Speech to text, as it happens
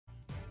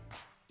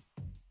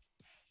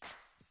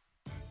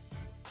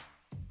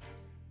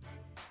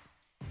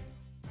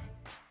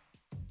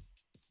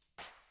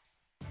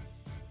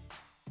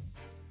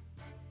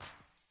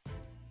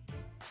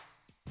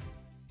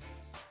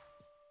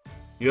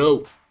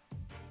Yo.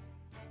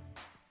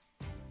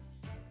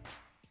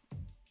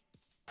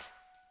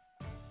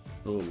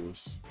 Oh.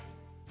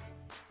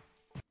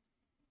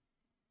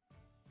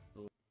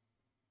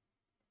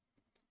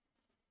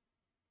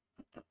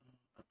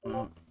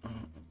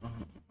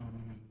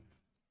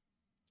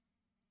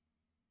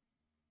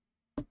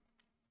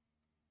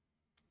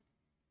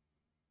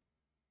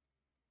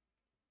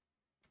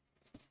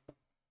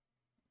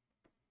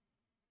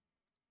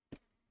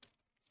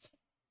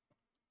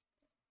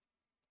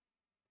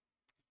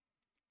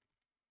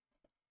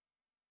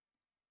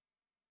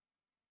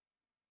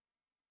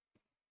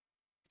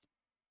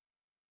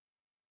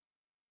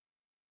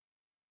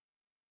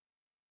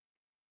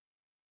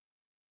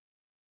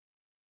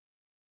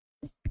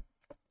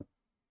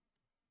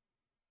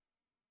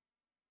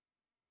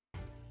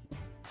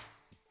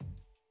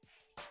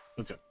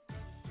 Okay.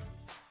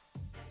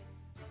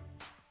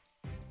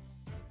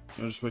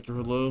 I just wait to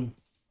hello.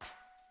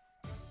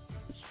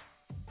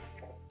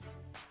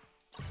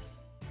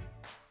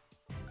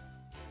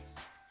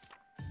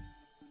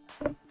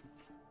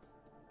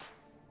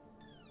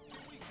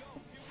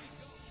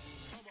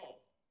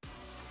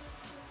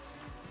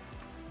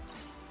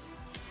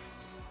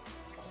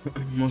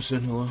 Most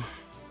saying hello.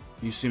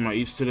 You see my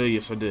East today?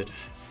 Yes, I did.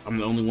 I'm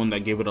the only one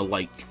that gave it a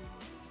like.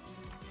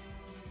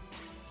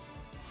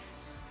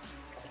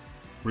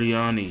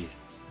 Riani.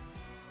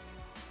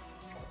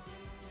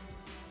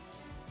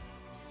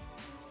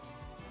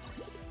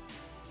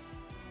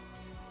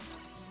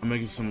 I'm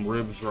making some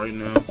ribs right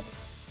now.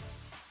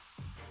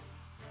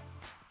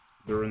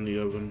 They're in the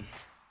oven.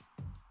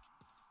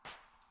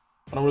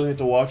 I don't really have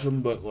to watch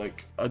them, but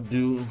like I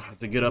do have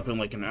to get up in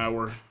like an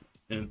hour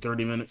and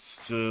 30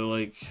 minutes to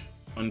like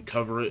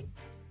uncover it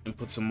and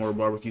put some more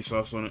barbecue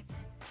sauce on it.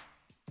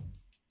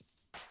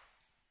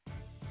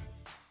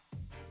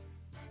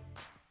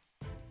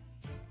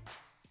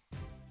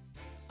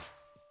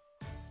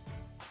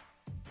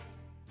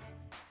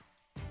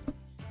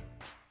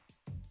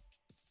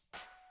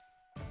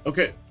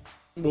 Okay,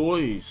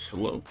 boys,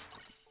 hello.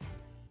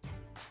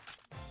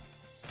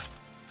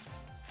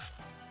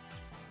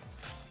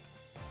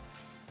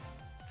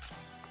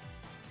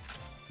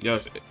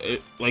 Guys,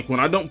 like when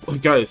I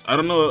don't, guys, I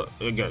don't know,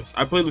 guys,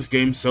 I play this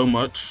game so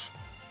much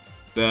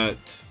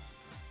that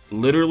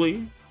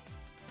literally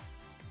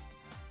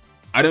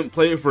I didn't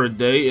play it for a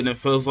day and it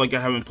feels like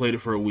I haven't played it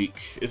for a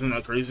week. Isn't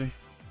that crazy?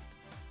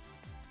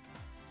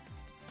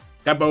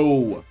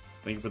 Cabo,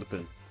 thank you for the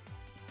pin.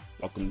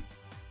 Welcome.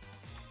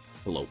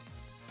 Hello.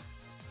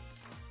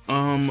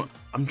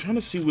 I'm trying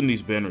to see when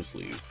these banners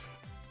leave.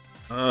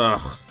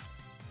 Ugh.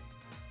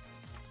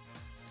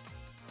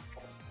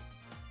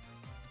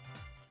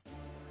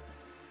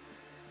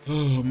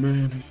 Oh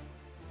man.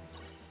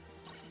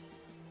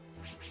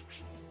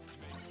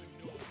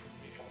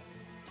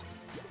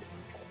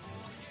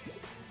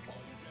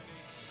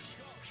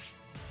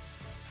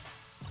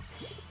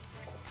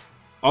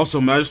 Also,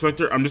 Magic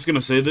Spectre, I'm just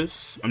gonna say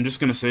this.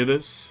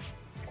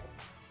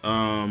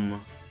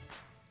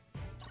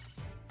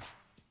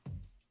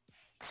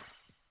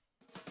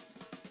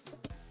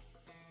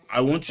 I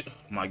want you.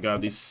 Oh my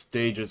god, these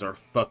stages are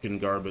fucking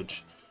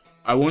garbage.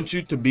 I want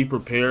you to be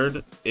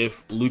prepared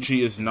if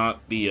Lucci is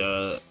not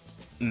the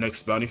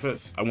next Bounty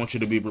Fest. I want you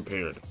to be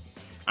prepared.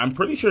 I'm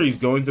pretty sure he's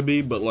going to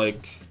be, but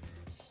like,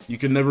 you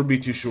can never be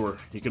too sure.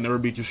 You can never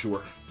be too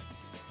sure.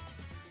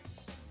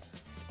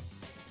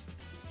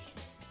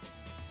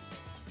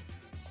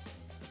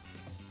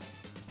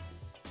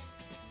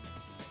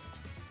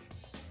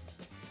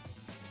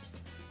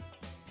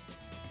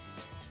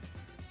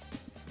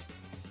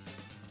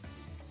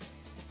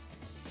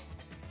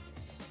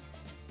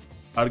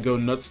 I'd go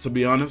nuts, to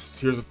be honest.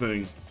 Here's the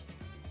thing.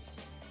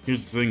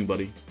 Here's the thing,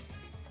 buddy.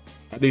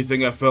 How do you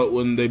think I felt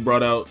when they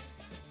brought out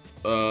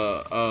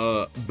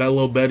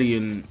Bello Betty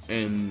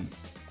and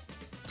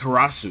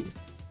Karasu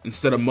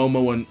instead of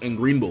Momo and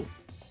Green Bull?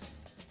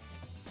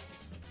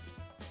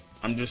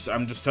 I'm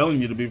just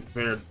telling you to be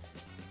prepared.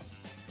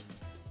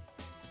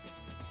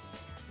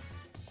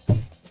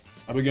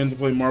 I began to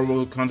play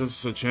Marvel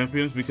Contest of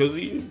Champions because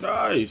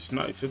nice.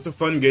 It's a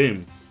fun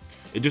game.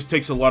 It just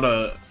takes a lot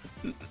of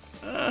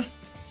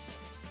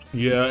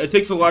yeah, it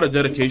takes a lot of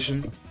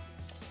dedication.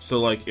 So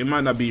like, it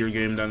might not be your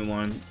game down the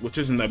line, which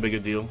isn't that big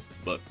a deal,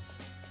 but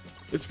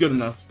it's good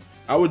enough.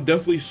 I would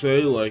definitely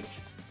say like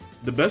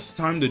the best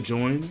time to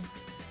join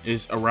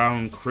is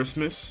around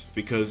Christmas,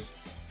 because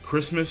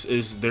Christmas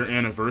is their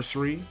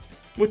anniversary,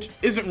 which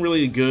isn't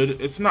really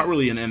good. It's not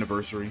really an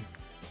anniversary.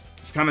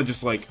 It's kind of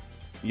just like,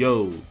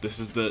 yo, this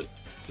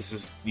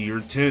is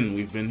year 10.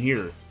 We've been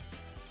here.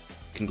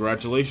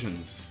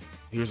 Congratulations.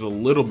 Here's a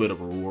little bit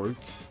of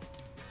rewards,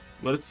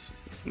 but it's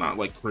not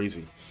like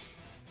crazy.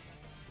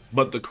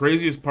 But the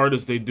craziest part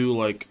is they do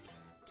like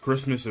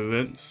Christmas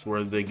events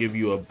where they give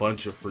you a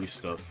bunch of free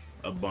stuff.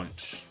 A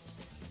bunch.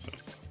 So.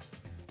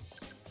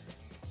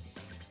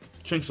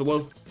 Chinks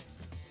hello.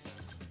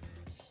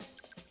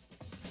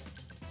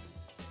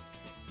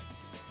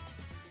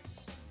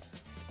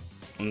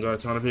 And got a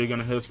ton of people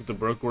gonna hit us with the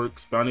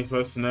Brokeworks Bounty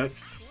Fest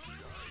next.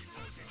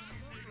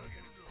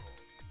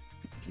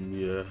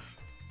 Yeah.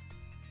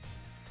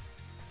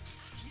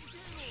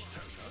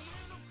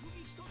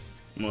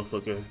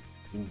 Motherfucker.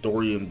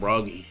 Dorian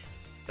Broggy.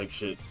 Like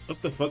shit.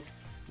 What the fuck?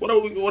 What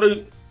are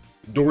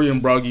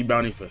Dorian Broggy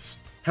Bounty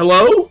Fest?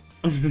 Hello?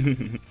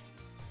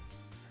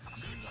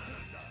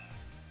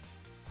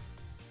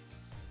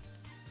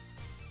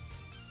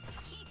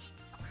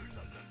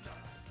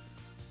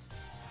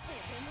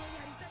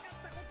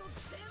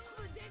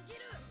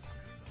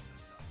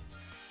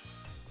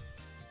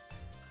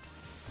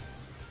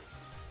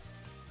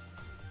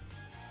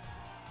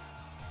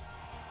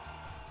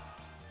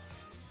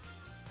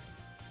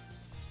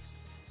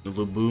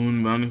 The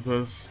Baboon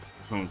Manifest?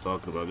 That's what I'm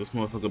talking about. This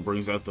motherfucker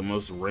brings out the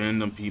most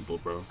random people,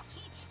 bro.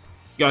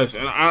 Guys,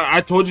 and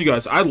I told you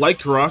guys, I like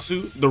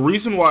Karasu. The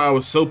reason why I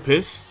was so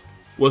pissed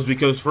was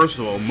because, first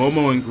of all,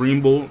 Momo and Green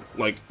Bull,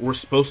 like, were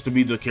supposed to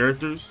be the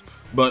characters.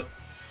 But,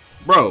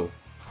 bro,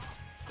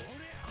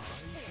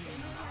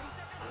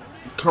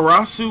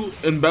 Karasu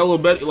and Bella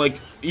Betty, like,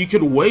 you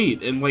could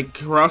wait, and, like,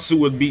 Karasu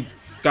would be...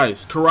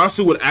 Guys,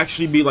 Karasu would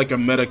actually be, like, a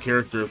meta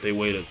character if they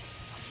waited.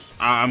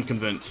 I'm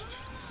convinced.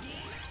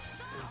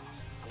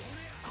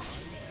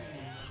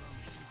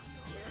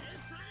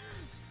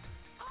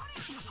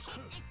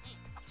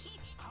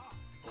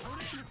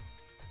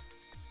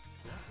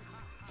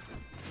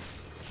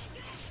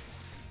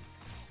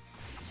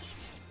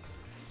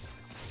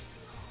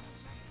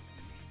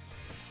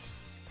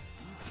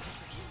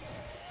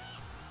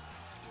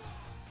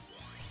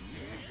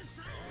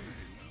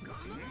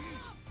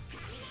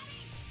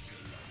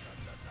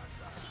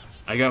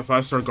 I got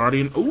 5-star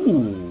Guardian.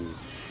 Ooh.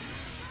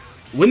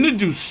 When did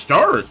you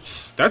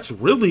start? That's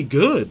really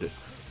good.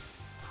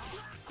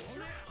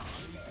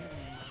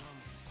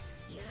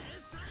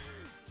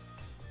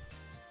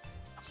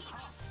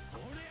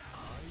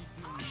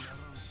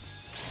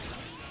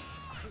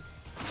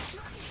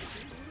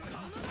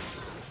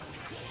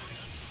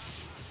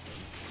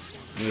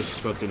 This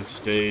fucking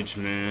stage,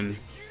 man.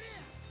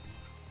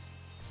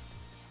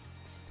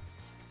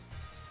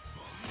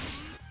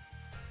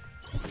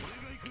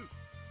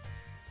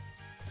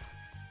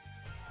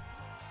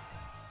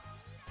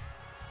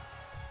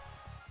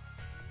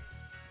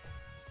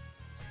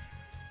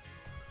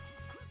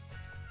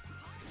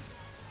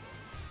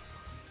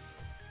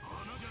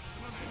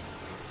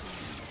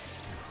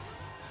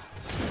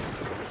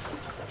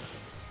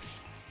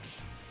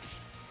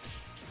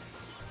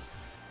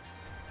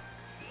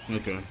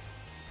 Okay.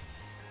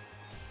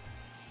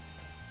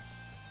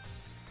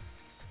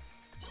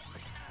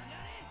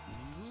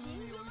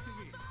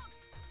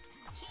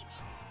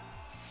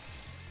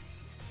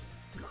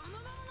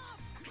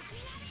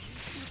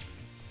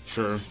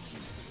 Sure.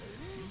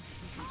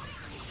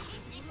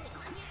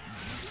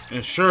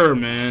 Yeah, sure,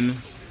 man.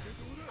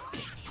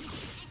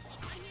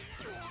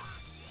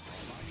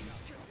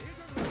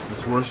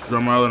 It's worse,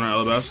 Drum Island or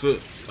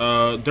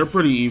Alabasta? They're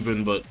pretty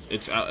even, but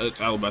it's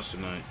Alabasta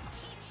night.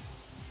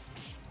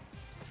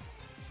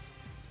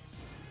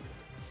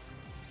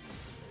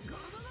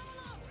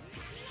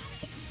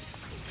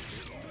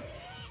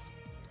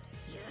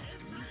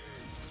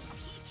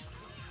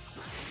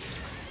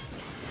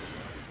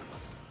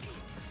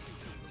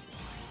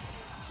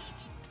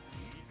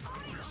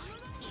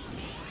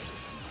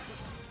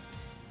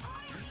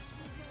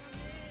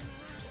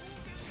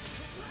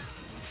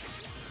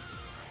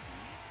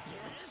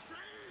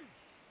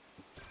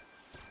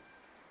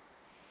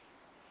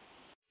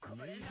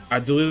 I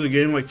deleted the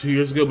game like 2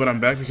 years ago, but I'm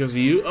back because of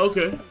you.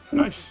 Okay,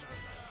 nice.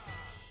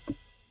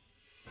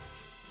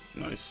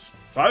 Nice.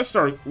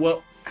 5-star,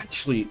 well,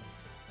 actually...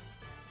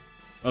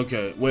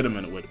 Okay, wait a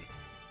minute.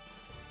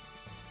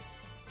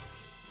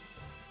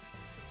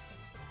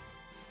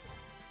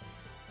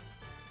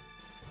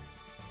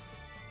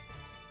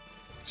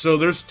 So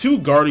there's two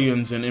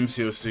Guardians in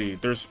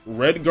MCOC. There's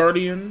Red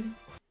Guardian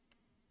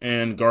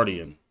and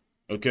Guardian.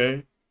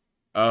 Okay?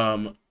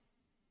 I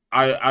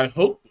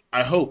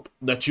hope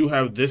that you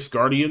have this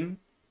Guardian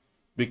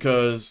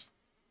because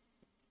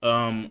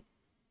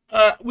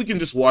we can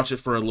just watch it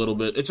for a little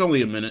bit. It's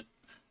only a minute.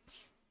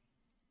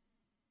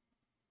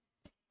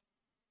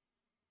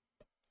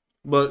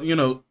 But, you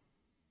know,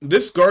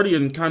 this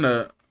Guardian kind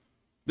of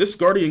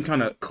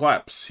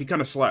claps. He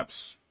kind of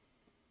slaps.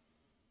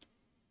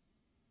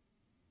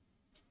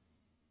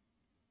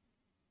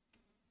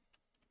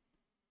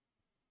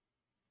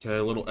 Okay,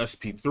 a little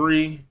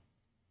SP3.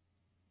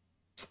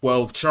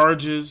 12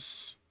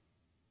 charges.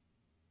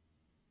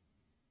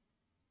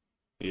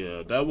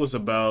 Yeah, that was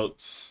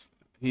about...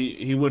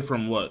 He went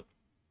from what?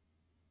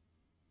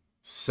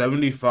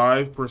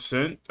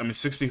 75%? I mean,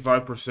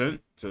 65%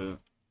 to...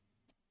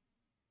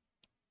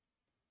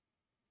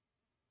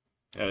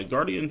 Yeah,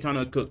 Guardian kind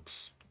of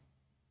cooks.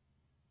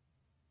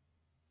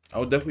 I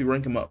would definitely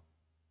rank him up.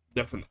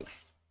 Definitely.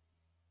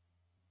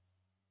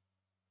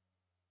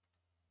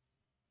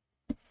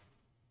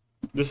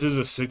 This is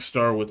a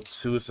 6-star with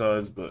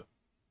suicides, but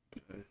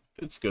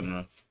it's good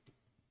enough.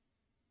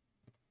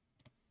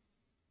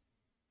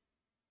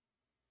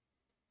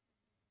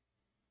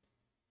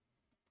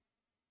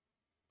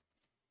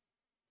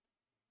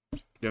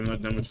 Damn,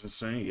 that damage is the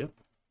same. Yep.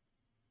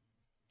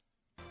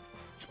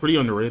 pretty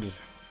underrated.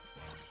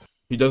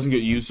 He doesn't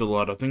get used a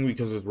lot. I think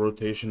because his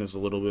rotation is a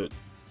little bit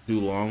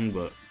too long,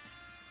 but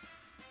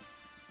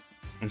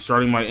I'm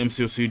starting my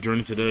MCOC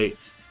journey today.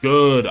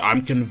 Good.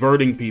 I'm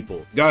converting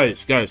people.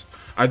 Guys,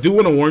 I do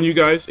want to warn you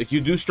guys, if you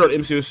do start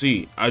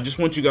MCOC, I just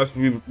want you guys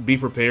to be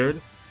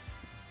prepared.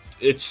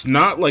 It's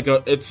not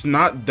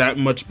that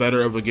much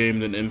better of a game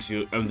than than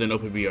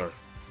OPBR.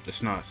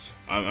 It's not.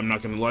 I'm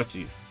not gonna lie to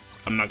you.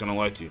 I'm not gonna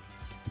lie to you.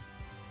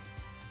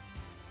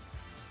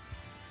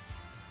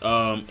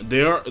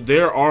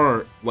 There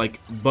are like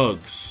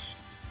bugs.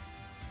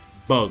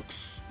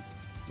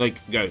 Like,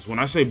 guys, when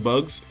I say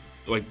bugs,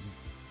 like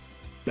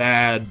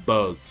bad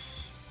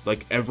bugs,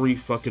 like every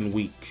fucking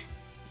week.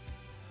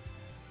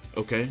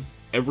 Okay?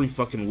 Every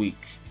fucking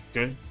week.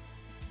 Okay?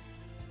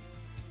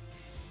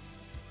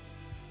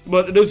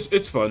 But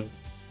it's fun.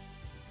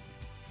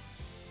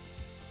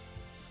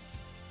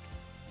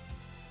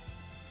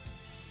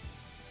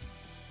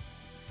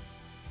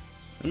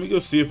 Let me go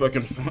see if I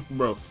can find,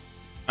 bro.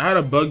 I had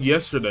a bug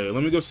yesterday.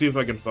 Let me go see if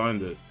I can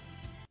find it.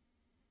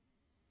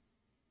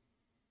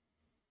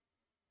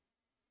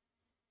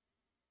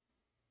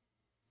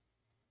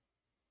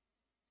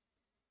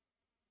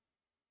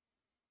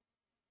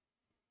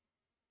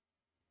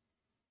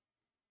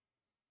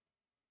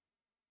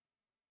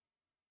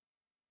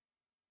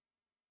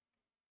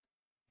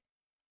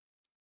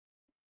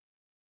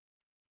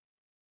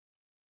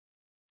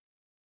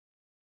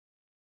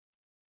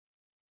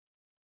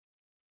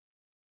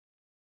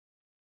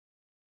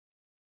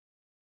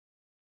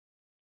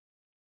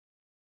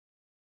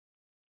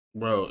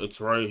 Bro, it's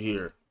right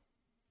here.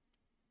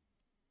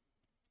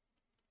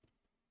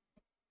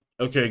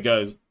 Okay,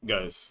 guys.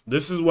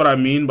 This is what I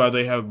mean by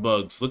they have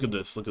bugs. Look at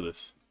this. Look at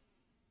this.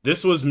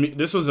 This was me.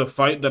 This was a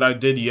fight that I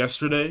did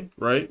yesterday,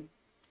 right?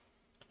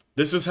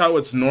 This is how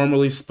it's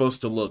normally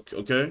supposed to look,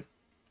 okay?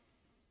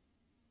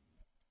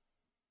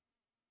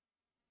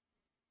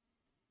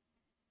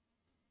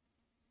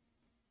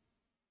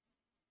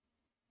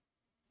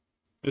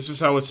 This is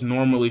how it's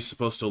normally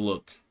supposed to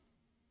look.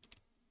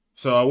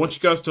 So I want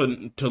you guys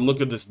to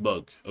look at this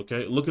bug,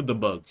 okay? Look at the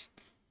bug.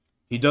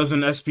 He does an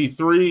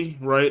SP3,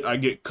 right? I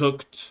get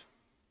cooked.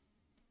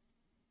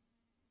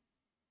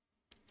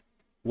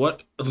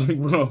 What? Like,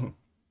 bro.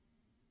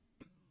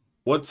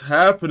 What's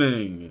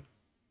happening?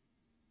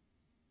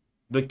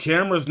 The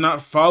camera's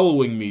not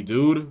following me,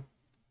 dude.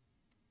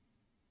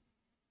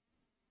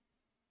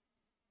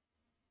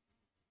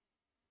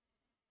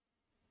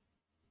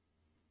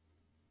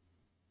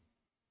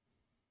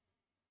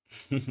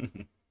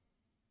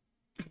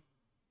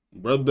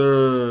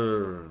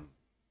 Brother.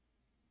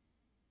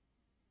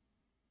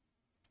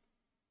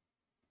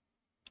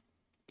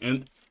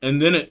 And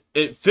then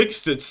it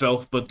fixed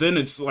itself, but then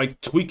it's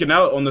like tweaking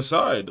out on the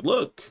side.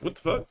 Look, what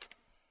the fuck?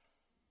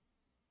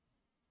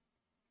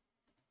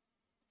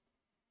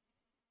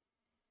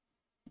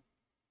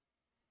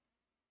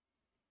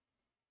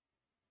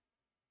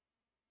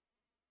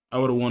 I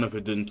would have won if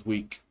it didn't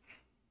tweak.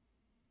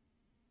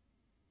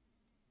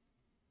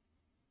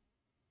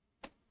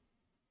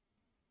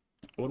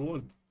 I would have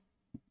won.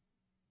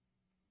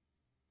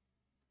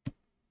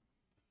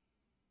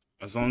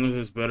 As long as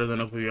it's better than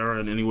OPR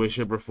in any way,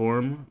 shape, or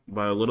form,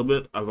 by a little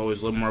bit. I've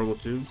always loved Marvel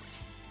too.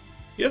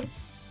 Yeah.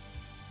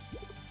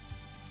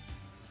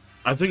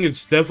 I think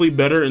it's definitely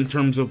better in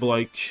terms of,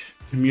 like,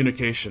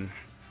 communication.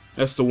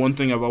 That's the one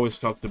thing I've always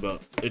talked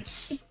about.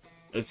 It's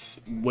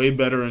way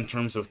better in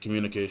terms of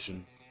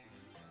communication.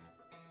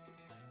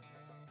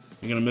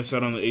 You're gonna miss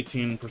out on the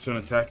 18%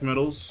 attack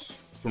medals?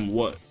 From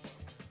what?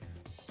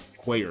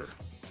 Where?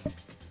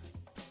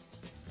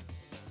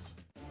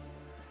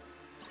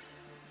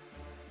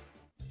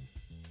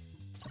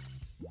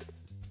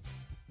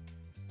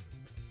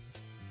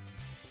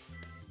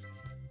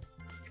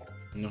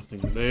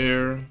 Nothing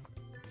there.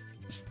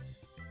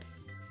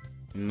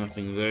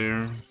 Nothing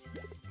there.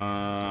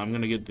 I'm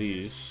gonna get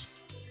these.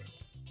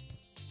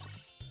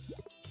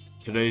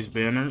 Today's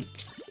banner.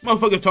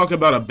 Motherfucker talk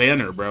about a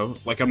banner, bro.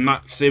 Like I'm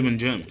not saving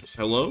gems.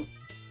 Hello?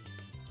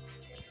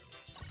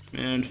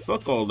 Man,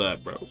 fuck all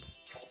that, bro.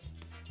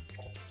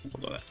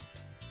 Fuck all that.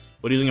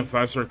 What do you think of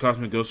 5-star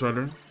Cosmic Ghost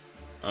Rider?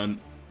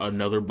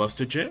 Another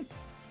busted champ.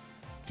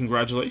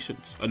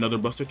 Congratulations. Another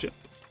busted champ.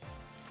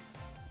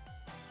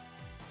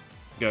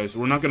 Guys,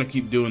 we're not gonna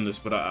keep doing this,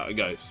 but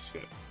guys.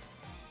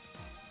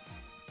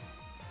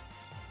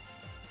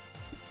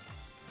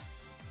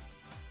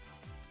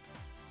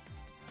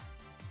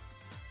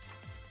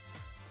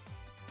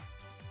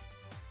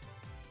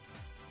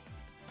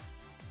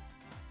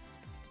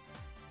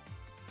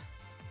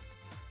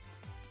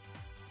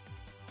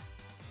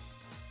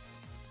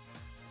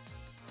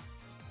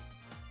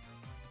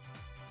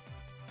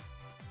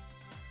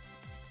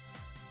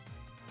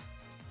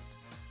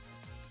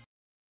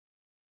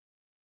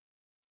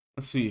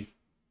 Let's see.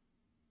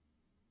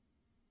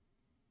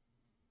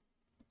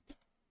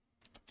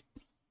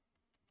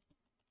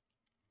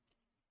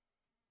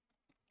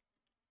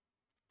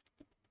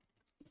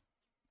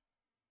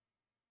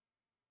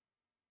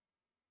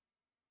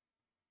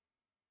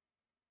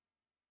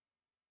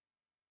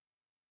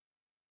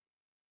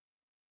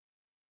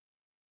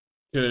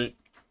 Okay,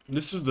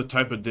 this is the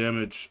type of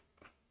damage.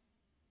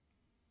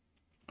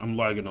 I'm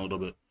lagging a little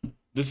bit.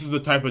 This is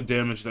the type of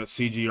damage that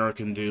CGR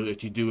can do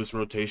if you do his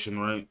rotation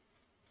right.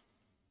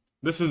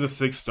 This is a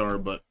 6-star,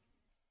 but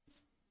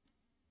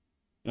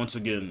once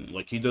again,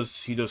 like he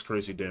does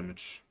crazy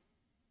damage.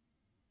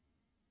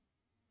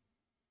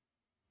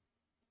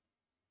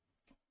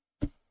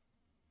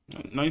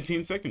 –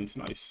 19 seconds,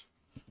 nice.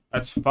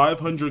 That's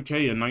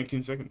 500k in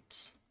 19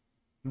 seconds.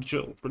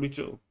 Chill, pretty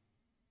chill.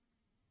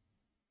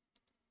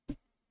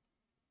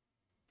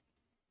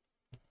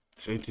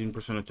 It's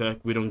 18% attack.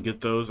 We don't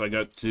get those. I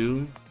got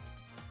 2.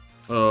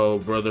 Oh,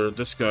 brother,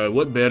 this guy.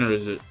 What banner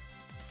is it?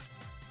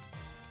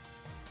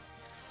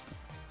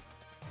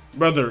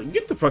 Brother,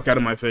 get the fuck out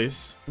of my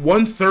face.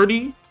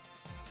 130?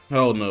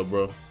 Hell no,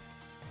 bro.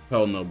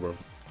 Hell no, bro.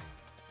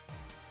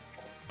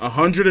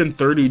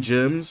 130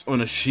 gems on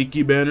a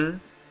Shiki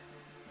banner?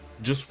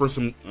 Just for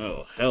some...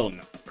 Oh, hell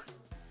no.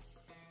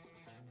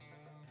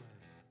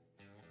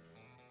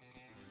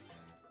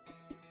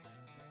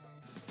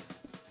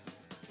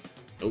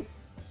 Nope.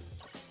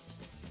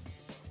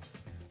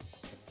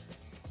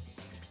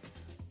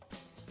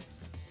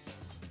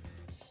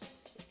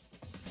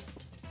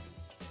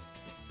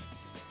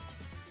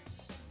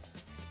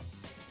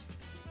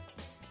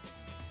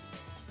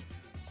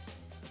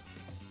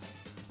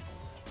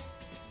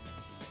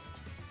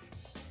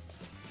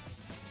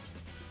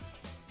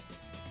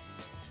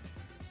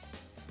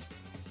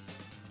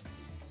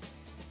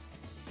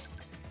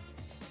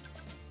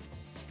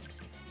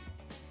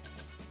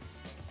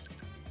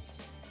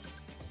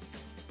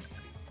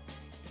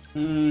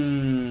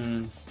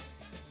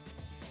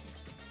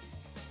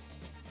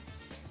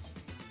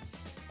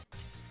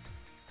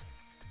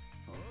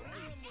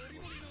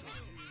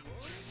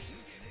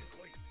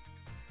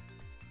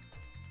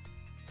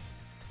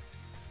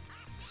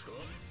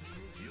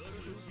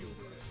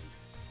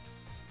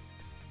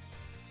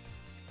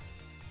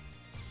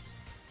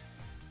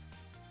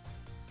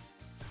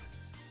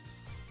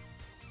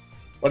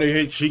 Why do you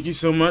hate Shiki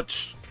so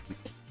much?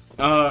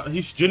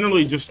 He's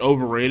generally just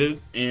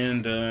overrated,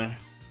 and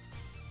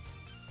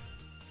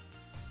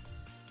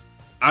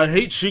I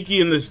hate Shiki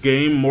in this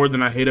game more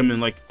than I hate him in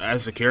like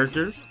as a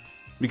character,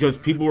 because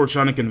people were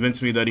trying to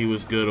convince me that he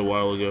was good a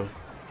while ago.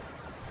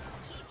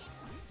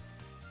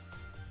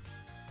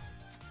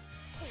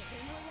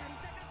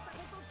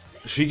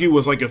 Shiki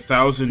was like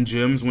 1,000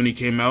 gems when he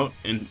came out,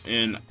 and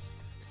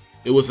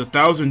it was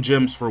 1,000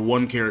 gems for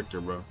one character,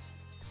 bro.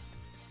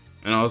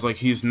 And I was like,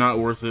 he's not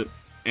worth it,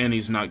 and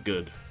he's not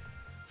good.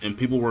 And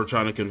people were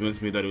trying to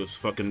convince me that he was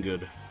fucking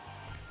good.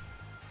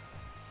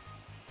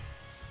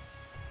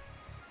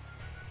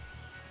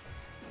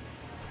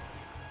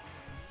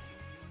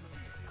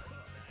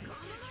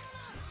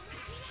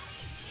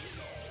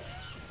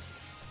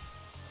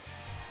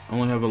 I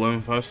only have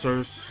 11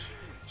 5-stars,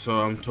 so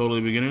I'm totally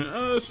beginner.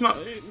 It's not,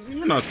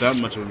 you're not that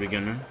much of a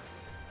beginner.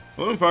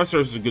 11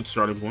 5-stars is a good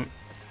starting point.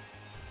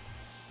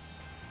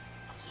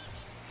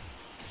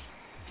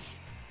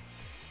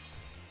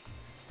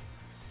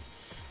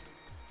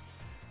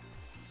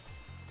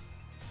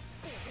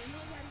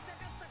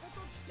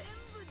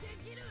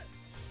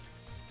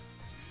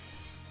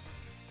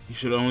 You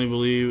should only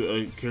believe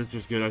a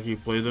character's good after you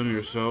play them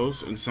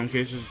yourselves. In some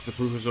cases, the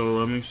proof is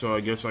overwhelming, so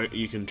I guess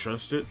you can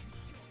trust it.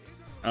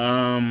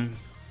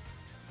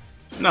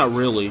 Not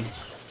really.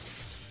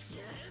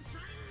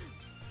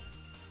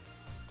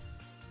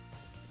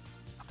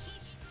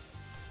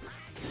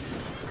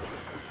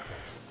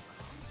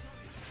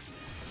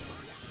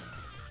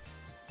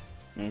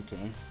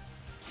 Okay.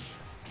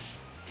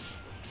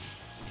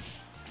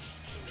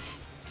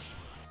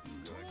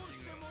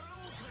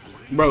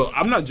 Bro,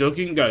 I'm not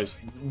joking, guys.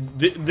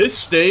 This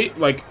stage,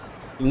 like,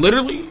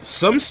 literally,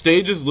 some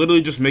stages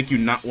literally just make you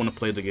not want to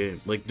play the game.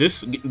 Like,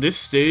 this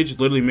stage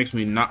literally makes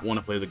me not want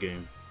to play the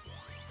game.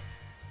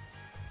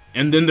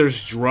 And then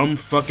there's Drum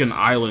fucking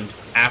Island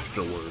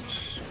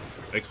afterwards.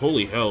 Like,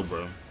 holy hell,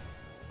 bro.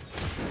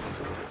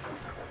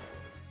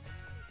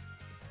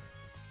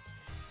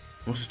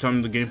 Most of the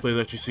time, the gameplay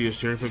that you see is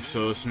cherry picked,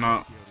 so it's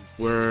not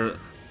where...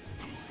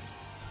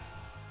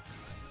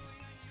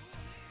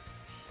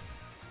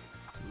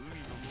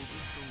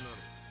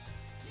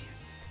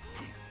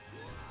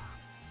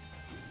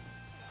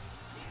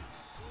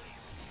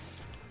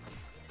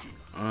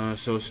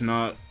 so it's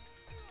not,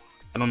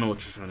 I don't know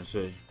what you're trying to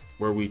say.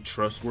 Were we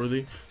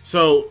trustworthy?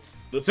 So,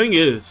 the thing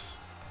is,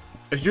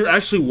 if you're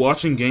actually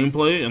watching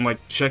gameplay and, like,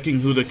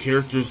 checking who the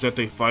characters that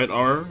they fight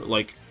are,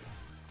 like,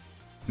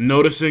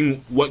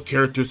 noticing what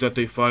characters that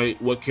they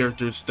fight, what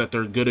characters that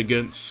they're good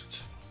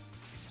against,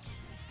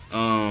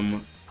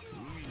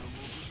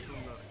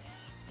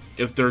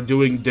 if they're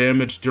doing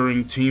damage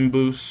during team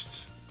boost,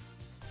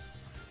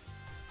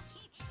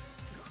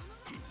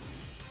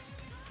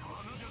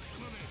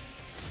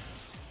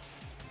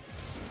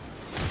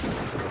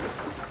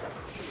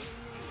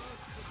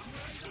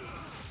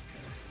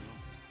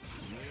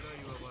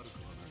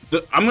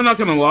 I'm not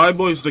gonna lie,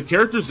 boys, the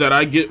characters that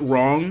I get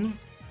wrong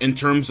in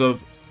terms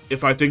of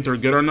if I think they're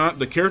good or not,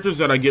 the characters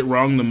that I get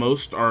wrong the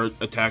most are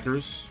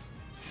attackers.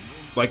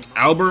 Like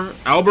Albert,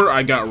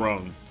 I got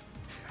wrong.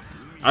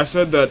 I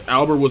said that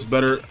Albert was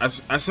better.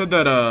 I said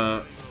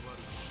that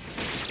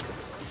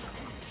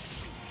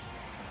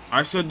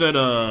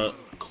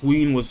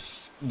Queen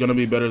was gonna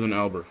be better than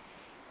Albert.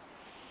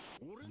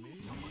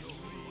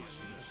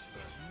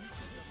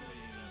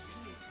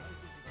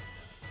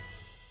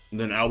 And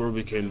then Albert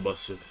became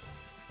busted.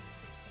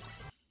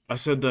 I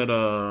said that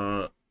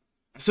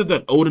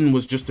Odin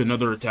was just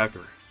another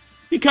attacker.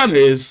 He kind of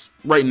is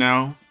right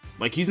now.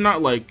 Like, he's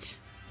not like,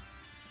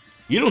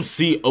 you don't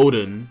see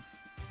Odin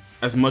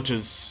as much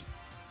as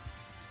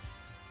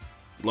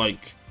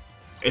like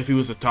if he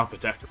was a top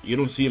attacker. You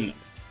don't see him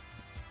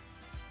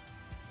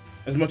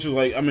as much as,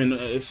 like, I mean,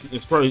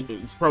 it's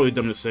probably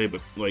dumb to say,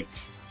 but like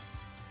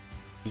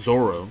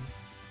Zoro.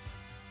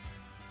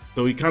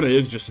 So he kind of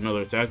is just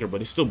another attacker,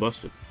 but he's still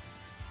busted.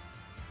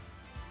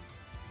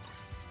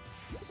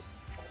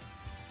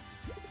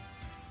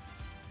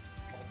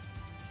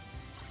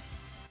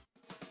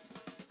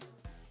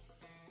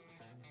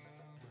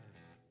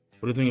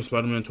 What do you think of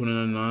Spider-Man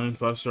 2099?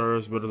 5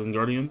 stars better than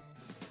Guardian?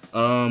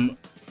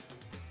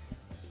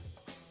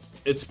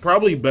 It's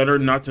probably better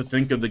not to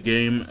think of the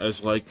game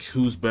as like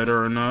who's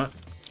better or not.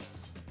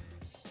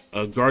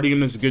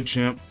 Guardian is a good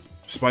champ.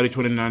 Spidey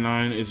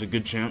 2099 is a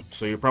good champ.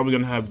 So you're probably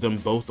gonna have them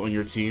both on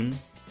your team,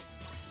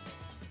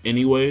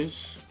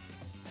 anyways.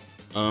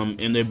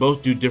 And they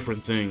both do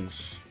different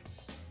things.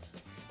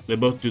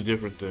 Spidey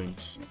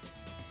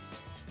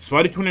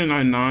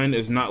 2099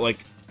 is not like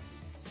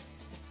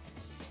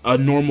a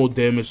normal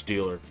damage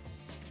dealer.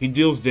 He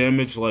deals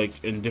damage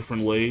like in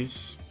different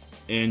ways,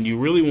 and you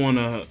really want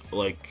to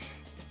like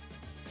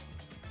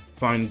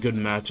find good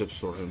matchups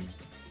for him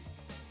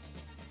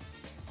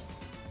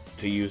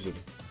to use it.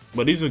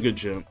 But he's a good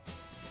champ.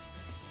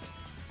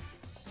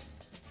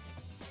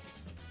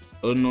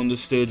 Odin on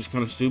this stage is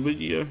kind of stupid,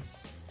 yeah.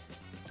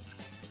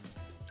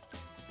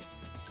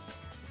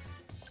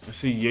 I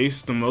see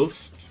Yace the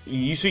most.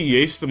 You see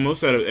Yace the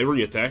most out of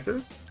every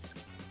attacker?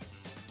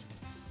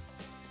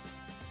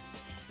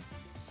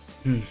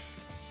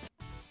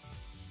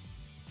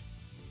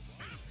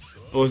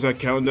 What was that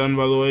countdown,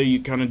 by the way? You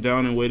counted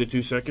down and waited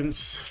 2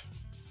 seconds?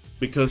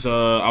 Because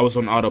I was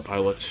on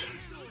autopilot.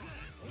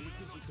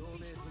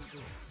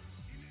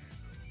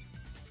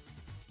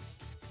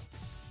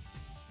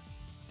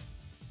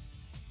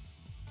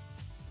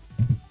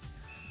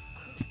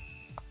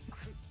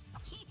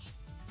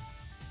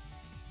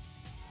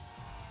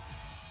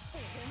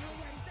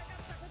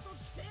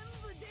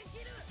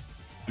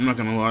 I'm not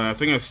gonna lie, I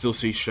think I still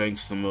see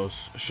Shanks the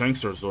most.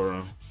 Shanks or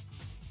Zoro.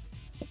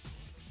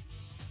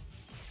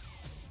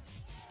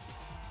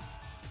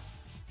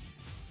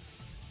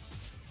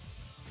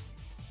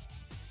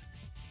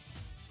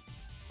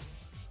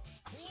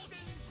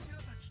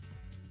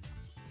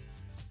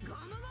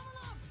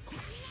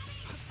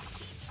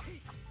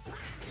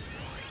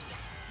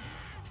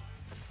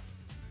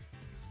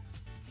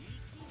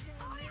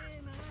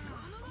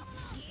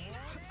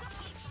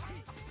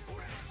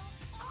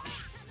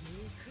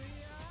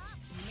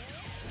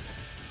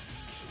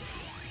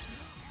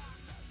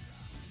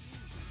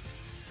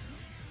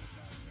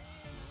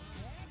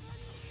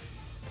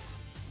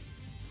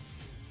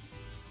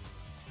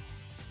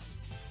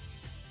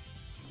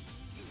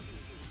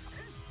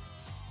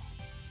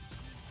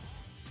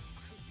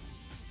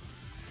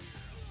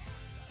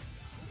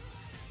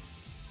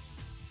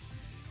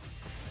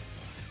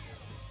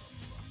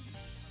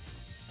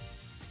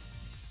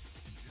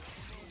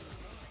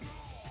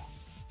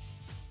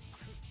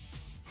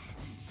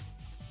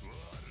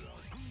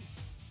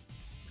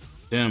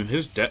 Damn,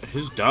 his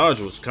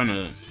dodge was kind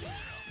of...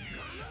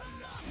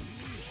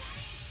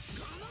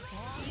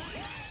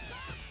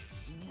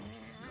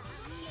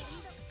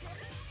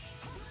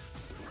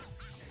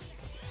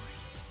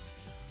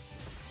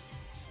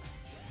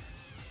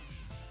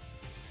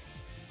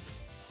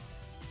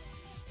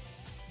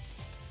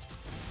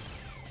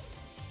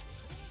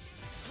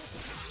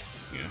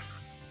 yeah.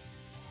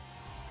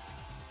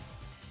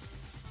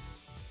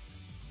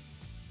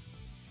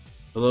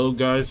 Hello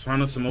guys,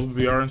 find us some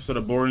OPBR instead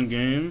of boring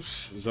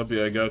games.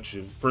 Zuppy, I got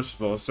you. First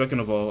of all. Second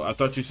of all, I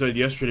thought you said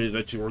yesterday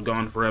that you were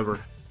gone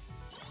forever.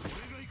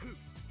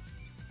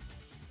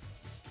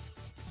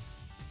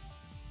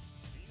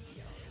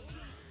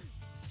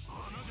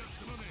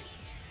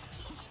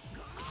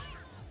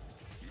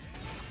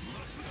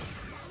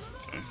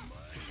 Okay.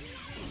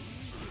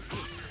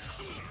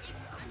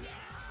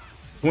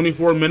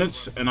 24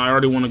 minutes and I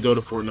already want to go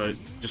to Fortnite.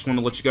 Just want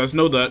to let you guys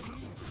know that.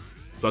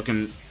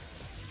 Fucking...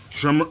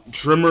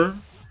 Trimmer,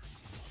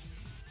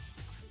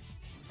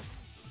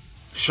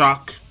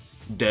 Shock,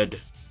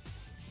 dead.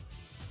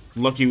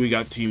 Lucky we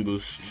got team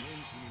boost.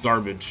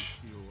 Garbage.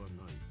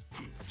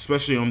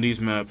 Especially on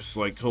these maps,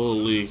 like,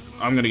 holy,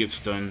 I'm gonna get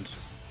stunned.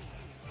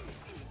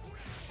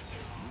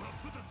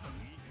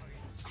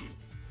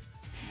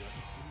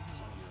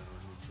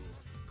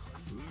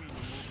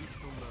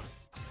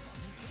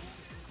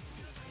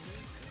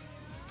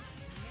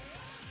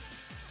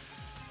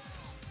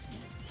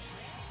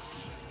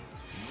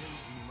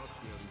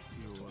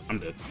 I'm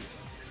dead.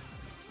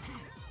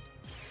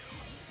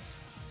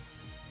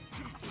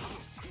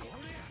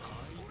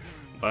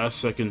 Last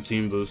second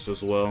team boost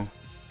as well.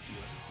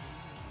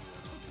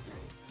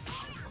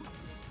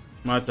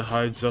 Might have to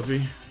hide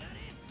Zuppy.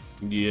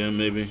 Yeah,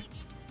 maybe.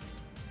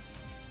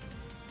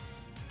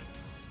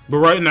 But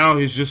right now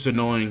he's just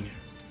annoying.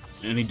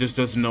 And he just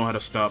doesn't know how to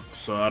stop,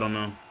 so I don't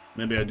know.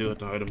 Maybe I do have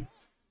to hide him.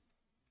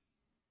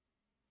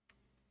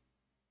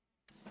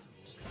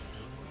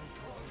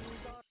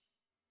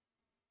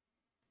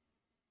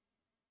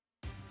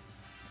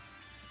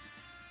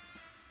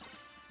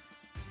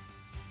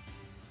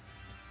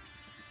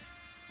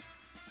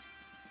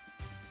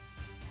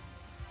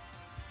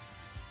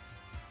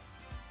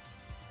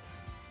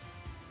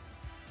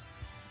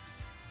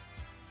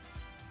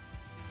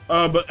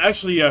 But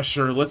actually, yeah,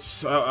 sure.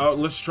 Let's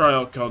try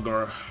out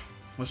Calgara.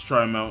 Let's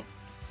try him out.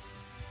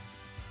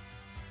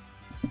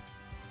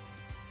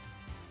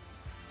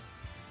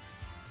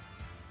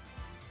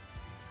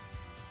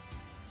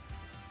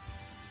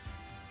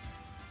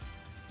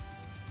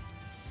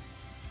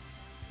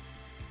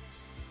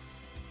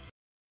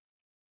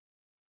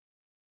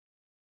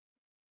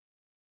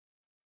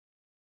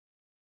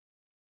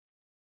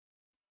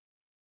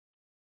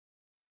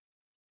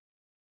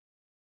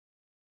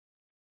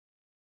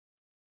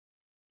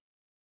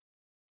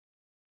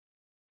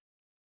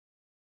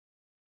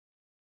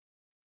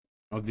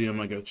 I'll DM,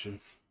 I got you.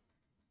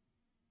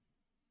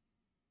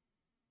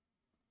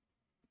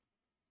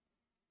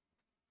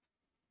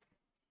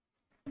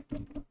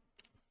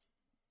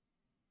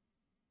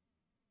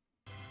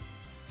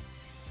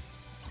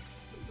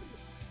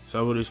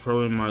 Salvador is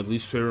probably my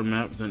least favorite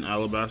map, then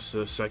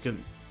Alabasta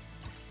second.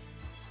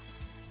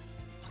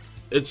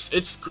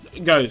 It's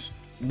guys,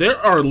 there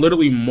are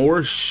literally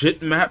more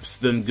shit maps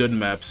than good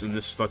maps in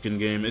this fucking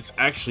game. It's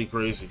actually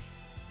crazy.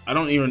 I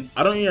don't even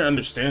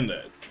understand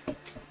that.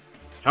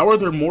 How are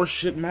there more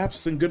shit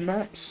maps than good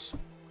maps?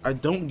 I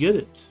don't get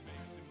it.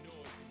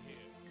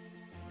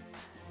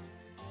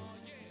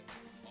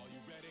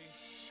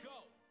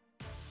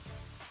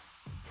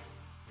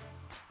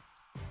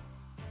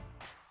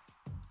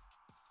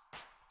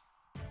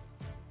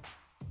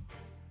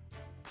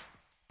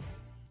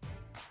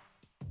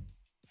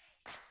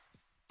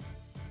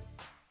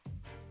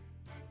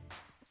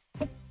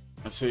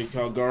 I say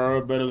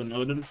Calgara better than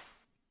Odin.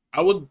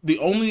 The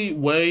only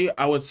way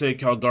I would say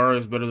Calgara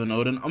is better than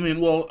Odin. I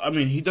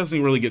mean, he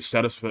doesn't really get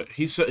status effects.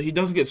 He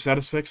doesn't get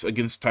status effects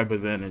against type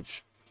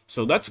advantage,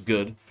 so that's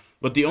good.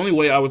 But the only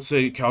way I would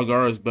say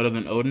Calgara is better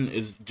than Odin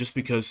is just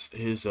because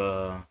his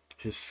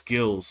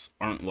skills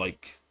aren't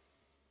like,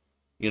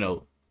 you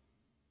know,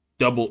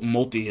 double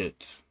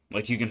multi-hit.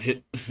 Like you can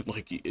hit,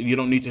 like you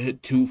don't need to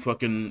hit two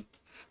fucking,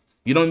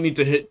 you don't need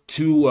to hit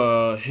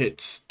two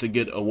hits to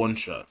get a one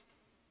shot.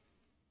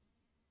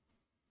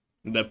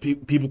 That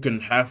people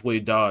can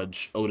halfway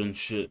dodge Odin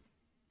shit.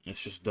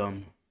 It's just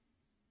dumb.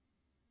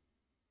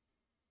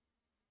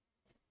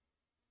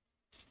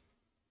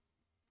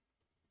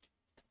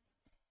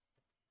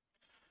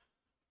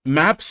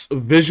 Maps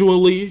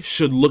visually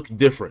should look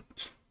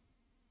different,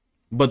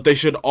 but they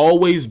should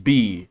always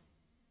be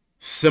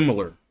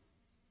similar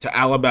to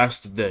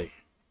Alabasta Day.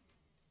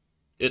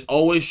 It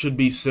always should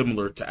be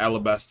similar to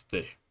Alabasta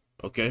Day,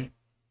 okay?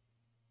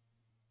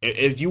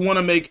 If you want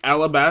to make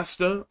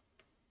Alabasta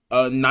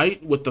a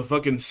night with the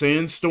fucking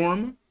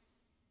sandstorm,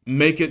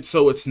 make it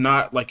so it's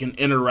not like an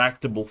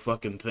interactable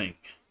fucking thing,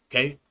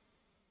 okay?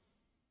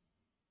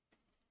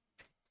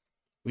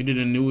 We need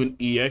a new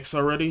EX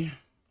already?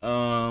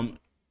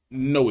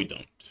 No we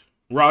don't.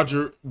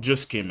 Roger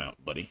just came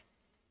out, buddy.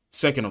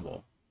 Second of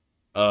all,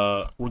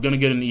 we're gonna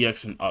get an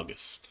EX in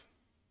August.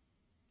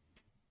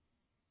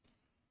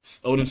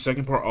 Odin's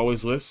second part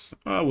always lifts.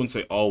 I wouldn't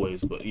say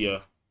always, but yeah.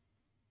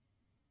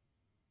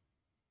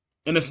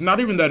 And it's not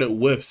even that it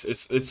whiffs.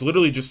 It's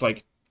literally just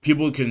like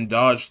people can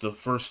dodge the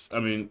first. I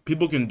mean,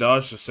 people can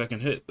dodge the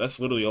second hit. That's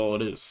literally all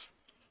it is.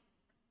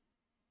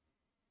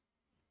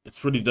 It's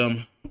pretty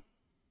dumb.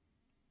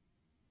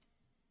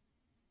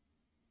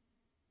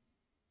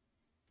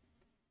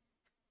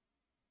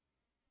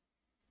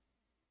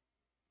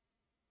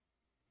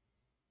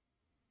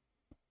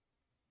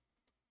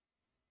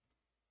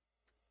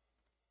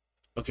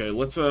 Okay,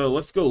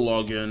 let's go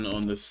log in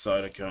on this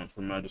side account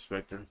for Magic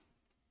Spectre.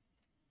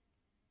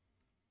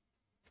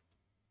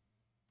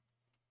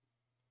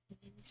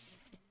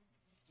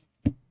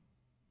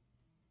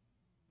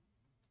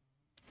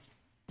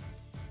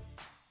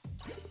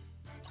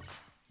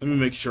 Let me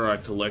make sure I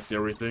collect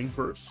everything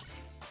first.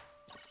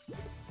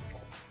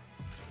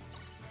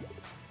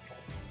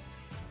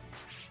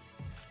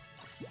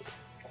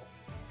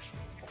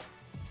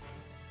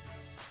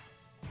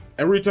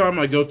 Every time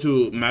I go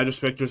to Magic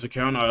Spectre's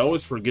account, I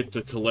always forget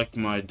to collect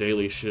my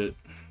daily shit.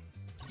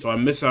 So I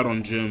miss out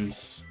on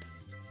gems.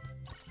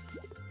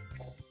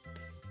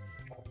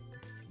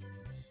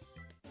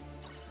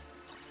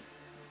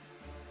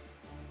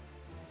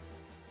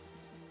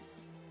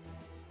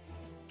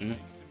 Mm.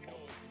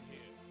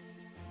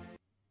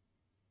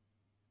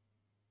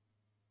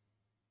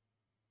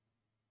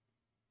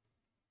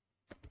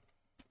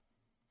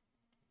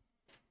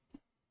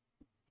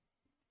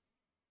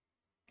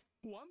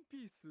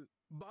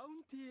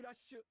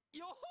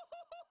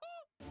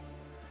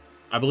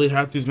 I believe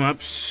half these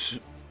maps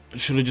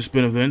should have just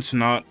been events,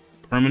 not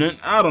permanent.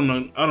 I don't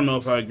know. I don't know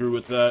if I agree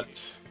with that.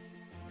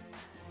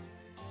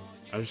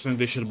 I just think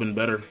they should have been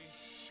better.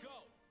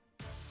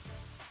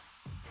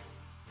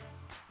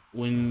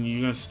 When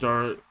you're gonna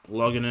start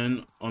logging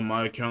in on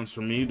my accounts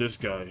for me, this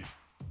guy,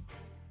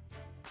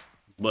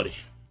 buddy,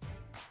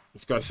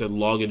 this guy said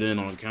log it in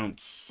on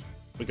accounts.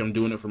 Like I'm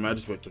doing it for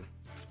Magispector.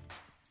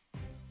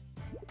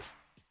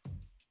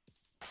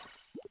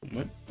 Come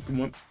on,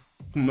 come on,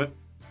 come on.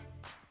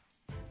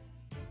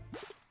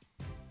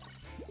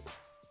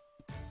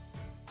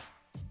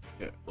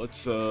 Yeah,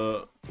 let's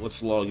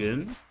log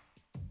in.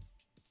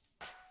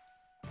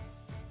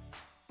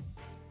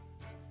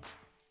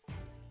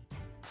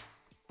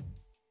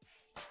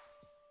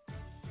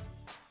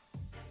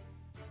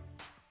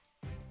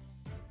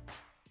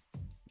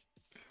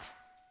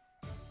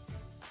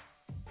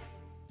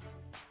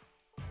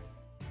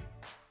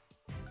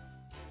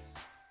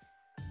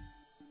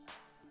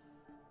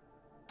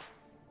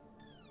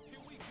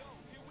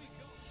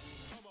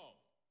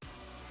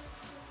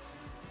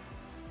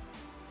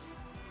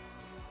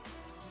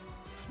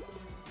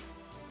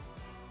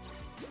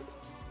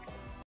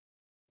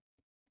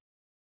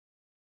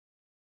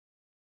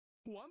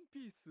 One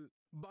Piece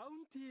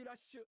Bounty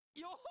Rush.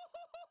 Yo ho ho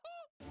ho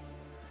ho!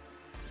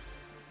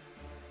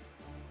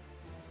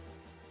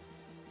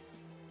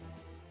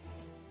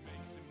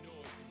 Make some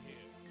noise in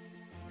here.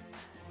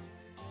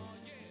 Oh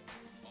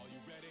yeah. Are you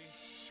ready?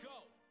 Go.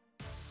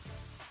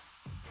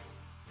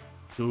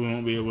 So we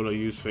won't be able to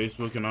use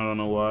Facebook, and I don't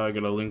know why. I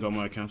got a link on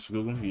my accounts to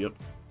Google. Yep.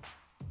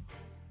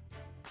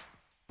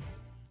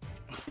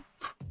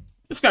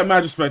 This guy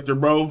Magispector,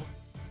 bro.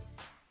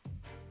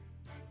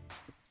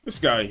 This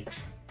guy.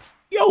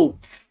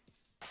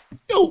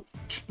 Yo,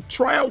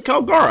 try out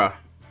Calgara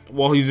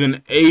while he's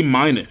in A-.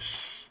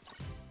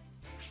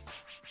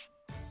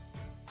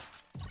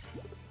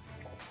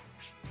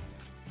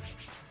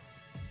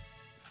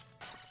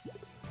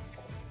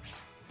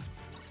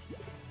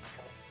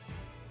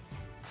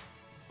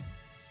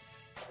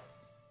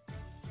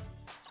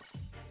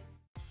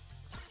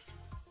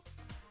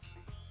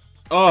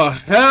 Oh,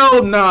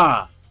 hell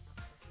nah.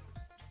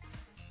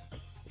 This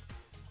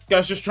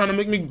guy's just trying to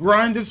make me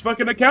grind his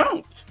fucking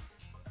account.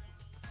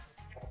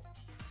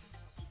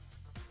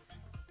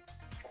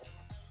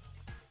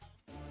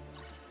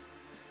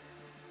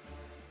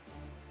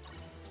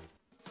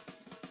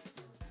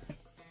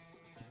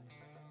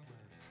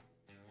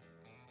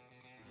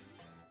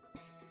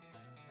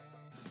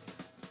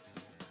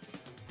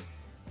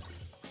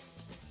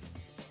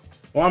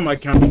 Why am I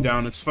counting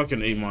down? It's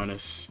fucking A-.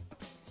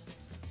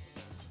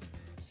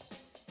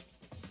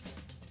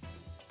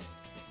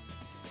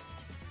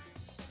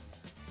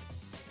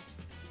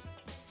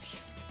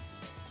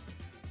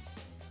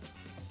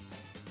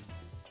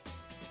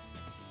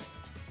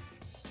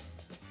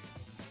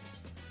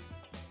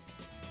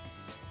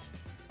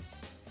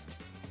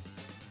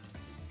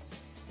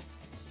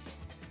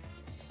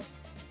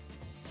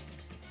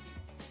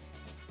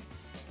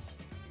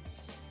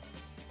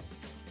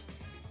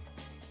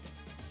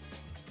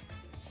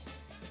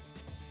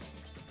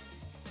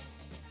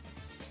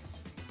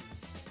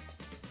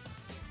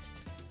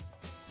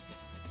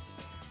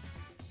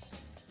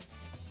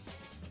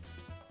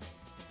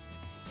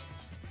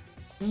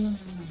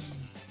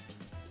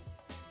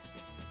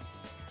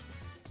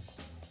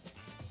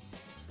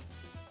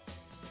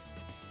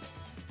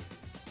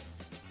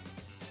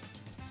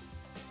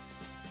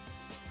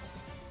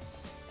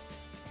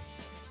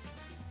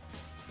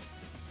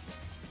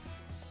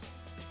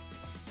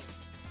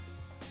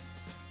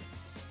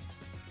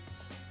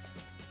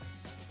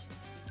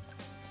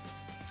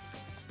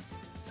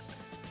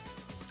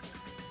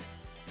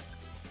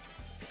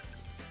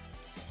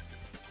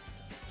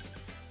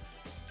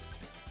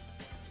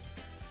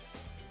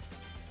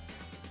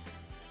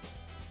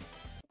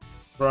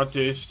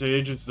 Baratie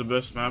stage is the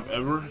best map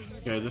ever.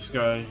 Okay, this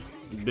guy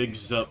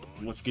bigs up.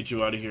 Let's get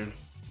you out of here.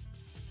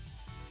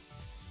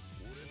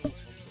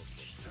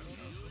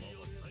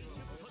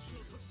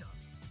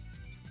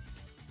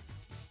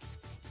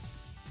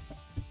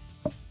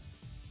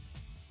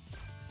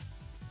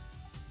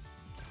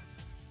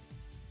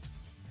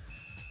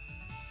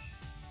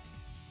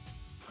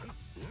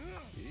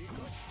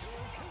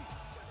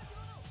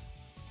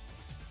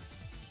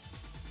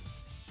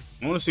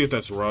 I want to see if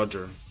that's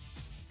Roger.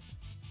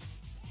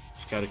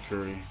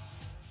 Katakuri.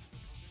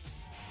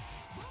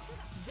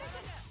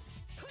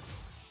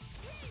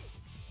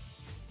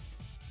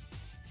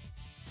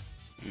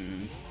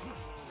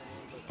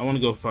 I want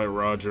to go fight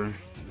Roger.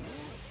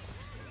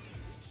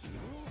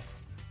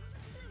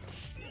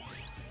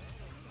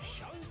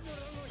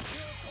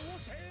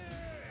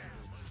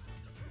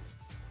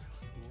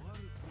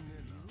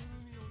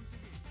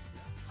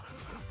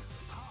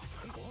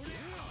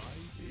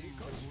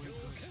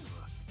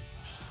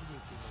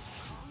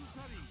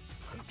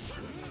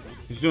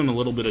 He's doing a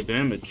little bit of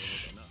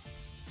damage.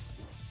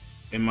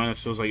 A-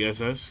 feels like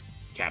SS.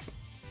 Cap.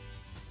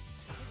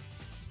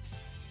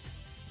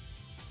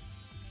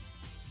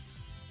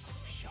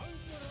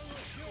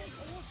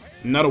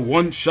 Not a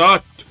one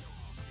shot.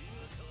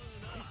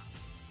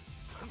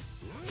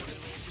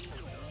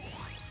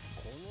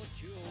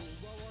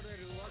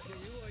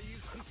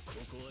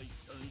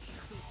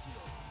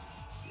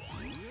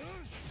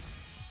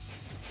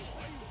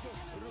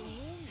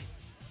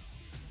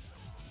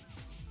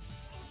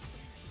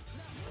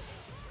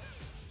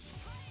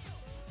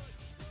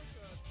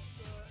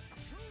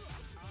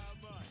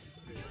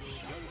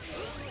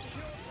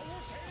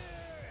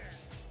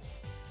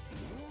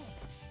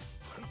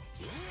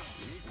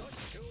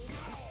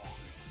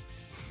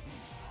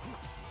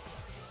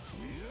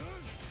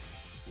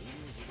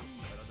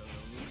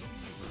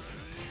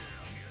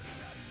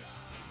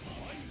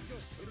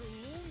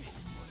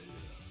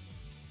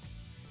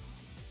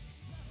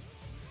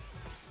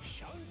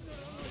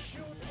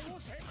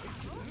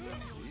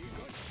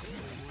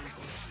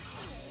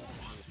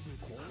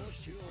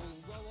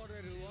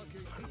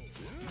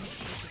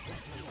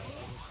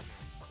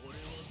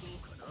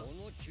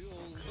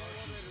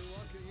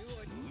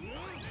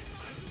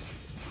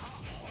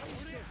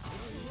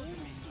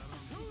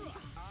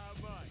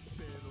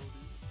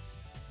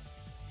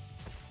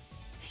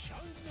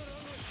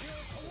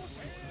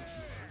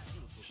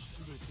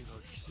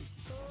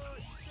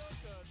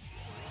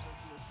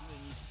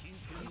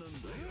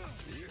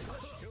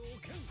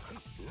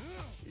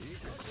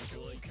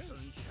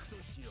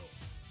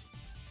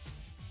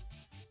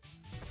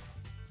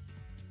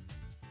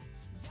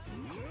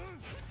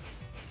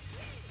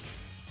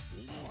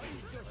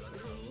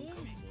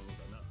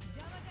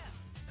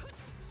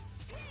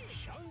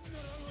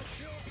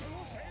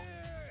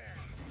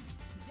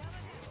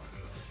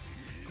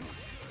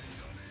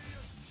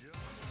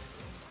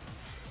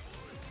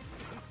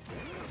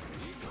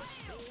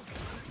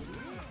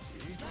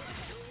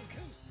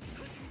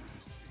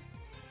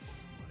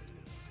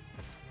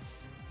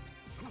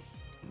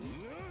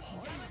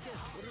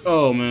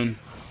 Oh man.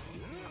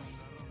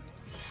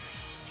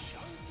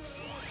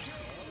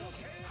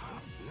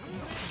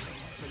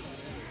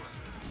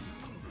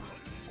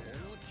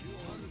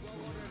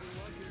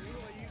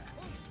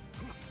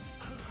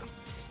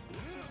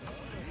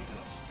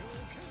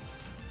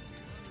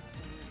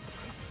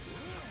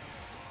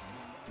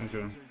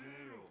 Okay.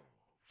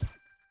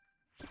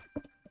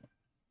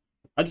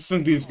 I just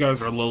think these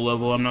guys are low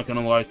level, I'm not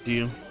gonna lie to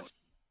you.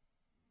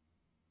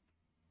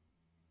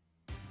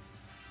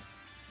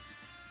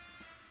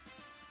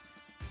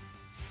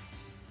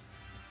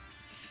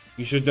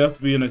 You should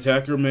definitely be an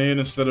attacker main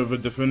instead of a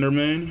defender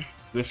main.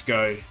 This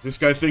guy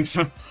thinks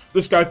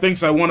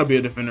I want to be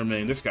a defender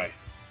main. This guy.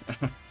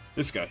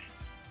 This guy.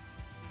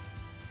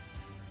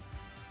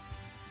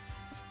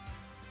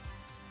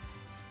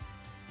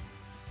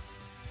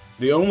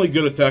 The only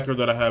good attacker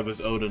that I have is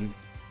Odin.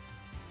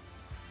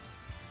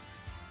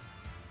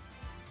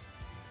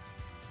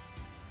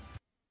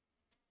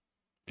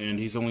 And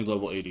he's only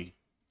level 80.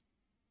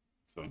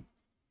 So.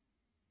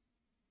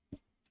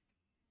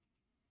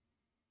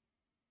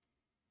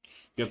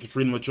 You have the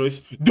freedom of choice.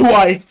 Do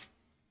I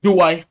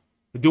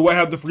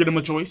have the freedom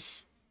of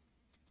choice?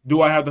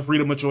 Do I have the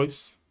freedom of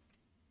choice?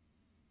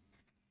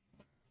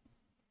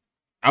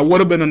 I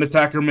would have been an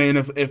attacker main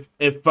if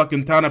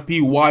fucking Tana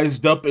P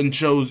wised up and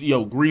chose,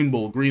 yo, Green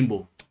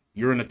Bull.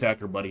 You're an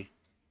attacker, buddy.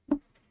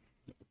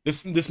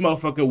 This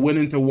motherfucker went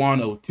into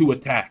Wano to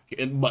attack,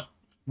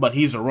 but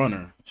he's a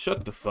runner.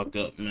 Shut the fuck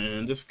up,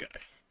 man. This guy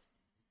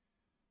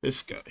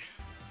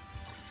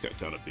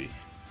Tana P.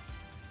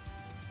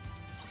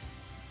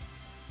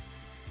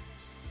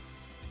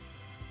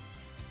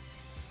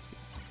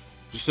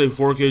 Just save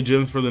 4K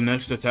gems for the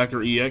next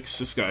attacker EX.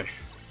 This guy.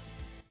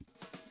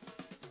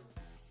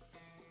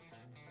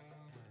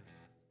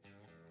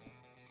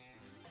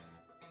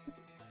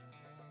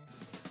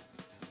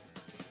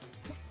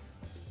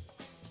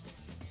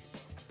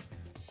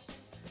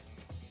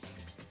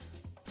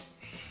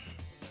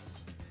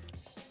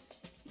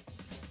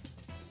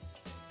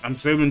 I'm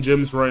saving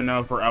gems right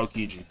now for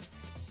Aokiji.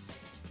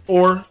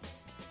 Or,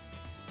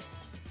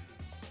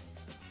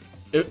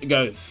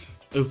 guys,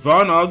 if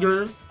Von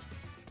Augur,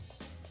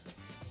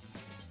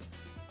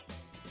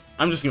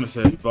 I'm just gonna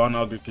say Von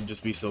Augur could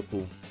just be so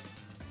cool.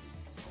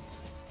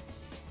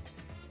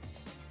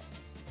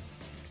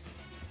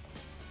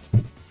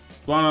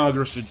 Von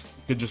Augur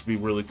could just be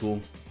really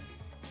cool.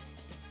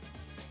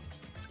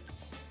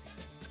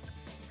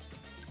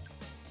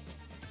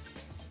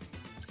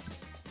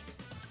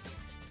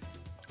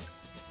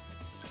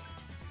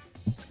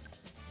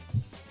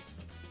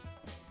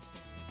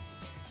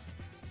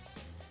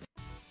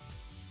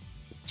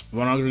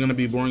 Von Augur gonna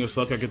be boring as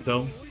fuck, I can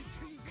tell.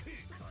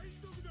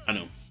 I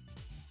know.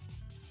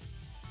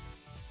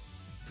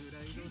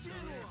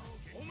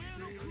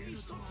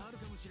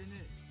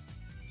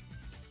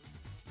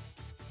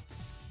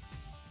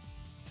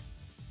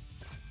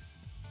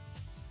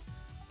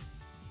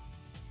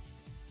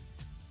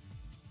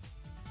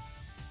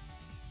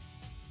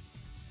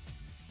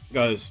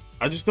 Guys,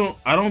 I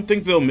don't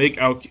think they'll make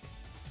Aokiji.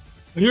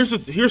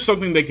 Here's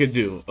something they could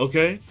do,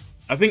 okay?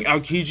 I think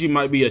Aokiji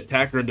might be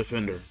attacker and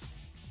defender.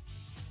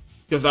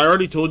 Because I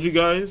already told you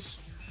guys,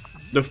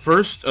 the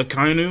first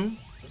Akainu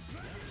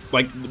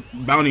like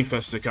Bounty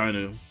Festa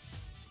Kainu,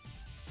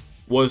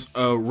 was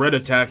a red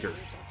attacker,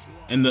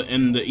 and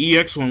the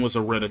EX one was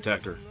a red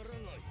attacker.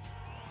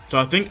 So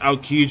I think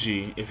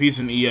Aokiji, if he's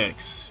an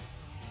EX,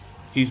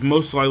 he's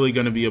most likely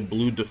going to be a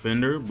blue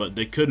defender, but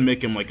they could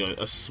make him like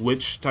a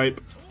switch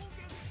type.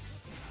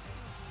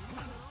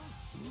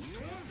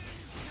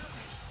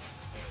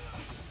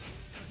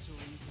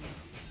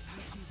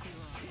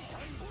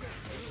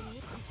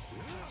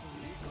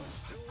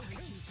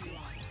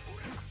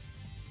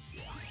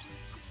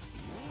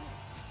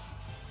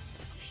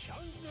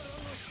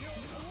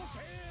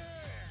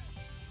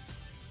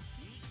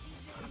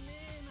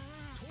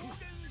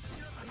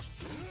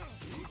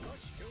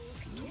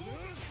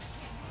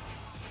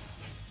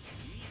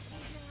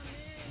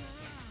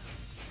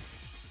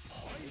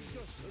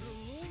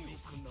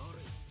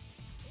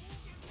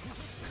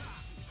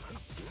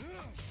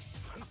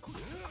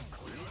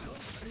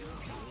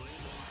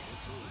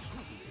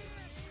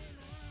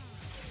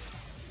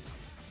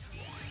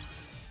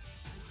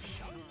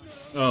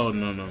 Oh,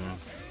 no, no, no.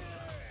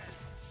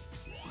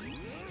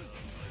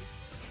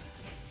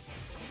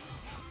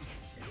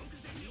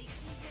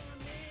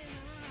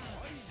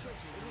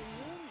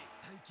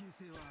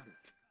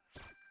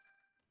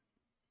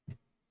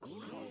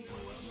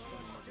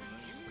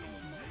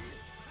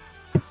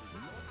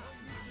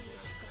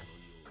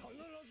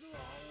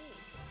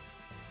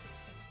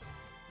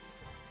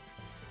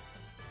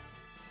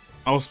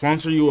 I'll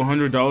sponsor you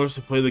 $100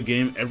 to play the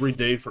game every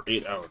day for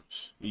 8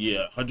 hours.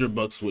 Yeah,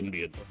 $100 wouldn't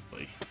be enough,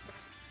 buddy.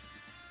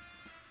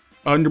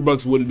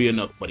 $100 wouldn't be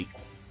enough, buddy.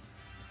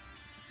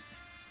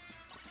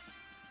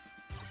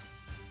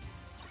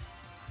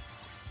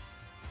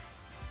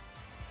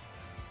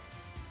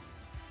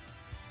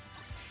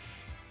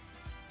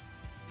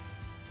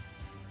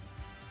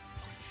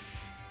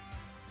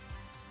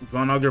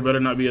 Von Auger better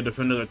not be a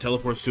defender that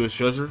teleports to his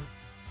treasure.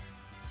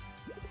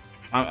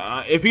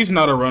 If he's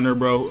not a runner,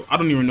 bro, I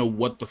don't even know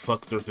what the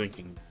fuck they're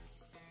thinking.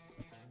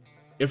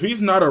 If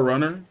he's not a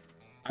runner,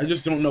 I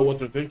just don't know what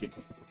they're thinking.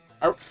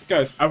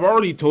 Guys, I've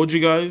already told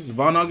you guys,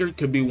 Von Auger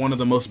could be one of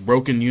the most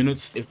broken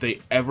units if they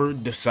ever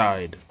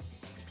decide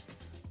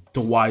to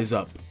wise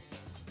up.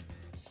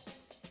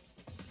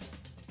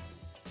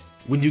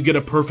 When you get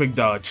a perfect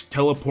dodge,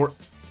 teleport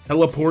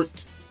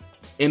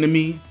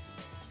enemy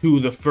to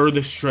the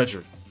furthest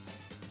treasure.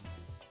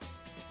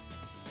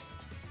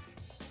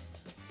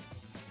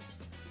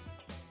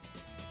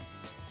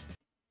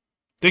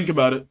 Think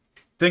about it.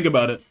 Think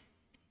about it.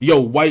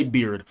 Yo,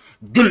 Whitebeard.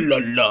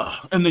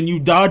 And then you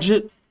dodge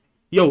it.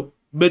 Yo,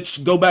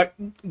 bitch, go back.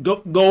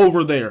 Go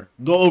over there.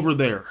 Go over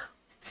there.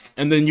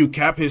 And then you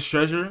cap his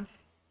treasure.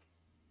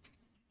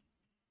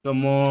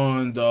 Come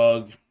on,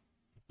 dog.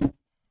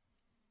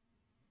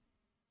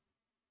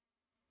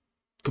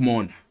 Come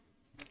on.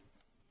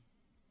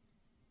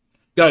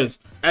 Guys,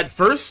 at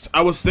first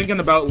I was thinking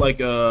about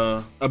like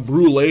a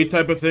brulee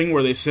type of thing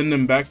where they send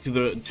him back to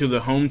the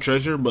home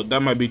treasure, but that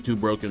might be too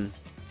broken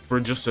for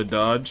just a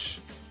dodge.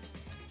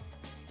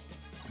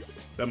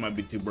 That might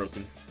be too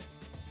broken.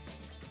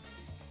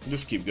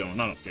 Just keep going,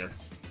 I don't care.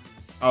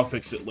 I'll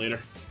fix it later.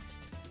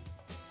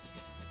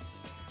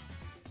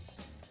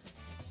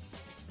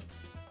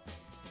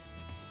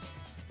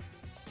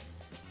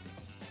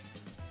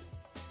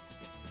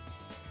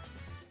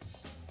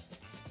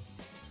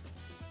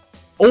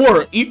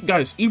 Or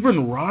guys,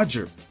 even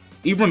Roger,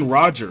 you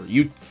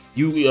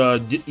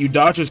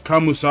dodge his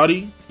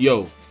Kamusari,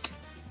 yo,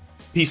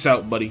 peace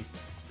out, buddy.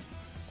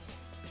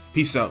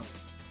 Peace out.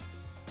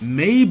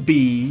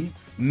 Maybe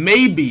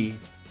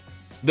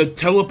the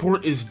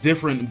teleport is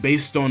different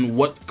based on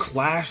what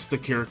class the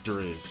character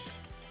is.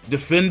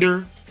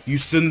 Defender, you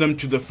send them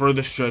to the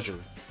furthest treasure.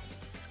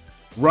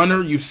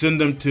 Runner, you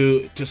send them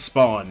to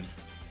spawn.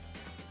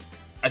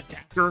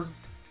 Attacker,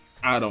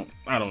 I don't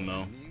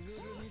know.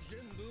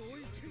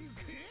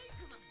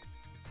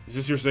 Is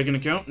this your second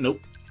account?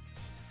 Nope.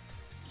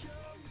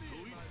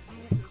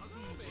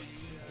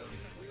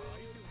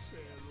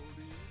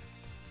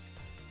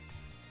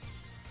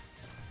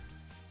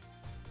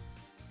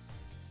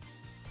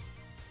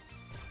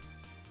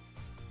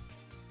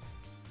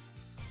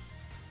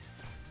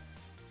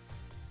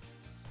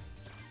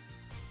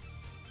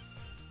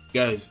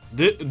 Guys,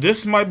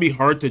 this might be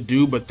hard to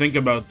do, but think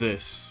about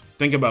this.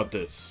 Think about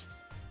this.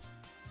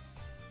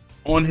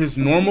 On his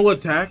normal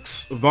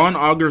attacks, Von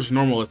Auger's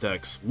normal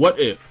attacks, what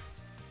if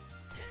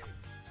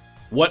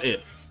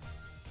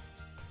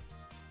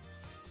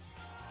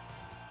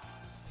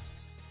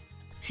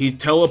he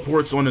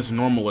teleports on his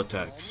normal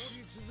attacks?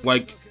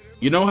 Like,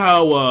 you know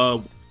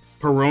how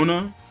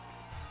Perona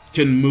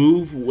can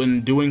move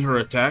when doing her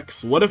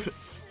attacks? What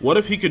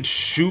if he could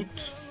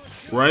shoot,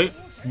 right?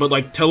 But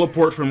like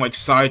teleport from like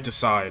side to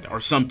side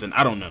or something.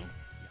 I don't know.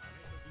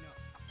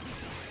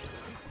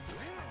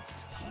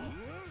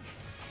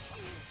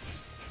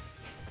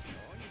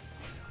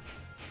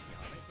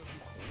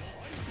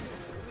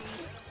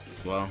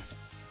 Wow.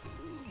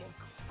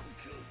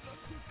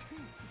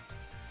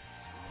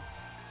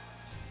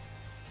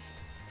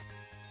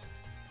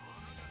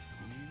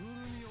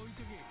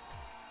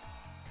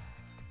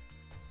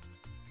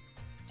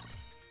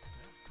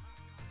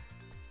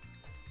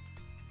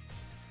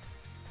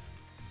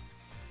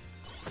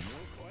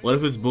 What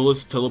if his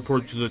bullets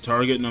teleport to the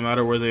target no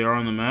matter where they are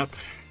on the map?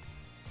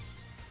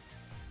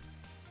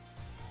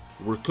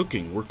 We're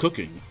cooking. We're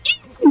cooking.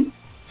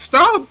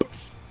 Stop!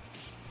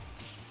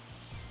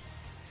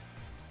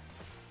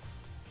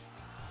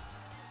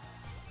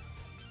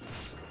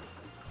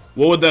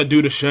 What would that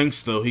do to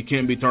Shanks, though? He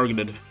can't be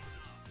targeted.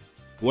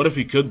 What if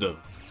he could, though?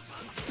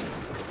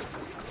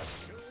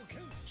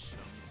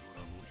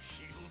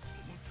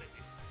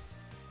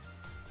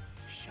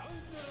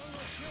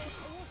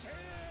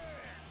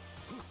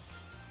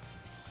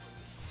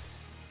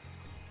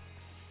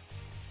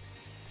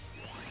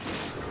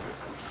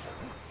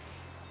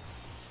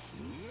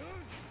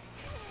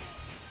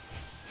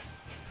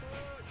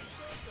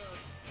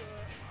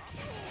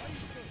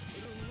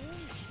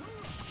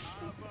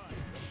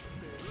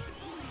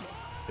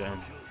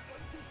 Damn.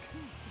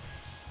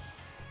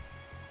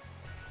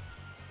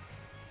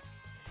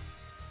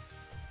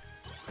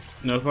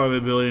 Notify the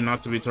ability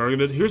not to be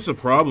targeted. Here's the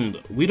problem,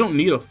 though. We don't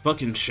need a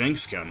fucking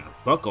Shanks counter.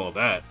 Fuck all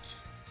that.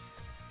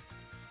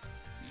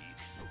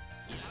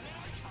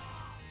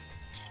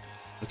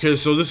 Okay,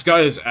 so this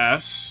guy is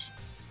ass.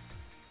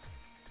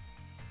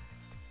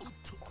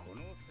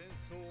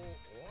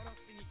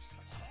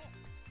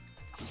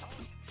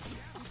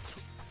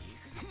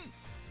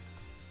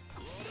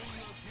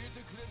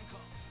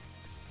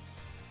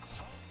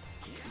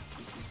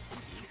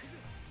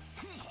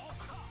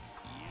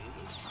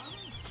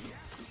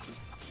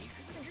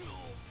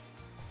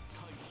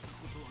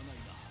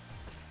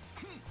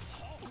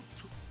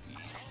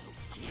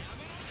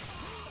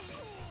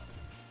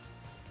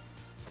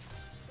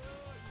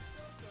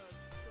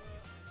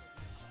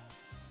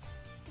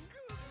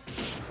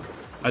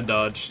 I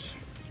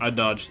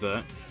dodged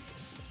that.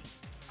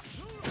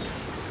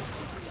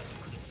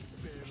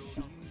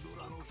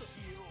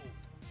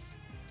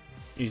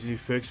 Easy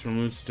fix,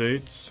 remove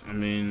states. I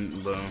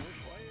mean, bro. Like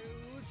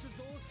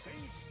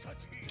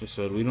I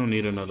said, we don't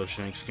need another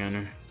Shank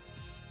scanner.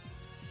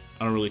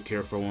 I don't really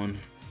care for one.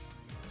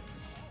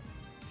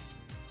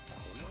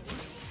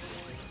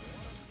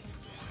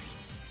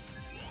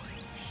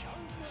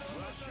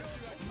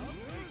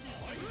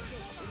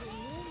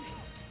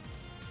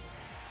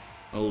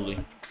 Holy.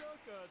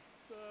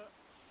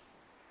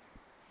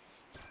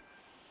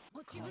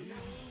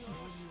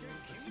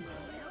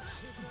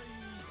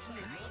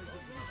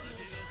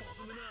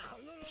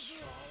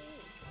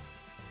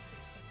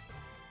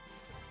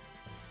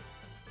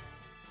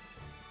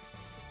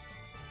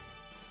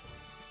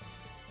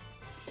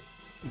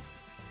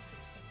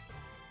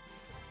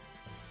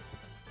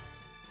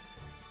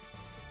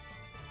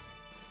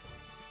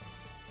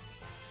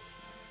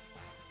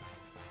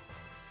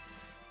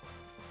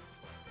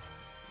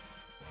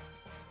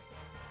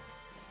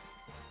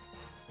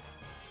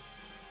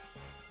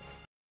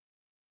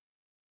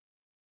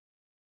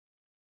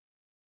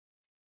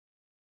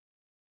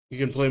 You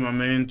can play my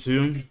main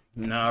too.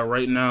 Nah,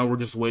 right now we're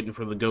just waiting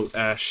for the goat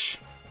Ash.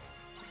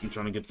 I'm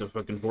trying to get the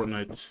fucking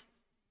Fortnite.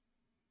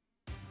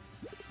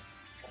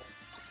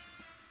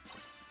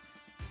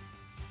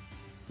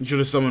 You should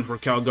have summoned for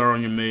Calgar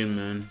on your main,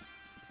 man.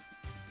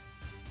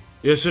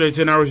 Yesterday,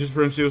 10 hours just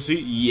for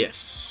MCOC?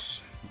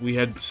 Yes. We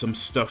had some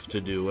stuff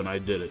to do and I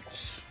did it.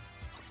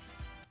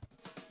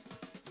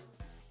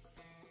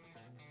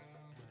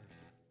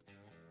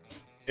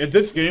 If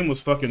this game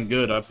was fucking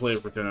good, I'd play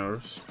it for 10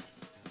 hours.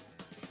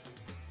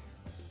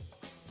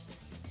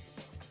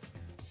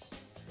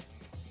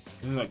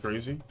 Isn't that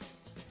crazy?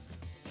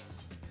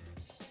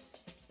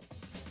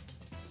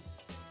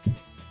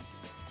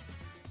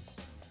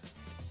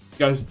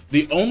 Guys,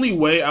 the only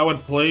way I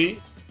would play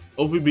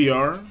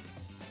OPBR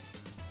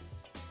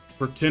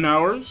for 10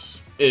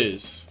 hours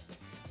is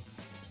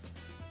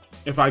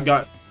if I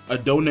got a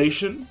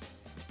donation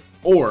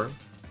or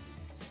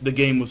the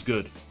game was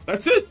good.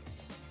 That's it.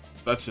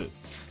 That's it.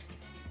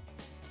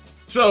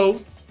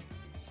 So,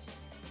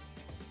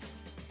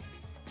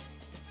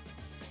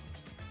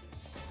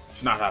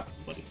 it's not happening,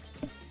 buddy.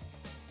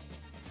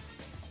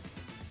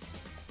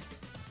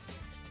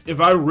 If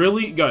I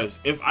really, guys,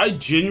 if I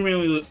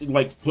genuinely,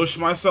 like, push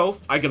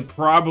myself, I could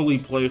probably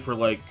play for,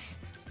 like,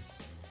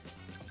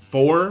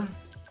 4,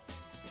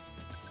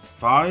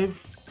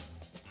 5.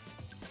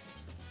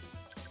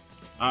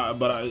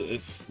 But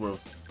it's, bro.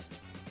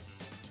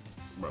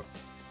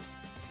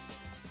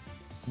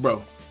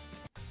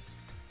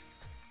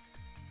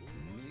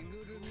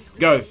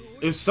 Guys,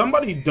 if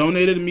somebody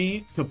donated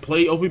me to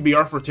play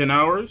OPBR for 10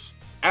 hours,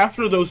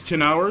 after those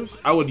 10 hours,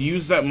 I would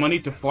use that money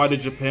to fly to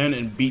Japan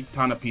and beat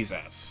Tanapi's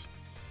ass.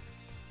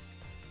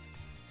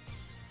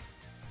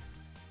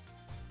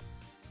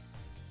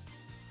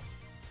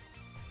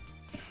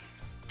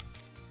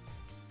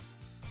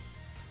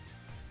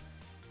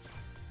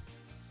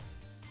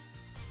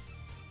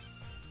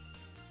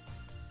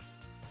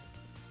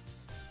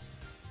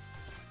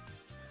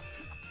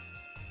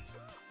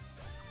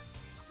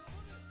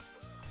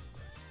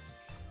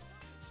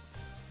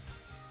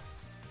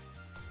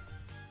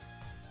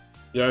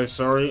 Yeah,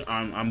 sorry,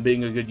 I'm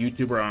being a good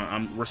YouTuber.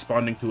 I'm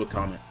responding to a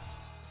comment.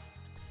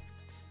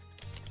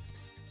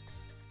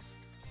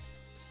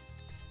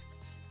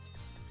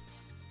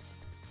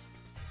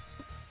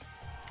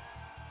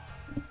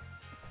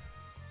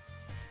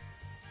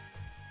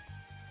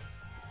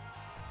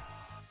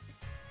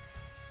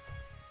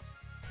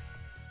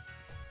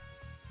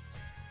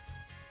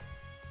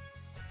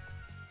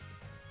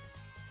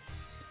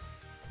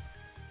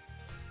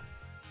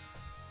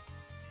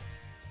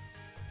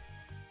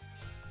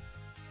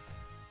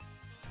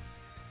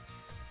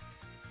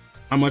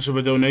 How much of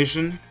a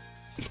donation?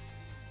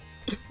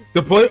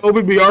 To play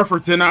OPBR for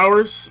 10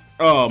 hours?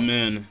 Oh,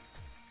 man.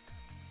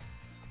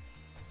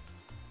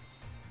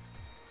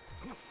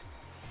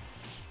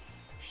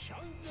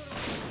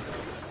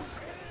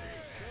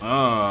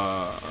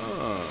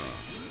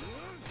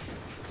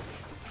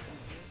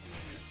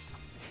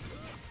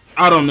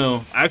 I don't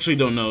know. I actually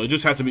don't know. It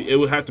just had to be. It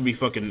would have to be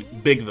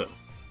fucking big though.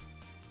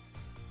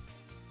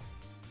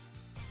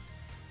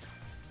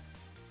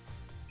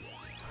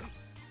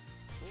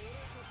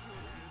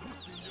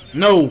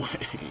 No way.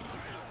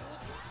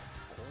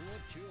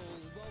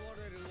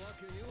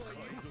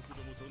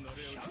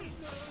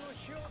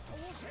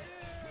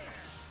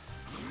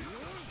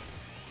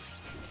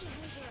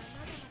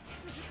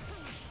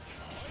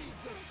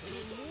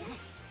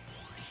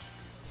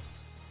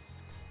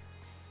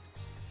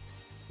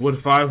 Would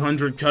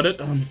 500 cut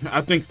it?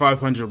 I think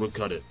 500 would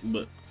cut it,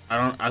 but I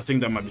don't. I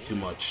think that might be too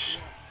much.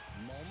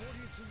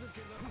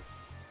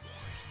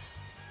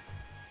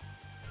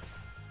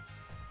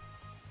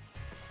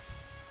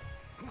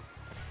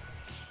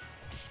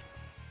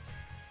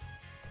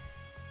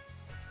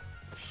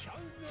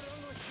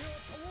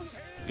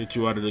 Get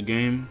you out of the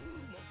game.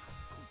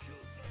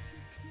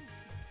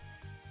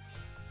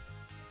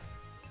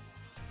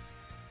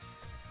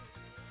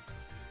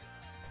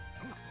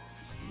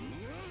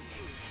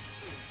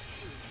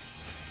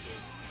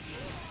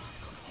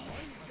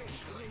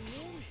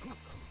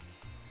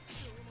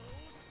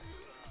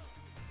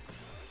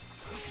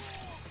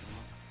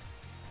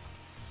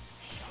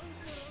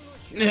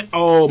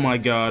 Oh my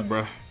god,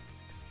 bro.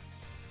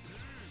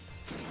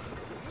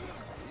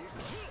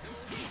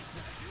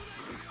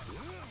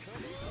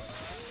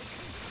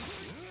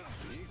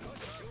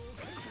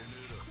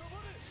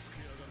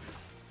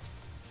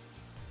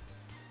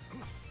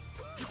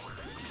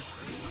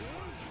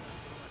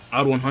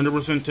 I'd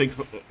 100% take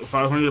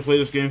 500 to play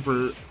this game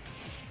for...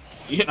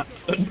 Yeah.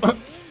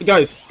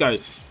 Guys.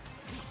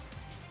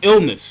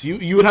 Illness.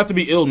 You would have to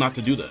be ill not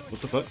to do that.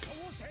 What the fuck?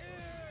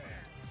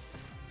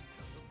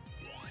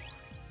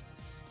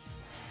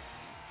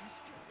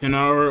 In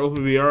our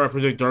OPBR, I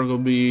predict Dark will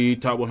be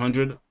top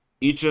 100.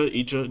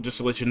 Icha, just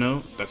to let you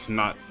know, that's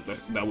not...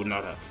 That would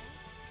not happen.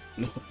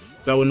 No,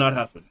 that would not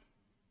happen.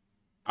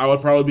 I would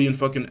probably be in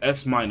fucking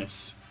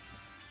S-.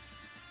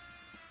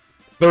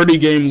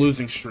 30-game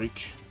losing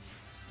streak.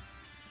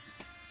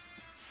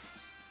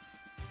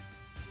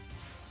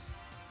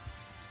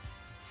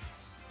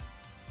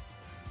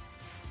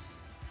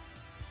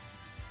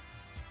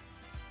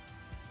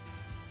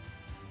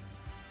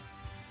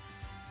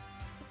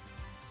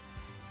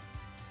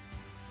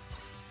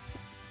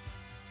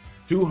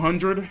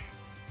 $200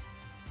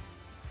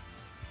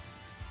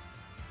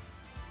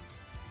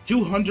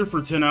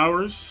 for 10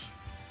 hours.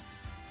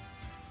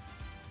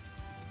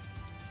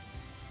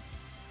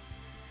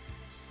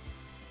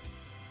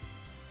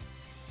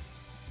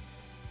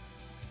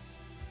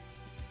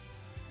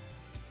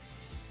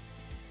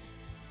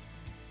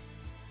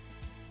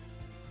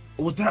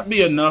 Would that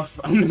be enough?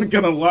 I'm not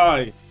gonna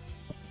lie.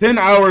 10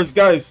 hours,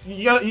 guys.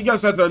 You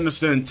guys have to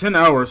understand. 10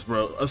 hours,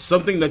 bro, of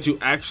something that you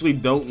actually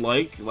don't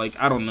like. Like,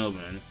 I don't know,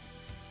 man.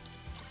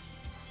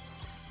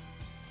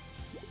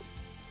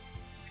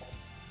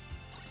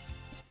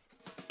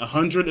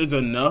 $100 is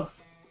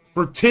enough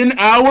for 10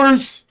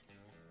 hours?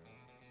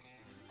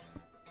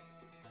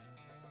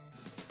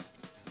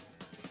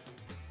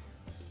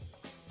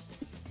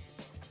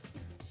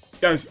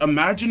 Guys,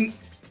 imagine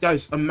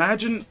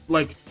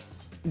like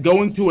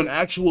going to an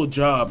actual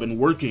job and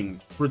working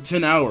for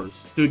 10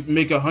 hours to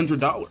make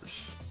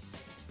 $100.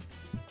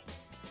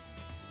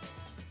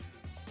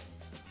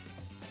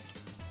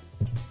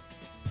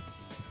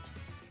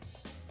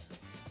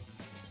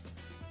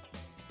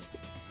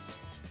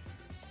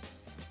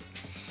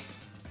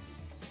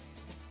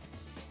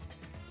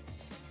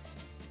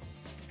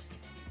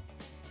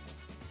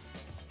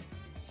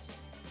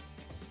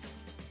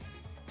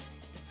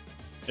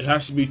 It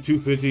has to be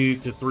 250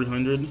 to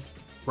 300,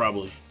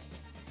 probably.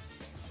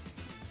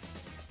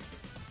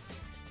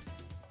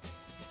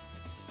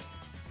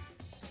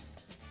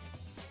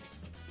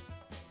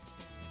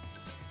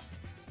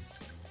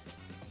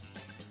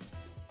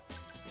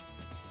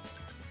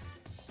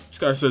 This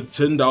guy said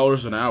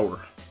 $10 an hour.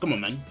 Come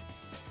on, man.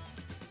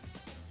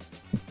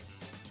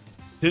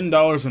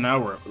 $10 an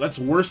hour. That's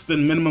worse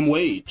than minimum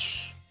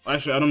wage.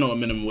 Actually, I don't know what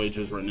minimum wage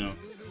is right now.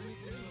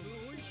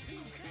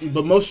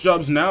 But most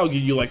jobs now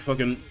give you like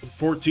fucking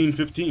 14,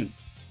 15.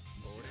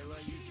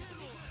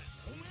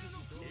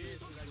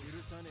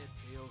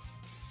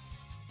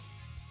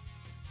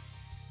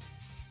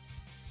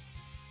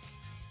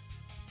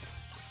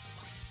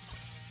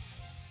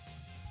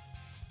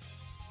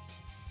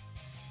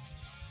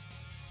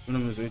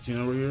 Minimum is 18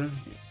 over here.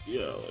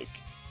 Yeah, like,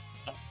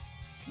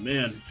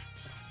 man.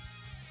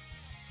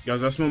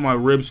 Guys, I smell my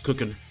ribs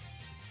cooking.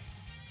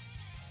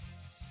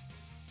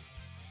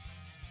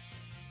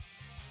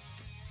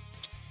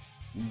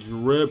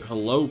 Drip,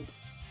 hello.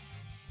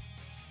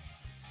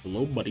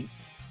 Hello, buddy.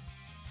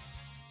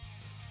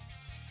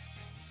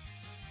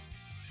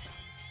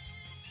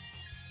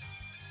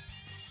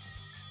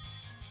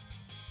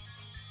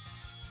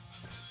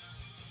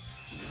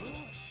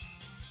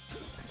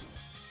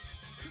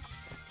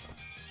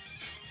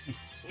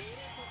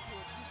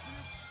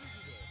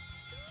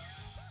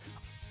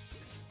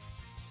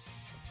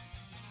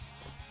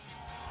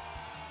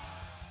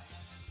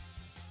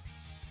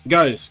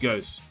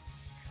 Guys.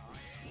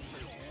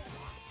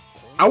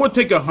 I would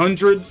take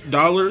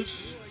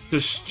 $100 to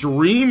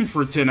stream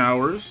for 10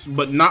 hours,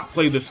 but not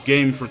play this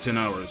game for 10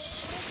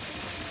 hours.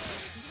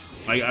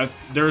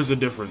 There is a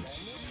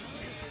difference.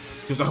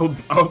 Because I would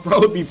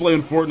probably be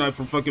playing Fortnite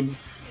for fucking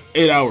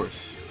 8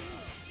 hours.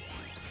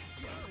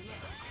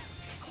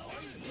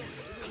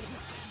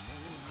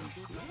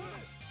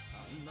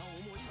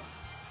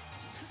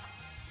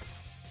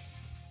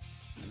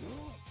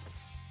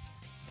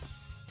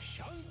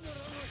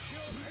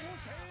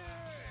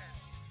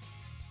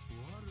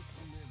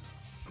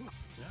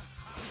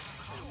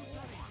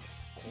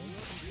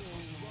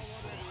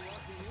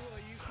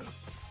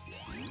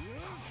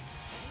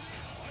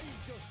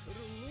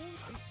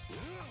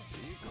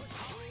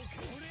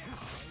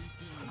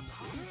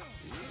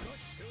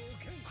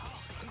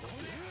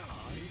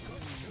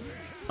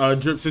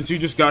 Drip, since you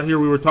just got here,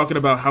 we were talking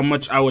about how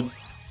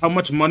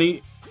much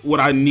money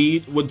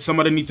would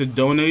somebody need to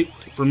donate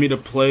for me to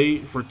play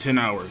for 10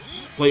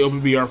 hours. Play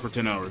OPBR for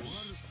 10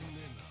 hours.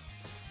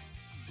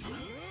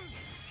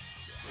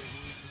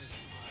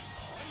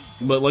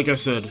 But like I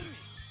said,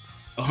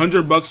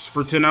 $100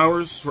 for 10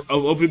 hours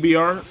of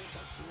OPBR?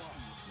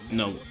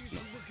 No.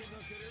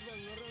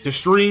 To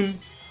stream,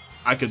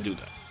 I could do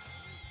that.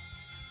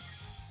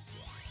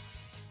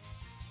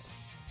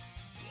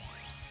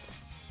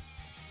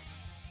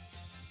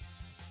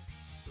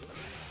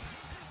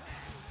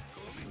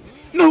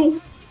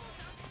 No!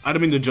 I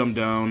didn't mean to jump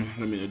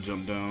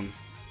down.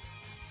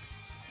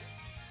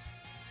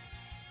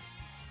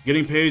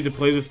 Getting paid to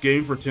play this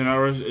game for 10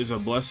 hours is a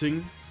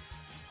blessing.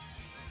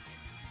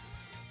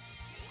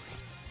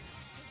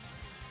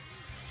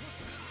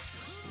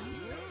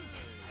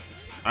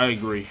 I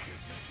agree.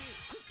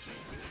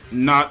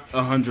 Not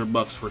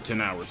 $100 for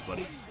 10 hours,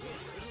 buddy.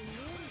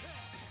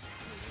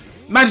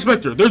 Magic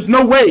Spectre, there's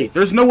no way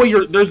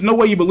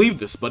you believe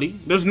this, buddy.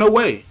 There's no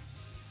way.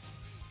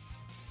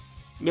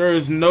 There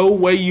is no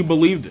way you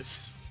believe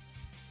this.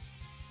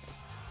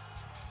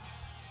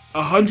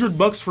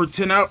 $100 for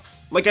 10 hours.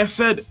 Like I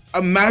said,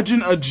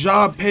 imagine a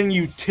job paying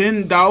you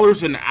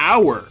 $10 an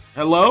hour.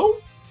 Hello?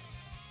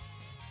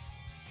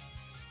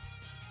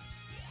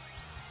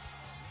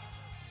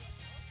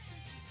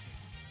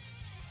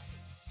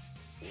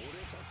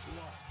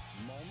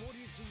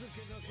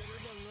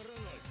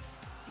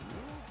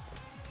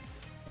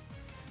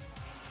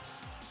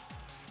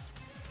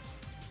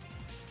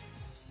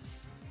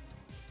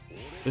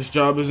 This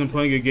job isn't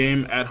playing a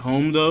game at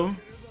home, though.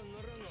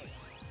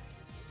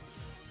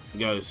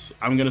 Guys,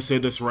 I'm gonna say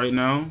this right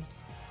now.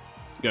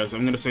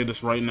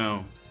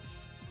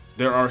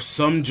 There are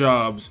some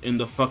jobs in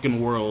the fucking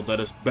world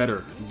that is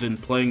better than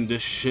playing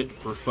this shit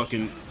for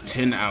fucking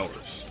 10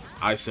 hours.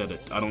 I said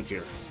it. I don't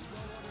care.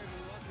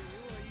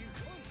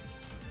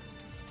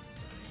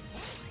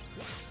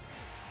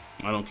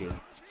 I don't care.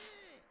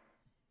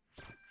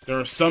 There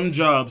are some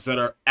jobs that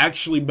are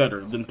actually better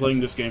than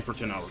playing this game for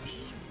 10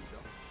 hours.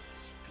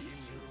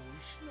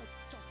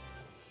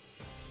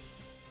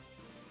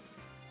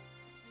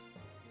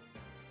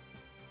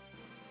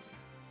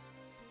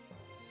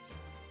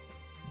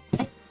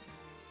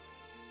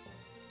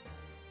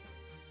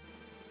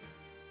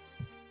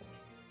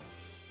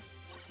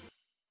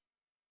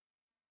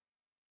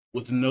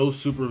 With no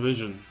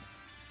supervision.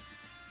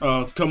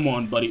 Come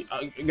on, buddy.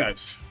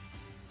 Guys.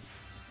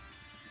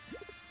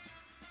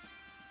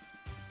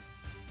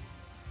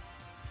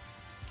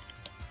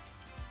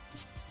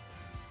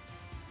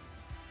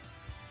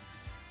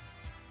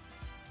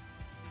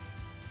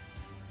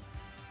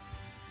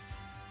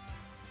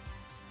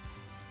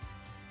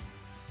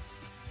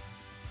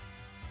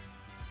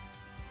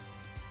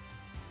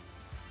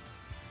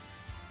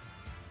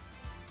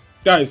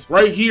 Guys,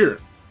 right here.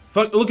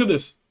 Fuck, look at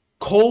this.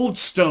 Cold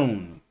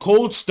Stone,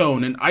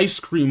 an ice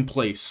cream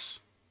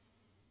place.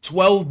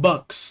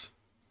 $12.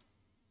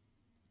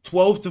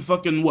 12 to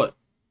fucking what?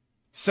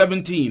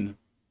 17.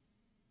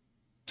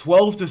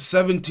 12 to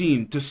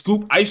 17 to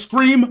scoop ice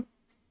cream?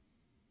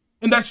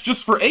 And that's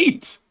just for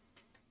 8.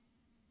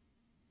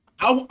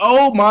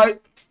 Oh my.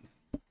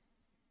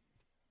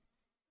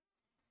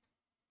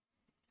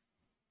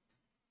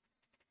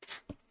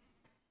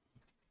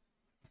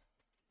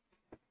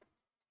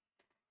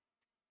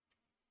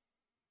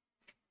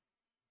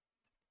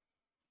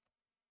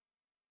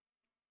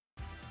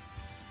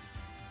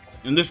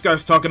 And this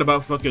guy's talking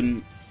about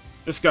fucking...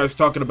 This guy's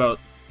talking about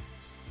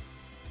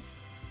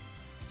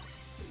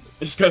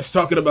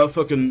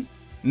fucking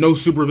no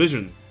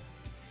supervision.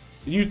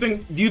 Do you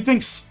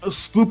think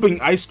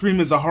scooping ice cream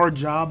is a hard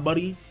job,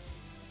 buddy?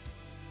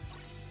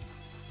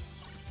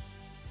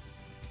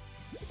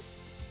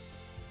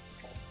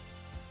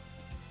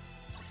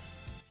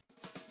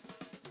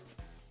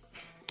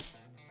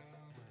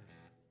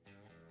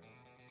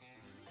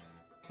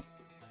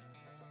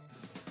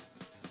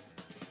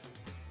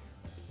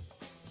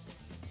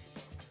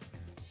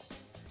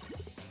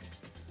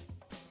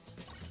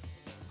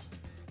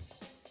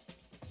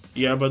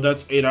 Yeah, but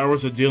that's 8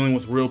 hours of dealing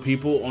with real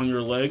people on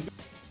your leg.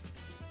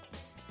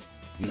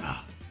 Nah.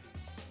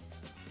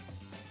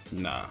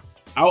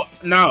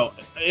 Now,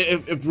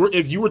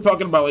 if you were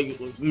talking about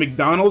like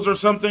McDonald's or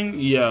something,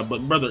 yeah,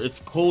 but brother, it's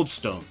Cold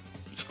Stone.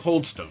 It's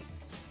Cold Stone.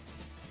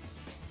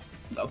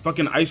 A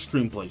fucking ice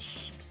cream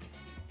place.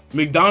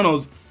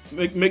 McDonald's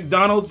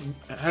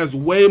has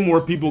way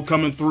more people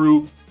coming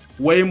through,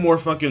 way more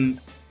fucking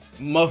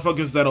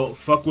motherfuckers that'll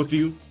fuck with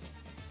you.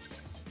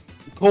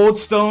 Cold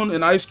Stone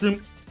and ice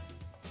cream.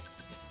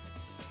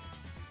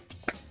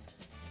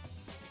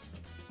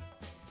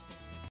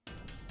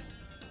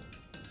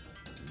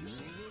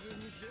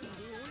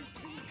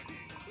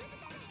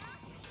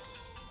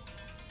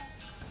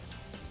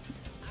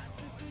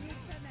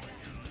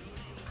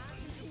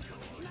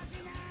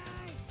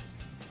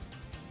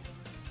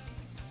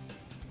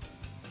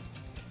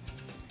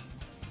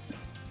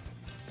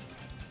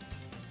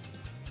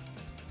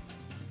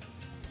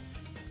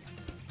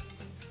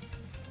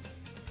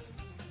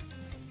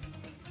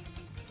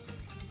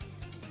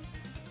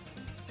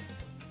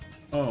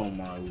 Oh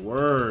my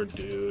word,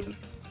 dude.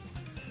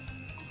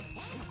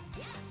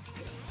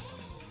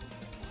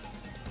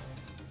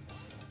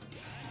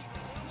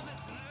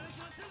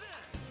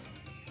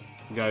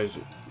 Guys,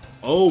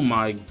 oh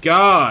my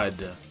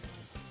god.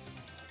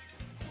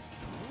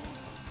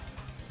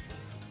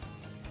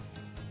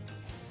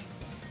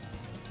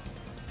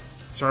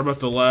 Sorry about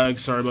the lag,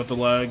 sorry about the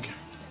lag.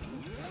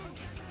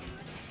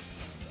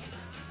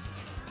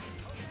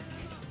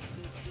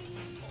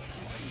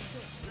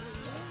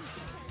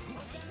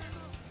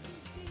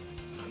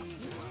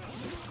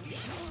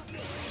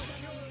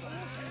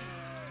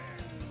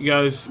 You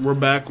guys, we're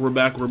back.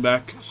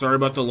 Sorry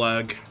about the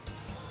lag.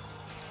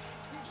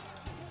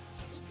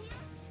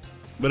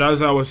 But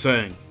as I was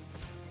saying,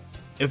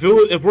 if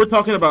we're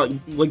talking about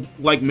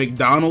like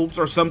McDonald's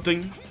or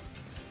something,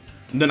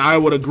 then I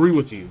would agree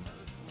with you.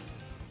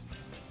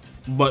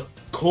 But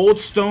Cold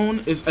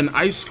Stone is an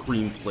ice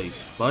cream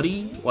place,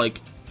 buddy. Like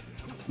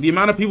the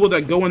amount of people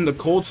that go into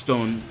Cold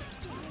Stone,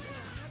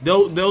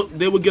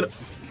 they would get.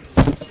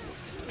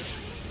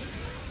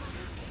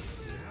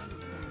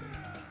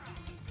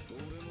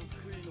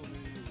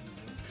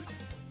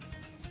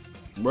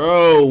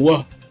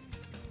 Bro.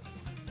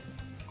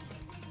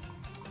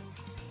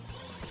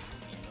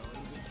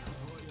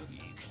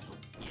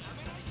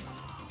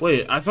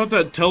 Wait, I thought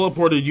that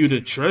teleported you to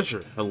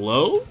treasure.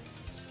 Hello?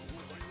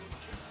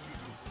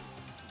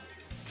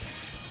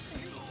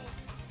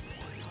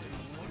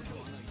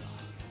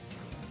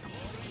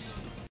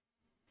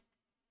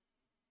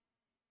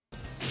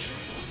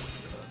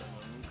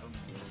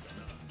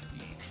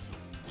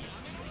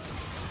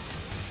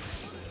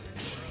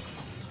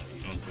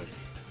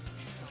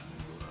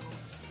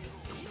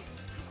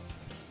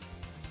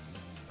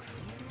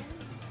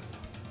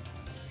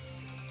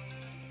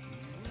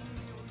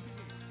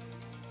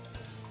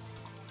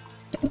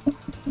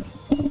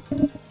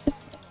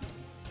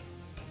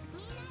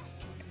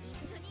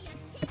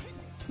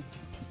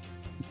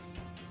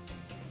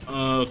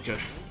 Okay.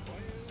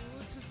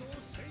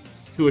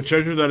 To a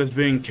treasure that is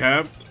being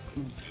capped.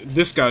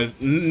 This guy's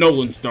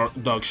Nolan's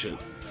dog shit.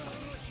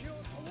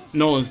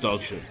 Nolan's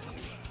dog shit.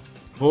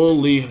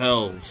 Holy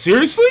hell.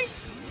 Seriously?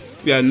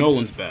 Yeah,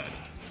 Nolan's bad.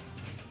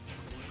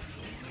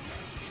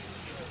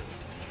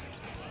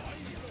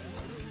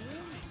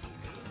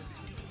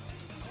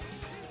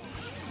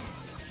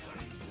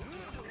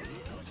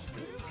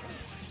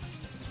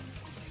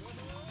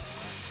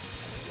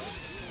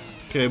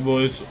 Okay,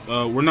 boys,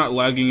 we're not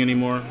lagging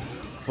anymore,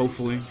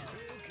 hopefully.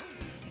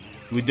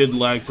 We did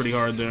lag pretty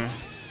hard there.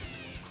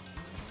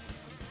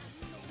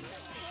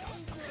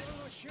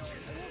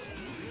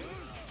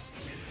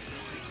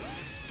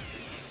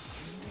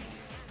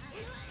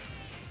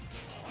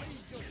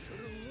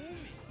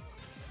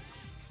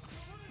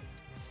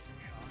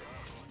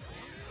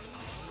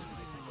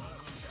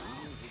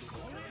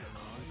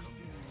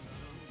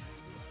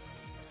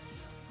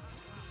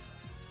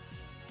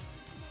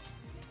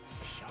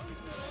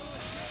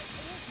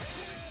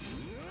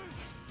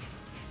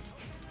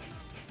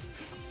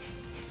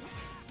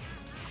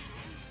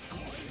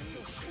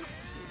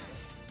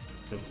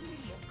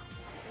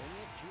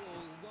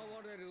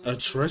 A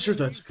treasure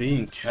that's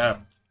being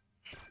kept.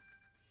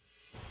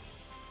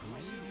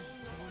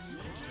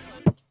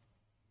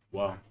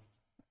 Wow.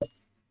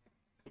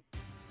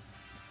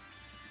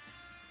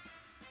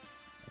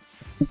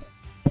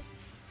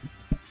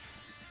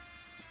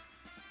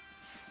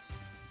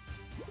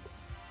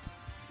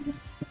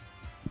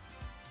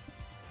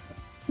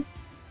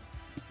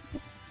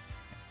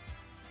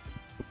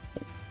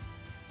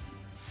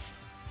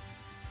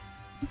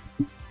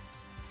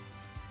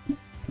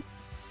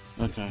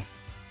 Okay.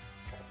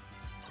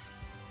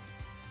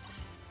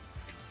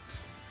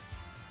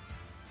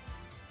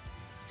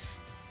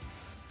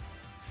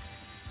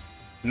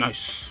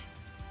 Nice.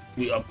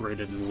 We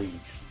upgraded in League.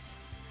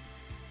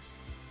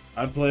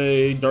 I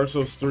play Dark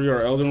Souls 3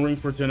 or Elden Ring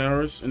for 10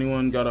 hours.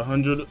 Anyone got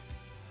 $100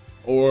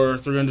 or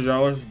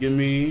 $300? Give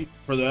me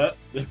for that.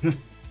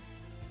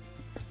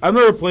 I've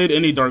never played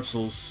any Dark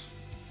Souls.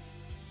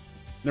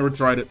 Never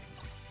tried it.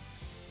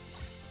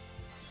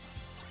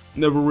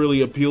 Never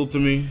really appealed to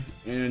me,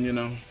 and you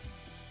know,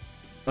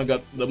 I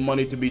got the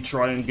money to be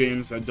trying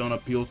games that don't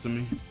appeal to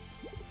me.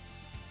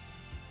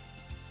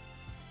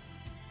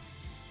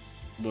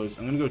 Boys,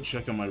 I'm gonna go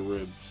check on my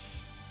ribs.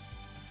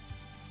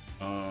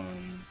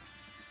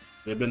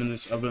 They've been in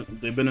this oven.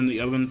 They've been in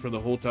the oven for the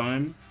whole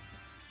time,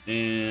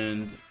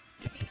 and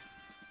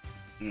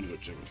I'm gonna go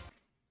check it.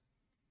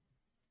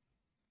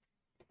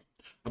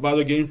 I'll buy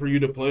the game for you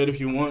to play it if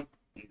you want.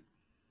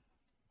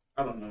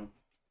 I don't know.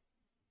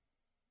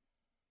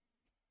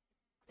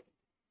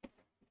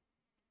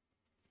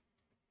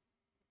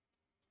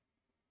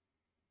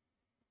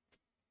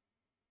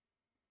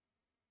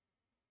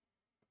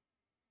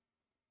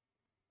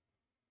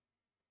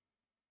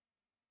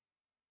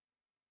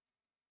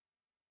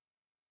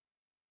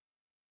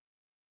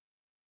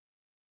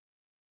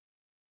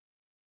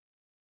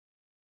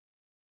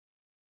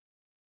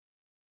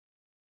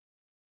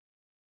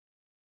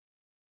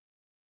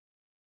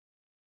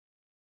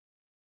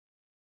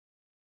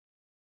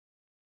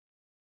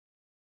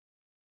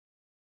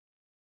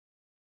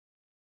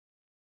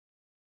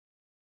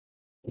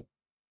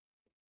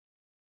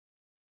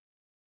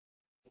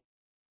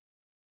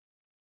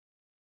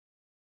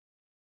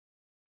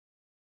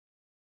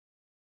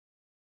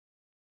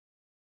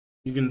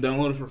 You can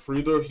download it for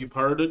free though if you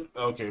pirated.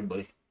 Okay,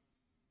 buddy.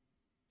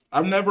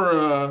 I've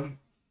never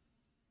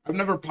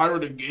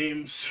pirated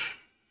games.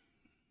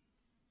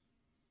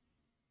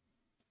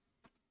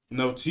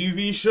 No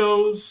TV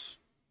shows.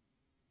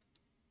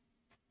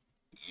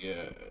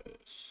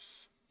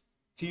 Yes.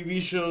 TV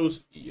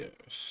shows.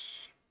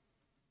 Yes.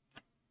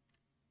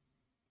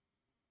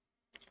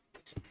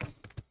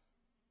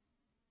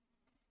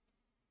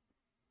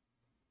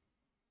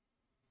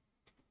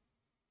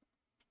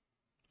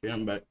 Okay,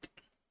 I'm back.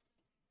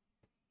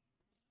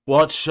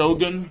 Watch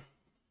Shogun.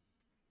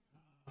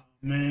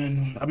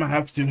 Man, I might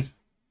have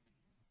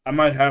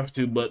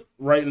to. But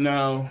right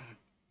now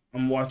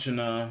I'm watching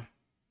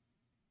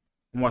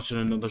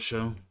another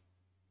show.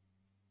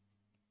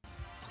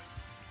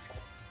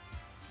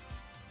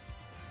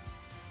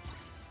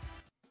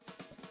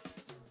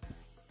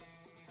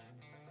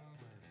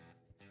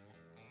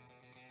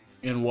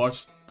 And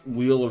watch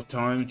Wheel of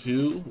Time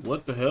too.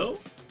 What the hell?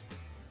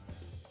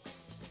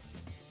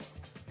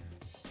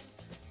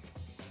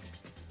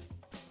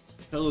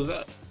 Hell is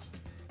that?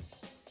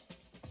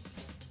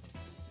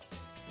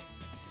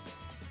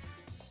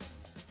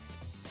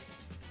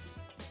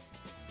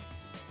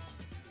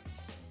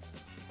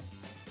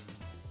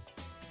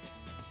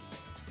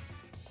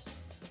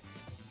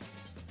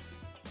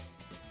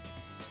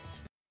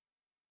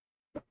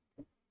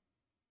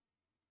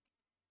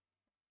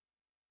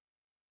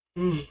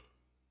 I'm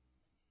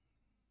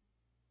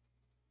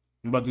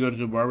about to go to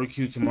the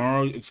barbecue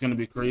tomorrow. It's gonna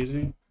be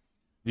crazy.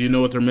 Do you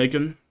know what they're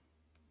making?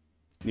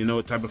 You know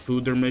what type of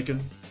food they're making?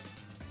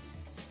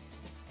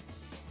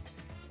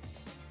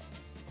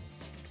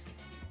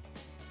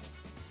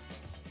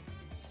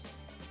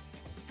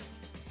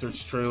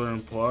 Search trailer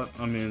and plot.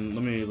 I mean,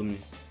 let me.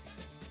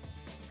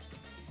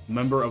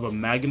 Member of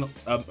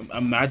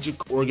a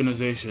magic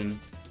organization.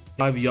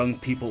 5 young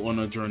people on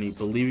a journey,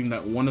 believing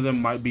that one of them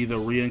might be the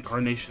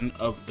reincarnation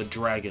of the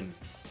dragon.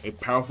 A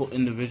powerful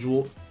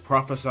individual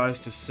prophesies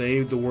to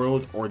save the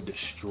world or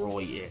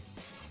destroy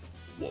it.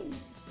 Whoa.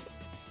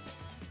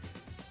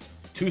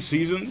 2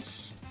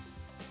 seasons?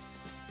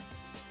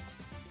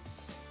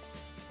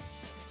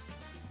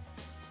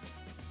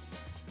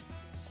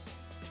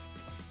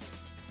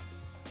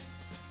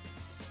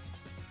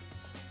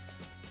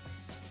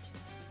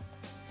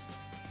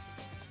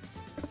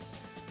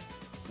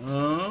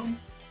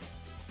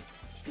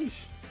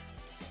 Sheesh.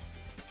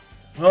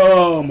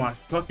 Oh my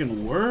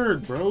fucking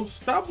word, bro.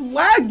 Stop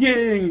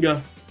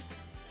lagging!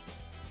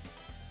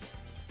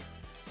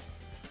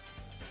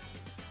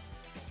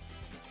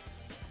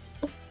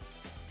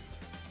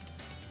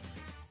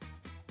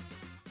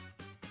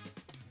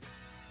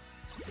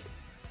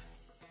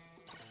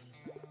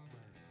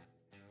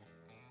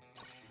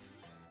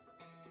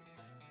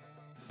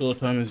 Fill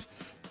time is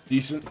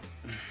decent.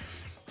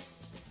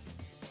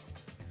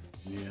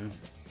 Yeah.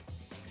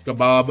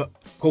 Kebab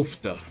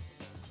kofta.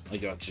 I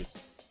got you.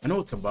 I know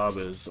what kebab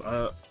is.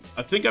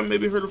 I think I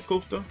maybe heard of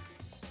kofta.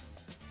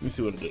 Let me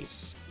see what it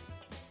is.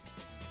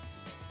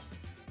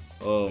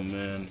 Oh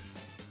man.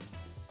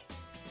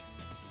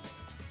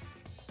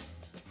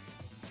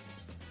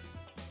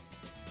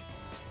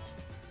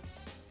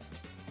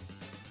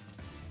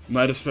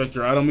 Mighty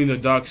Spectre, I don't mean to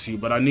dox you,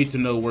 but I need to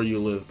know where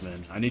you live,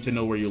 man. I need to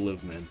know where you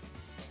live, man.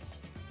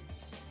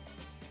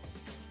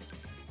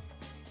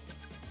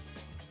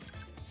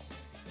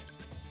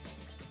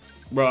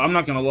 Bro, I'm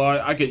not gonna lie,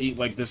 I could eat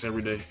like this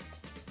every day.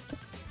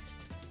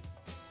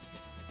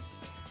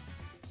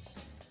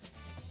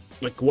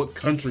 Like, what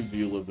country do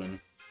you live in?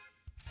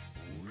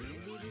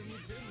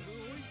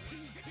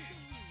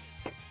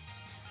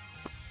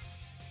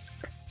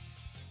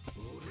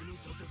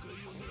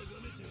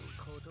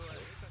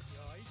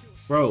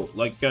 Bro,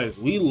 like, guys,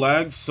 we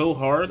lag so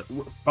hard.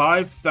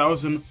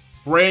 5,000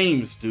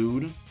 frames,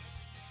 dude.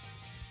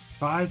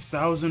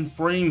 5,000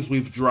 frames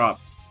we've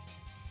dropped.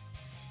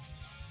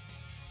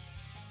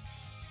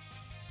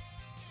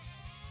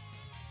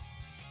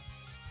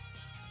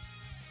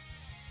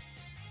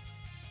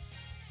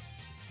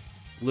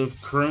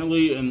 Live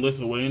currently in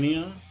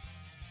Lithuania?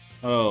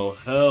 Oh,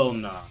 hell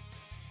nah.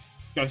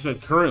 This guy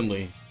said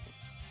currently.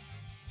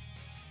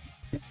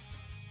 I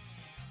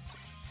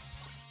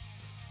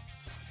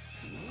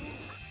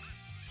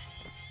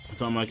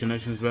thought my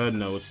connection's bad?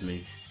 No, it's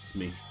me. It's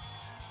me.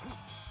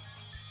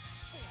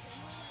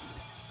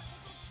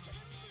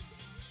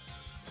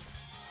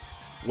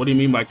 What do you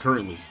mean by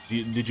currently?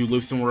 Did you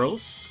live somewhere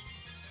else?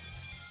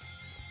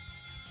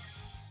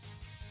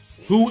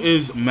 Who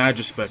is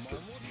Magispector?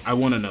 I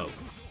want to know.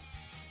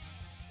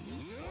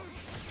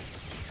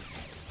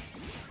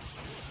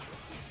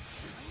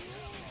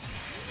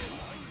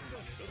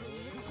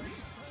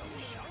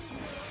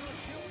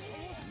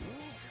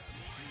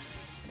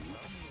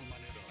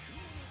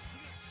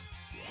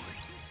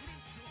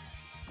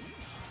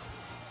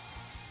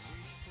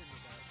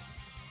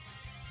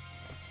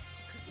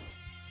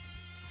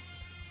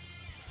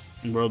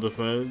 Bro, the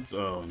feds?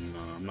 Oh no,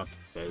 I'm not the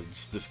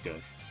feds. This guy.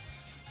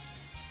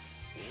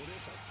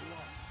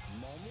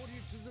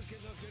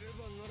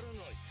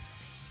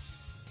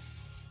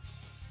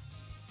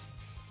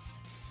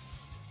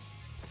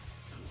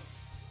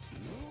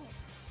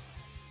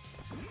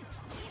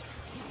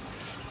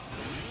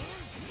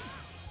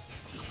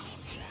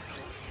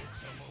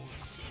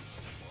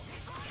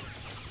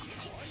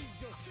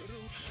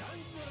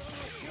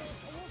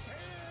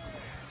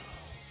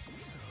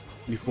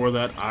 Before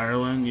that,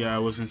 Ireland. Yeah, I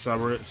was in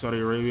Saudi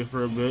Arabia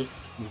for a bit.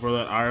 Before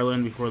that,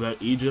 Ireland. Before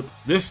that, Egypt.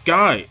 This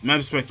guy!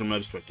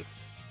 Magispector.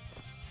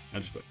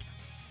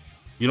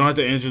 You don't have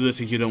to answer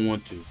this if you don't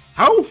want to.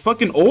 How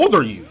fucking old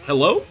are you?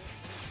 Hello?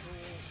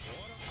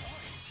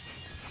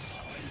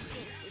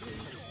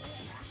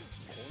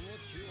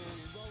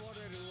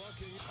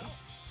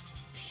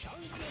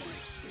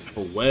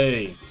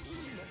 Away.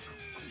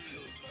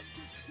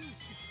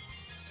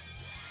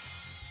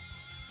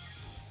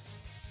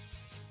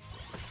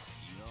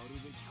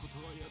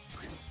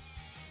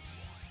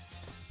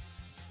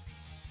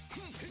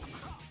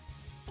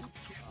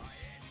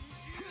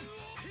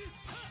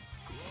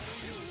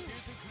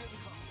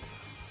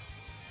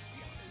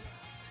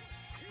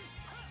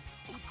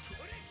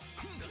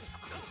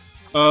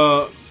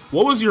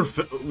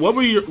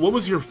 What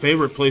was your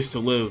favorite place to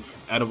live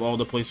out of all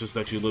the places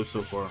that you lived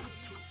so far?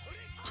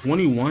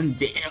 21?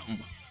 Damn.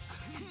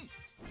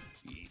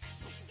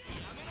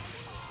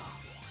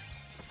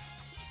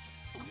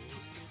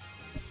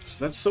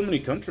 That's so many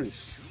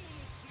countries.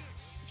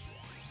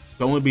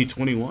 It'd only be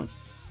 21.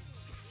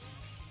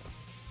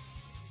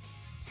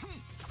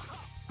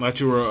 Thought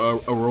you were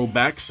a row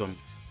back some.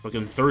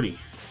 Fucking 30.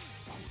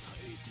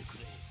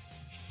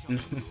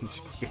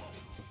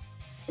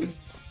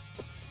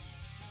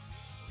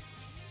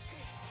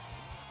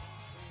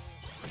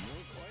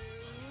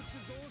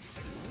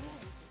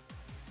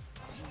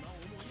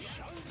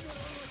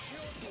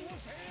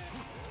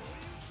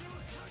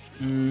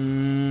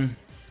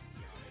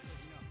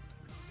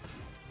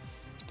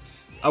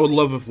 I would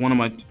love if one of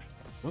my...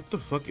 What the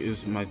fuck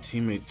is my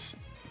teammates...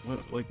 What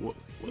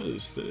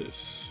is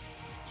this?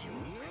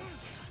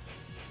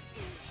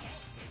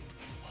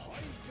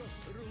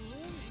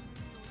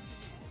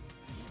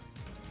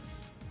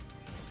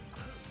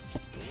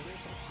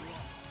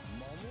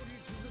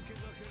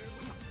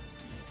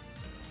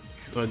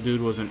 That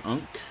dude was an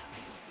unk?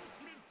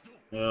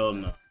 Hell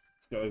no.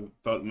 This guy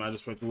thought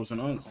Magispector was an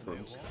unk.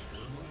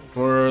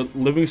 For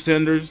living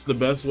standards, the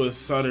best was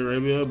Saudi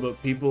Arabia,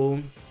 but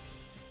people...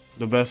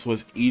 The best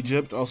was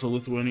Egypt. Also,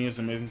 Lithuania is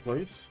an amazing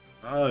place.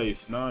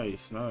 Nice,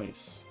 nice,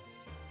 nice.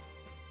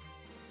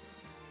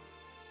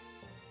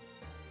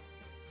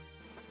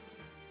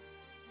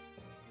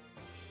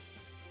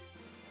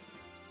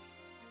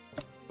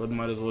 But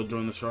might as well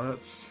join the Straw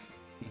Hats.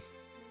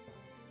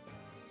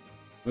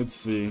 Let's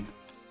see.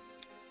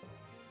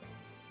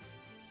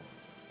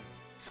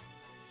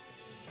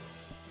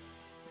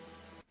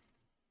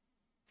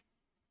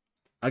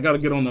 I gotta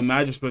get on the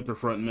Magispector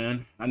front,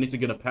 man. I need to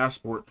get a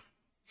passport.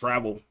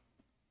 Travel.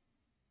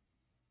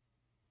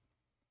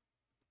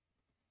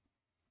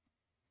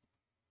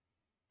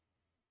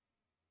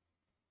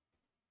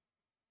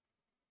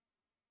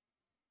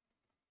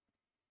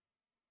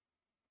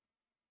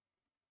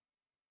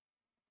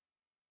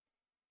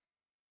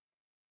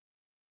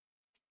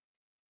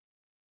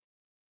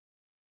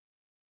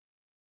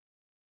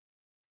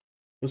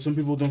 But some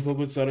people don't fuck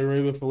with Saudi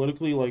Arabia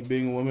politically, like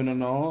being a woman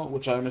and all,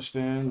 which I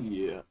understand.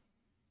 Yeah.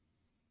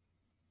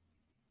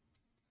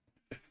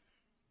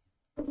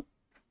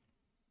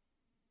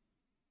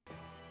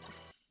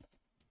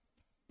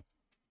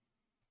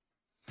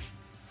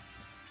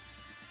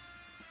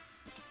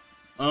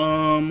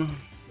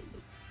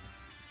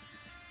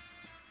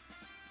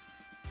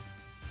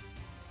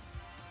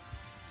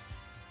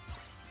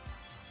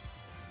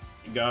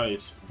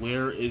 Guys,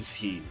 where is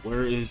he?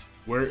 Where is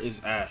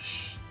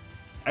Ash?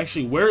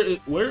 Actually,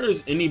 where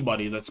is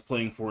anybody that's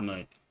playing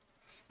Fortnite?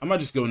 I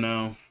might just go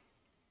now.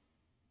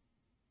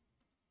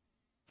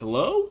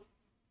 Hello?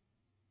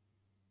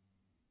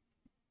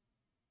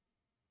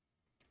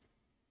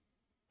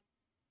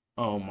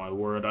 Oh my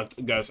word.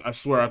 Guys, I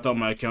swear I thought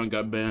my account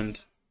got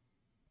banned.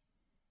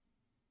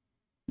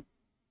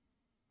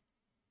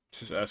 It's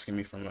just asking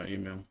me for my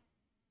email.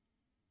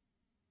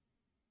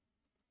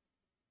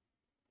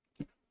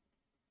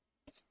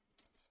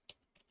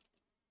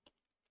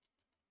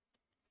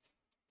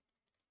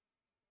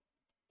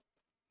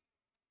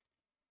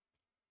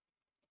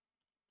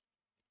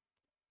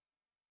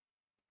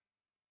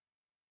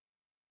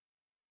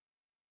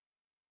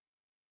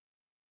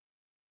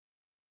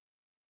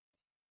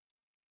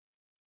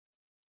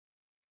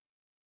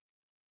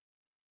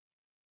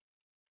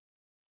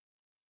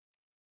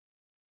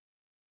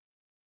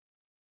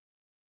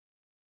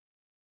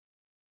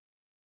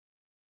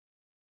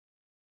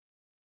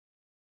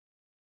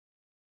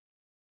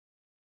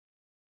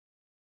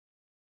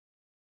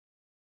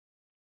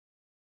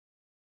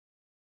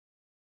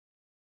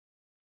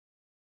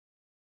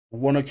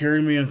 Want to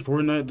carry me in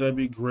Fortnite? That'd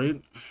be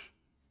great.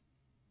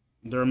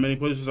 There are many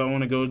places I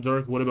want to go,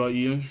 Dark. What about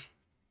you?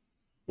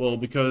 Well,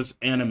 because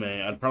anime,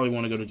 I'd probably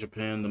want to go to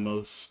Japan the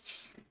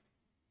most.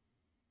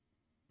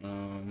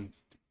 Um,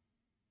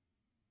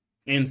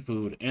 and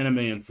food, anime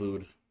and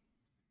food.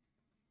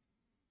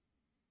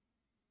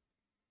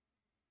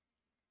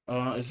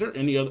 Is there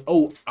any other?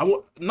 Oh,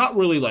 not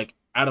really like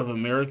out of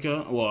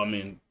America. Well, I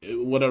mean,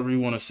 whatever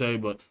you want to say,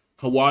 but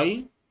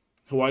Hawaii.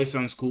 Hawaii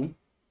sounds cool.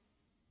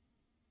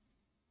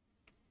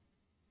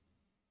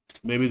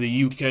 Maybe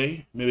the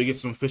UK. Maybe get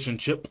some fish and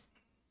chip.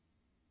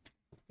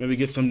 Maybe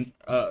get some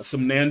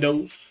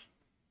Nando's.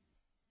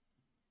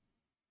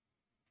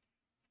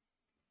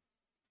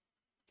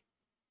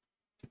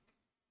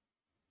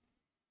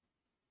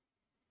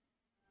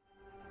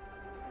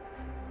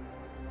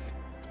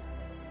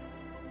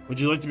 Would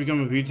you like to become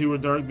a VTuber,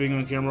 Dark? Being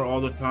on camera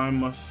all the time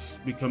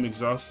must become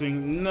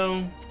exhausting.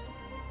 No,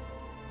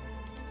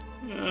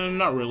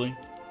 not really.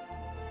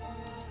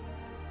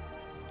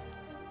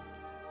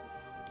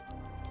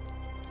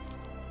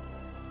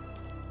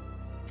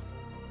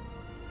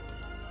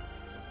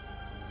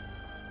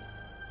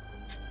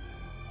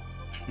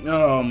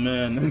 Oh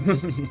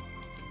man.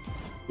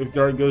 If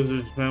Dark goes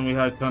to Japan, we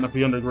had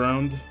Kanapi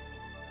underground.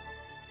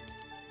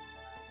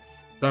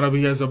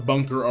 Kanapi has a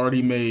bunker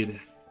already made.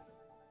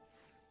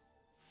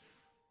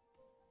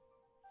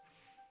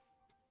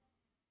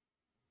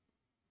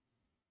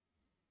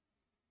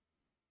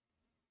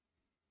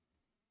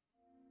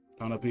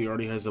 Kanapi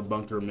already has a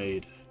bunker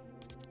made.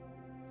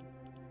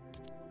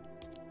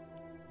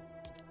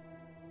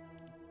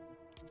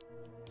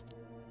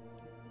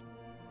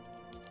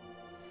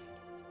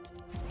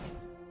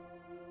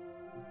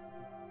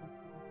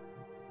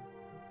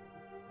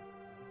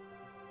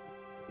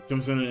 Come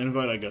send an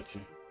invite, I got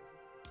you.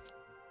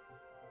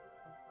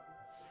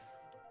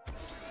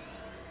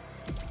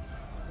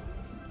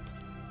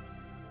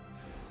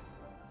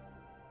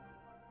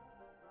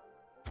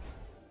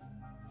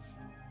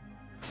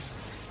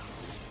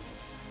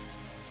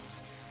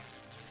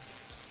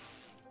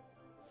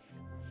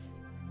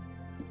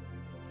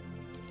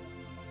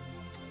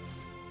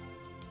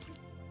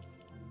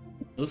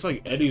 It looks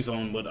like Eddie's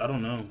on, but I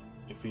don't know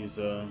if he's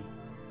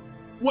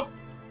what?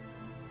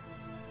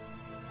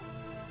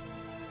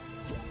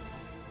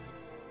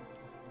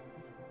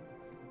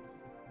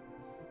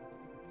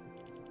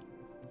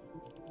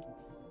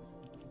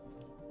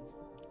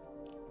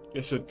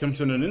 Guess it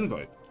comes in an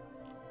invite.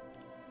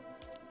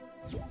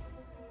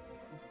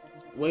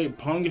 Wait,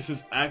 Pongus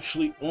is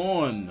actually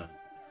on.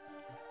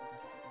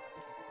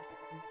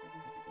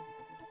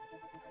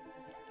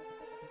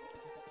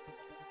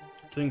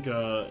 I think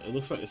it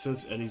looks like it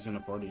says Eddie's in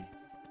a party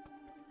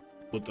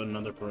with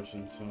another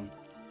person, so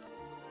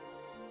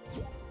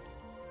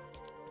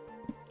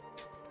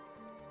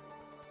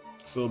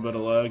still a bit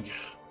of lag.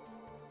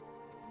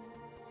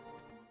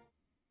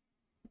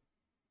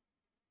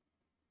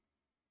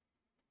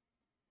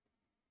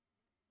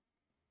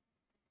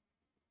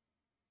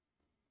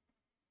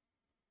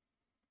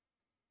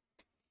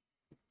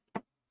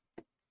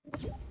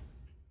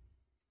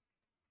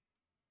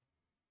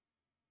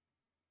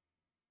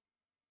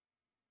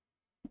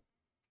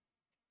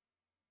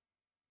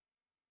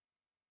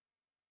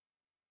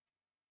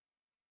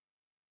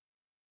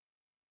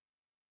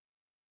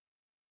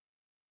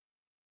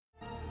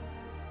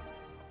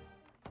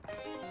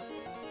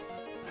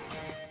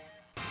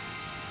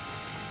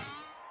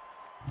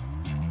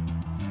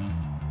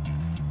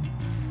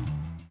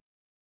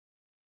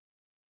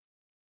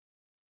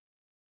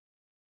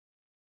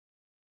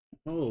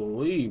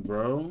 Holy,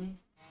 bro.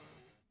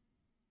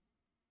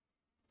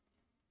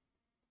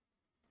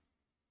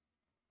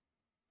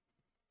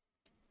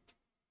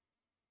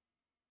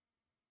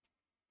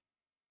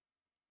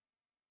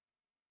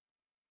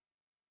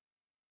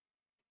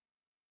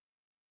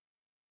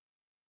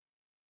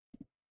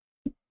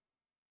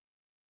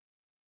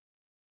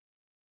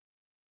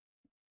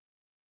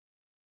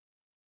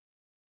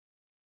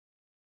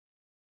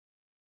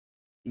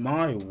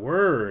 My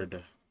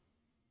word.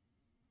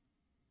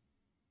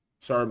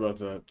 Sorry about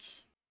that.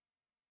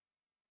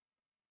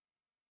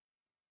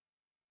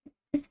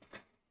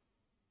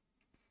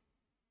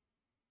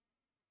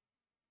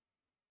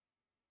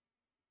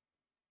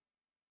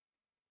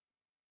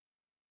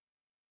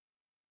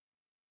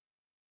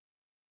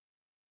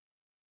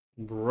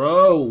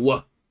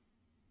 Bro.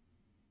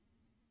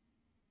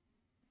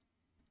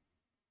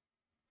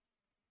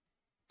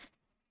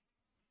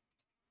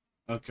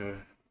 Okay.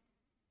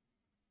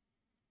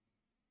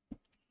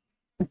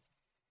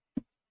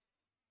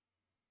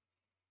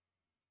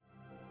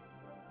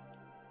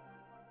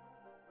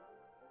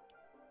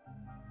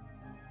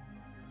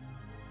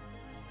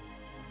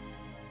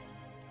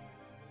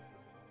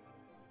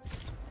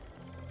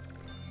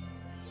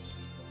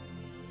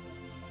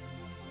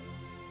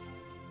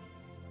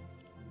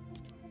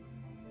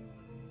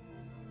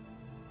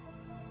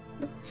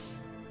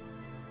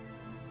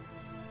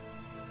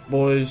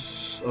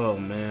 Boys, oh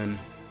man.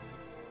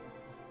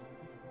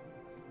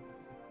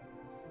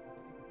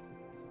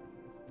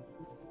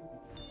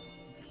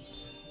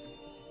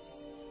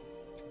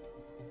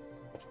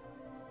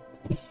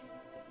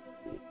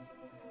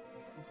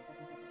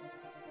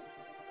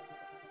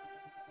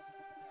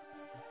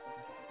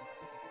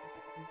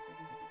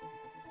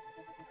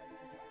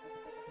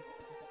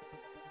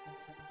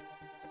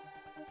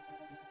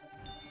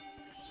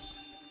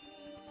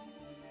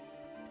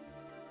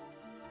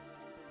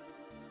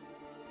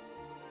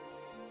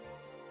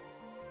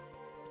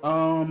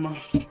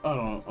 I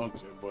don't know.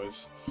 Okay,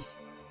 boys.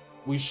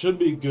 We should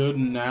be good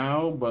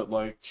now, but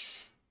like,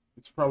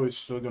 it's probably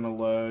still gonna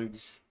lag.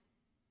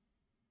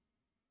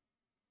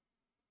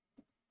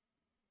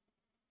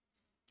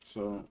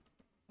 So,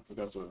 I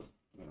forgot to,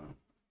 you know.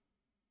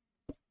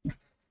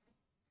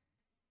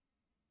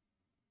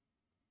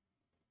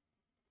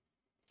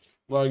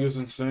 Lag is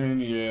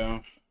insane, yeah.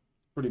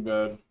 Pretty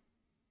bad.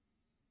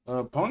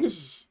 Pong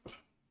is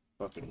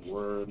fucking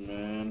word,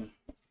 man.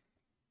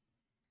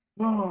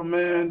 Oh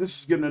man,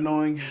 this is getting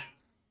annoying.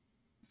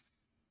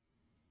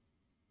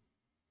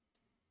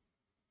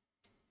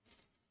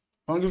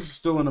 Pong is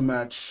still in a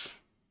match.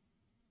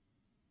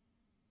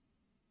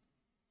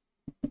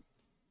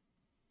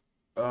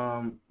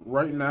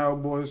 Right now,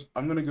 boys,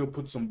 I'm gonna go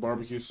put some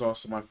barbecue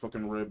sauce on my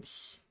fucking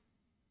ribs.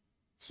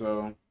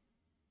 So,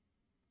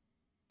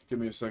 give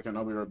me a second,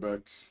 I'll be right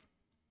back.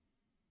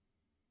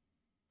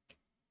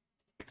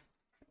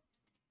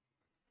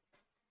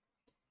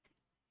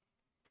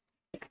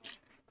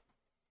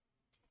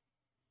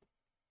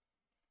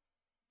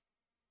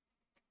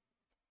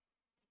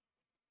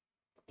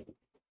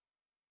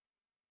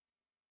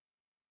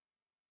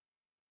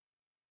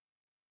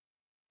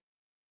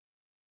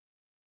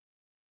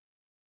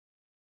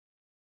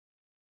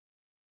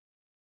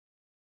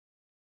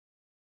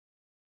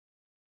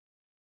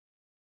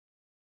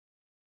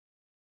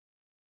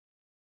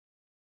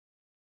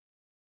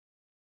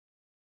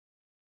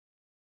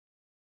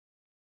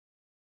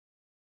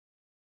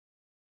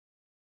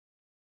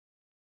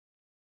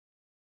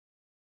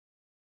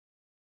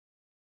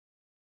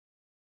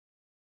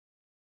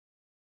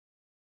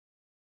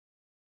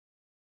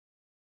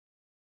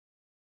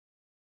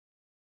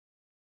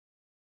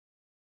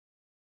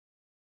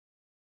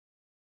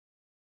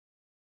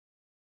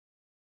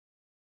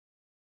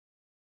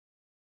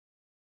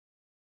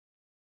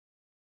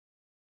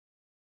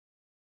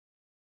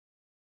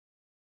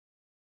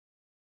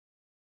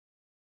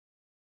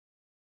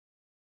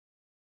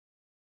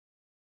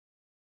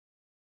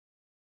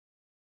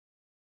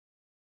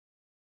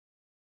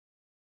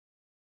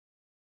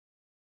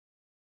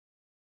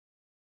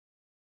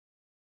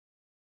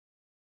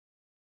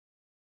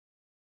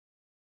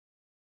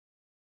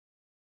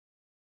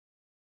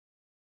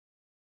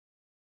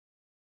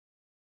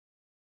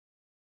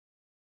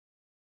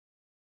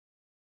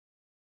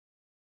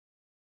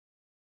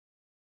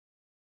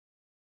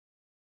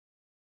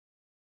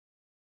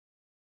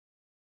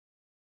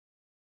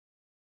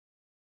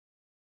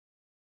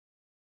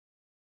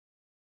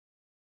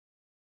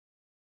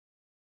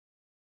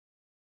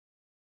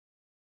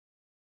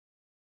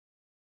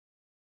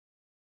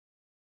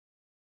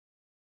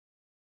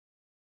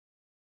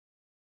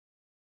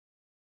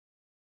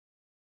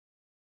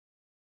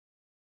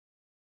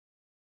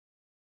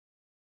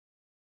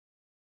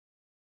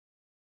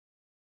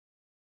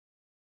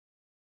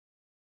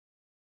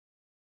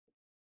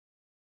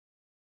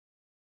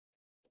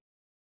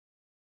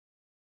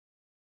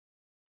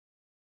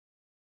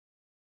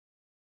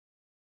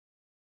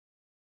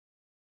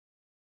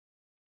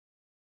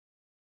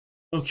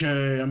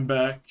 Okay, I'm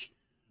back.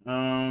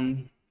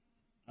 I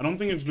don't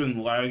think it's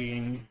been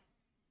lagging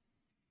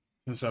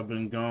since I've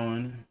been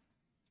going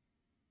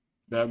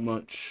that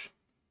much.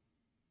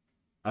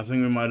 I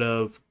think we might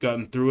have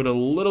gotten through it a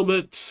little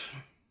bit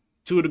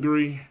to a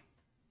degree.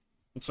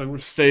 Looks like we're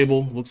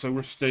stable. Looks like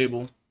we're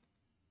stable.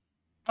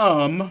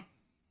 This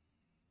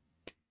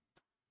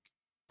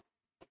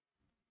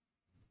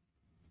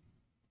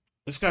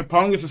guy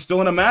Pongus is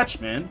still in a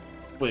match, man.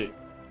 Wait.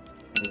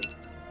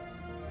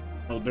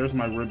 Oh, there's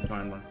my rib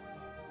timer.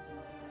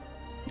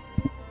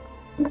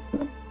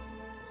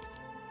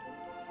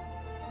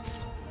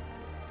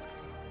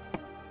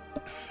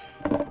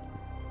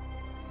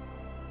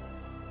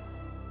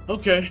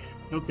 Okay,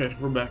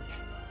 we're back.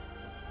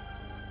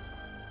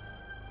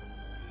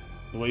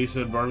 The way you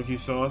said barbecue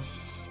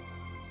sauce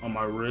on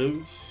my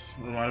ribs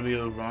reminded me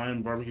of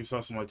Ryan barbecue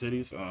sauce on my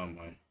titties. Oh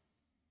my.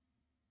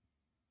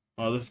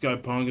 Oh, this guy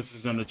Pongus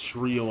is in a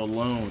trio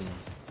alone.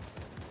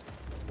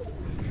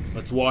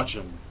 Let's watch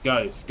him.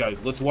 Guys,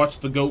 let's watch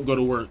the goat go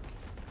to work.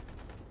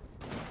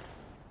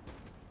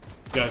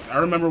 Guys, I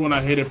remember when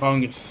I hated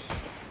Pongus.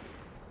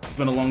 It's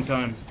been a long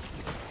time.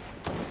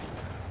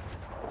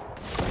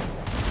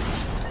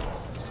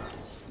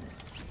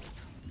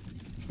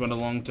 It's been a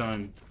long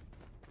time.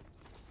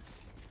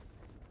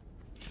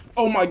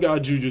 Oh my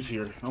god, Juju's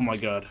here. Oh my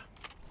god.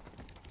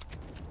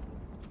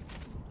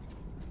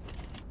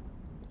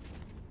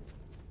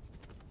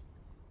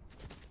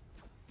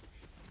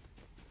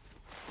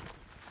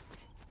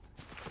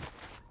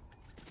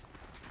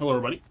 Hello,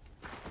 everybody.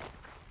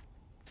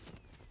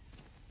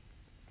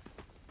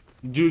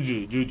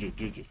 Juju.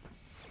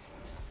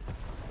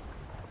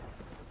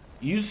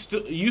 You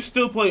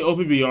still play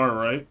OPBR,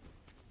 right?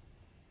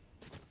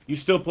 You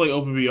still play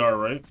OPBR,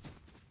 right?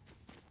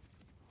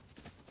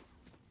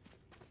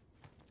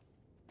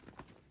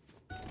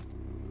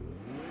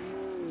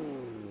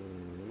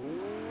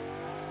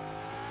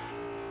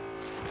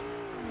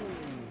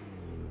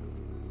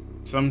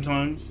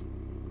 Sometimes.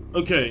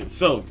 Okay,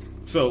 so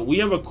we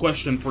have a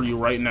question for you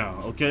right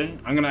now, okay?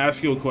 I'm gonna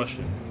ask you a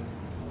question.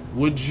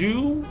 Would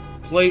you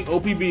play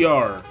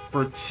OPBR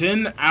for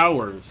 10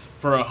 hours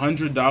for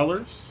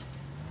 $100?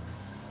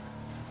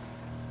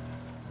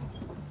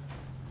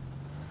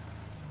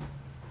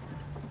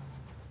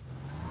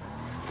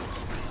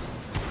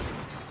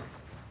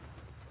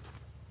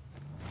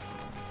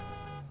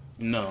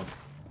 No.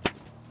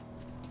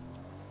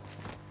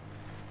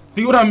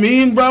 See what I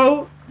mean,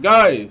 bro?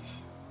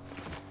 Guys.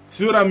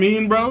 See what I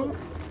mean, bro?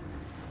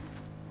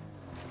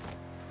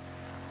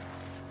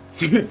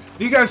 Do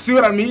you guys see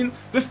what I mean?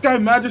 This guy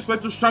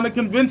Magispector's trying to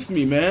convince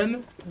me,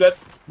 man. That,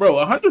 bro,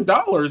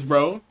 $100,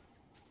 bro.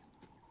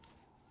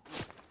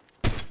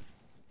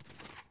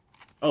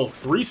 Oh,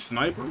 3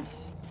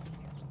 snipers?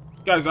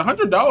 Guys,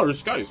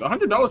 $100, guys.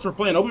 $100 for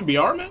playing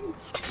OPBR, man?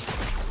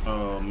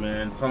 Oh,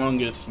 man.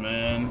 Pongus,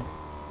 man.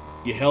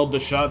 You held the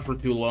shot for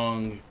too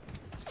long.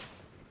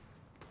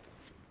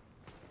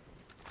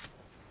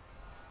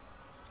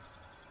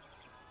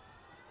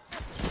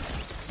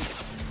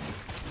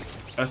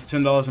 That's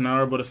 $10 an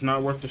hour, but it's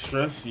not worth the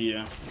stress?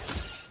 Yeah.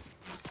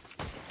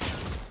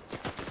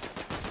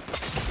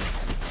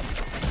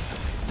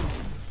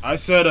 I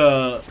said,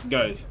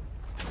 guys.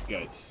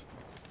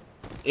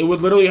 It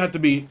would literally have to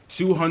be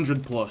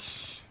 200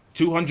 plus.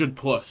 200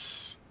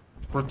 plus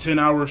for 10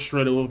 hours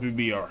straight of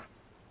OPBR.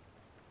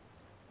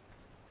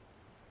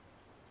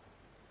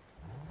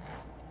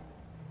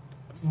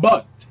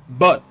 But,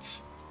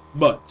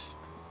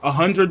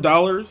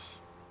 $100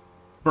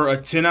 for a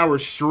 10-hour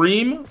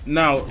stream?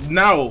 Now,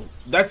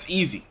 that's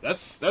easy.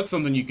 That's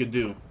something you could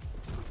do.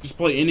 Just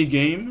play any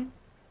game.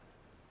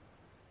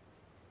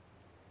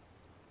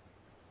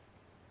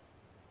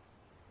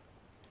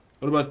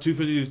 What about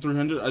 250 to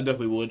 300? I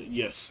definitely would.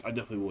 Yes, I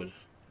definitely would.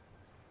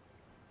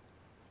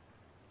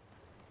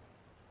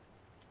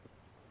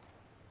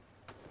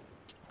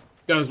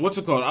 Guys, what's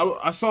it called?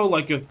 I saw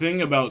like a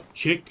thing about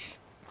Kick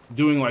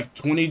doing like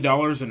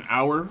 $20 an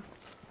hour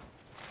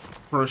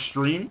for a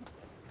stream.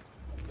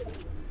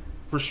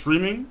 For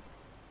streaming,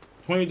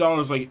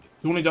 $20, like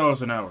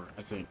 $20 an hour,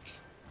 I think.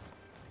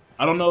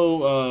 I don't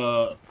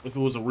know if it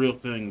was a real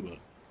thing, but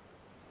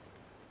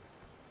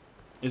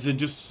is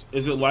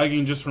it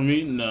lagging just for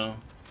me? No.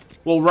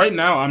 Well, right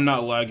now I'm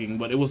not lagging,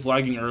 but it was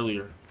lagging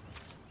earlier.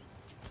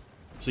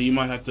 So you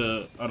might have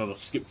to, I don't know,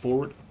 skip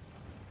forward.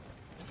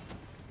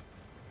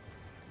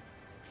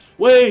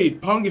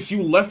 Wait, Pongus,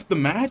 you left the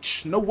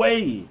match? No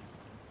way.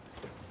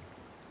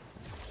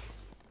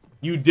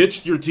 You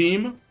ditched your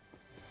team?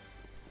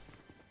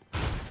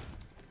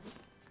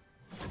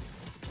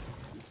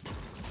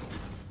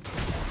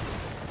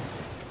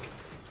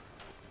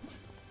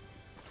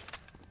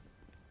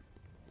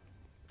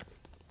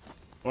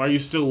 Are you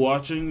still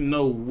watching?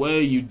 No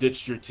way you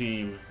ditched your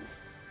team.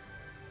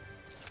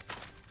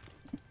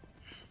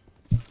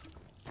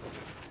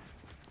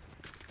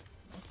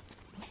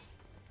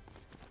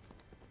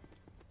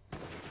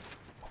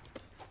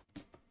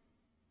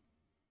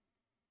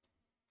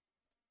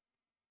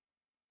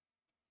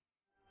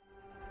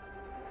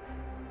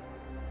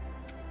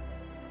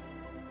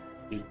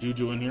 Is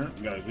Juju in here?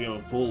 Guys, we have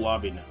a full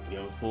lobby now. We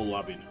have a full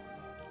lobby now.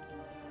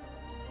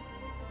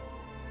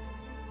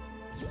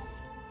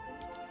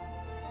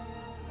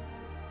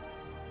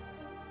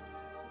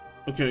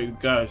 Okay,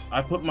 guys,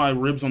 I put my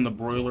ribs on the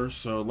broiler,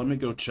 so let me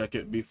go check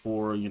it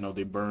before, you know,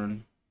 they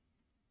burn.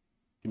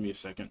 Give me a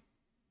second.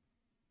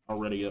 I'll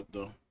ready up,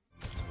 though.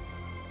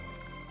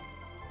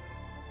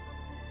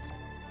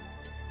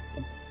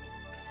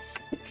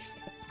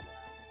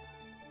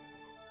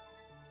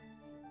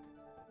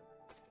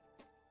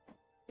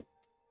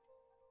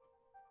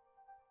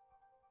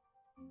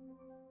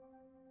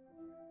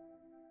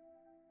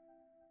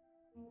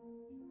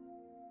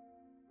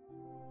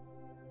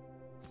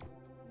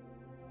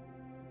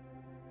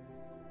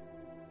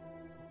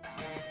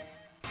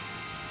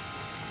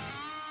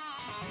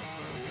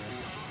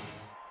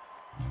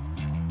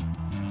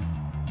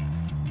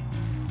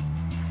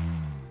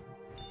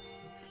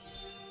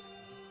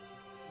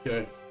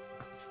 Okay.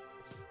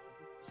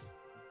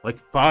 Like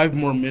 5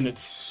 more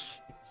minutes.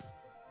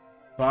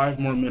 5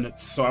 more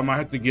minutes. So I might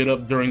have to get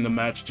up during the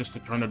match just to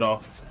turn it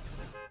off.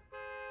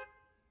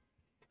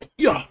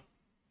 Yeah.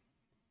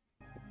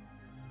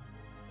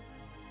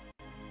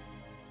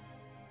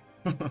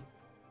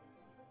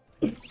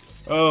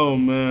 Oh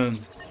man.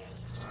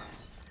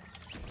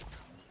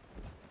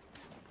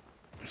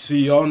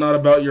 See, y'all not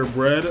about your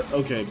bread?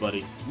 Okay,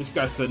 buddy. This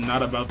guy said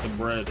not about the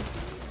bread.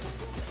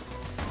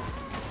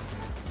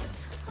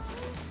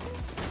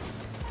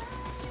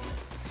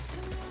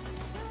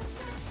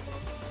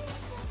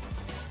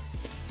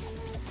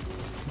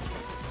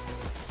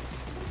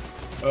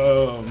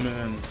 Oh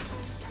man.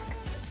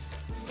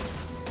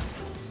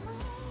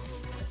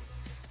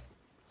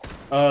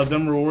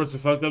 Them rewards are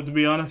fucked up, to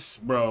be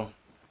honest, bro.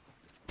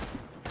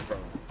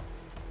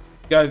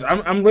 Guys,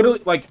 I'm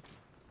literally like,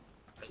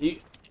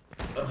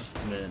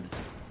 man,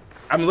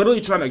 I'm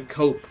literally trying to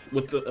cope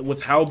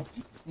with how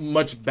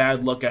much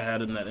bad luck I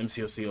had in that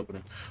MCOC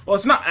opening. Well,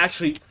 it's not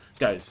actually,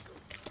 guys.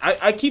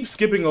 I keep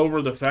skipping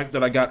over the fact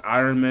that I got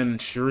Iron Man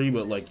and Shuri,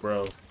 but like,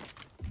 bro,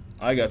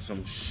 I got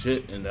some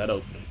shit in that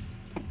opening.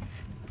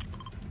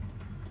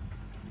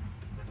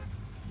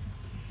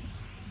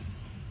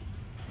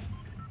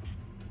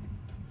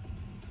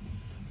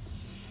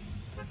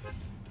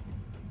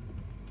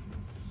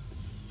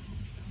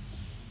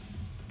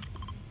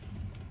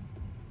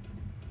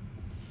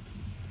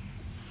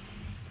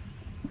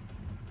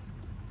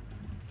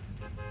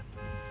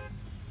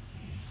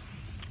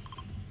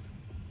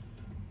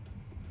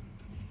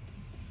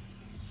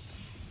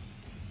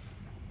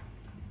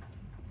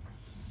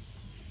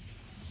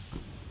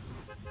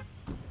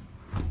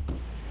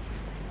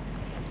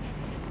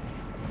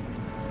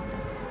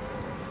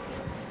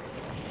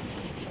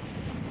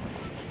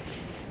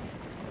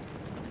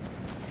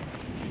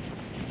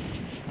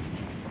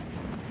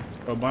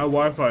 But my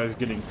Wi-Fi is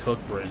getting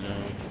cooked right now.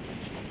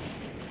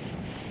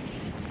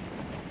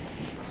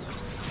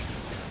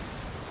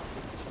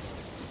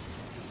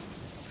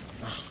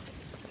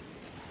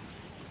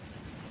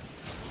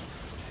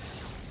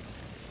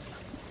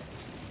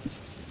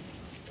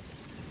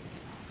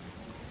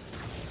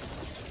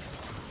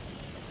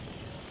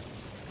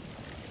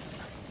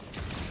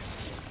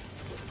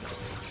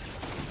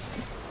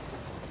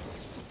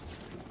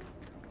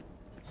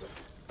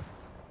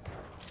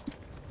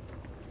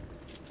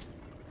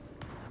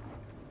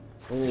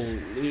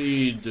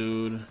 Holy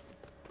dude.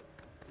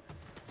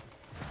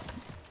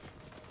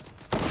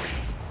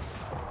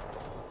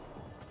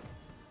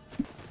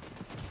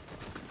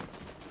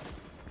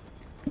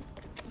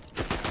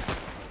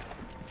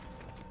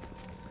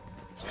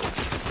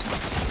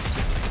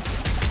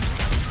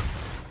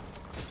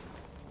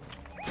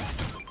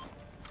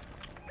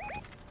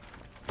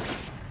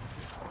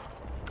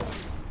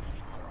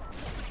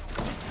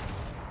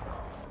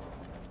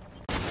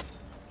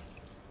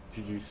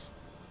 GG's.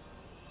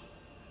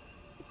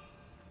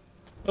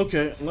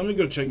 Okay, let me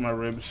go check my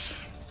ribs.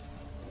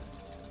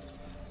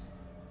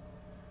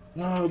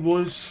 Ah,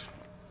 boys.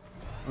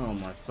 Oh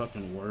my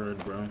fucking word,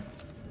 bro.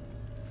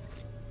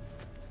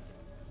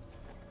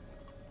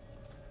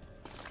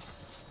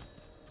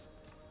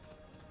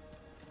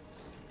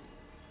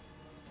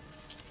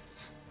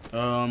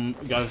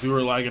 Guys, we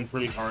were lagging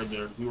pretty hard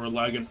there.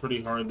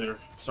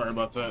 Sorry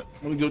about that.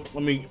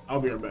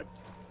 I'll be right back.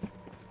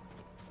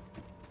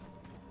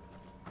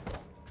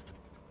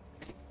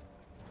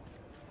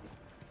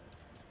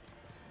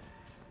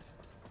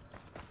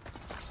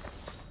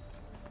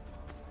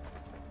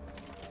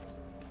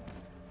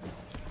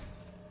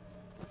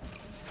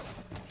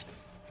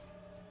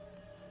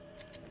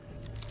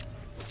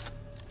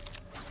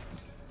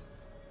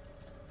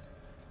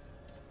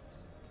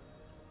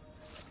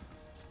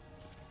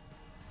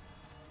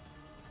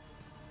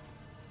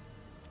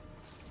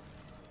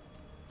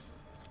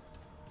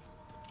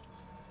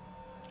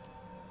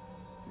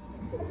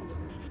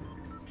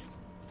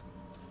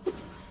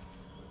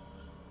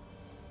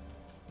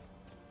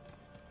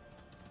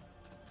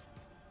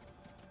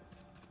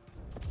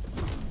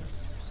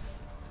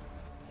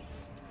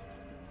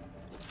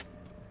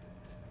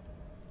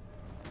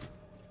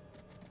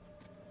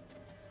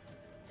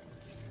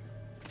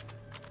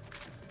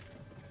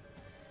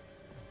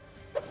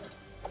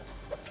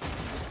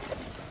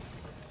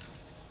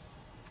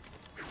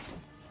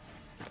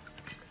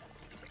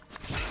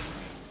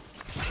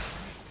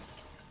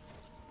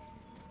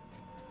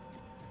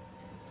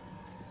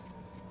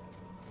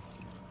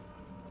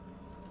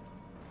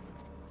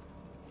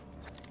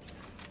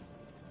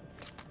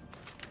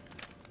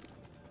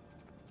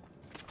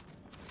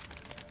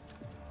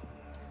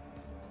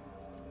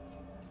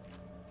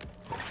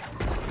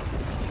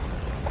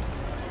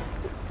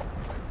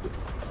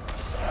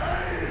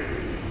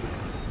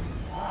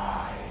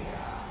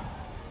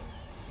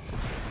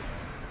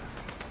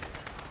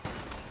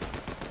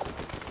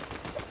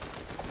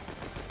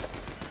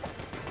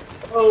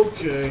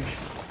 Okay.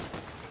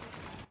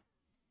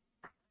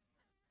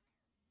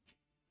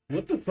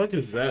 What the fuck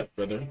is that,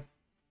 brother?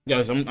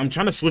 Guys, I'm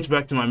trying to switch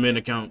back to my main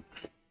account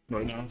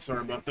right now.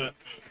 Sorry about that.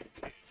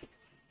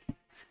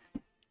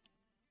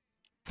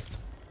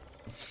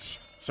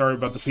 Sorry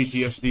about the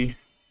PTSD.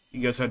 You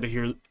guys had to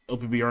hear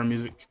OPBR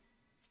music.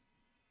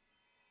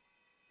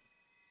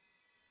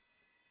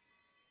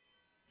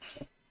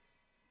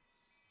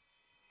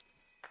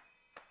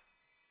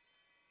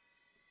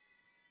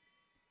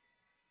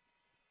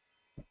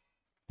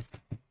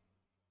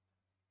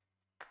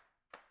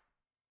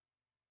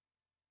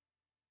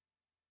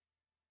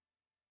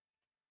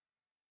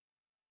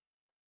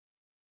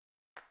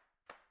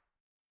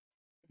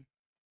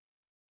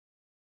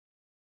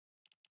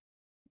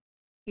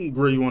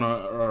 Gray, you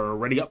wanna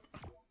ready up?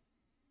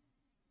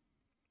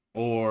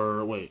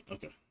 Or wait,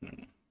 okay,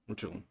 we're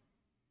chilling.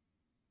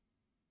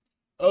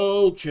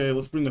 Okay,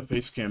 let's bring the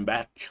face cam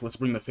back. Let's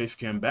bring the face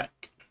cam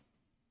back.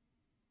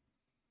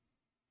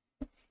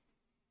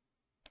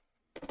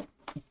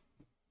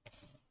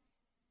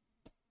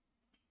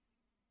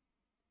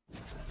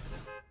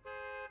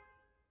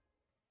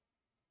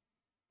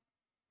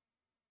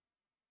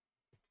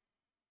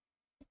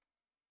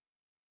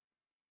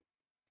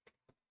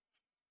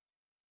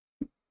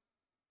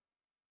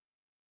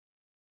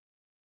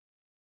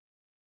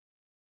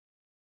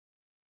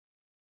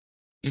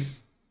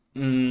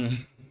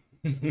 Mm.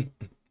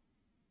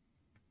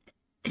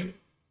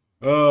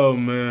 Oh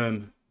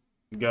man,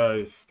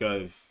 guys,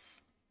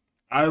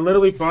 I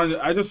literally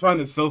I just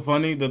find it so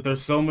funny that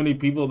there's so many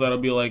people that'll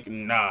be like,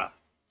 nah,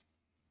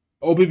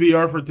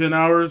 OPBR for 10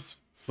 hours?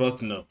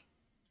 Fuck no.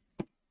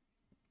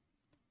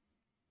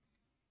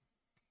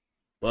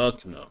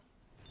 Fuck no.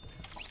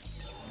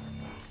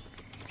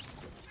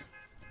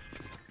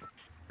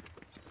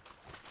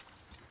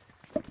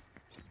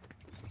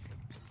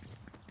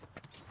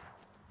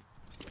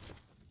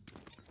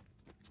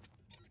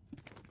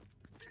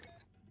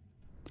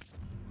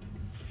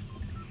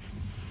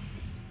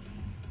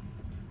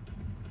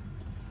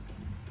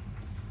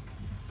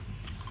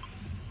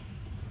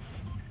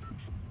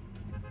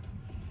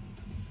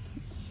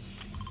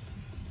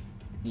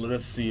 Let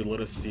us see,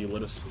 let us see,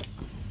 let us see.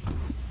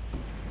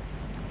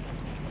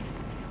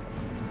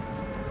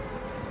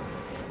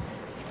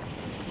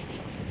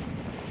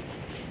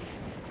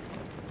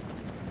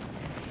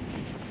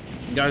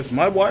 Guys,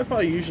 my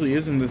Wi-Fi usually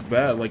isn't this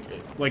bad.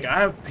 Like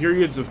I have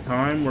periods of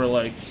time where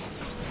like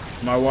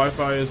my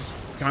Wi-Fi is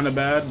kind of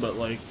bad, but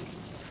like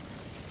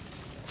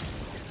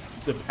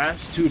the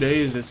past 2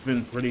 days it's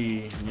been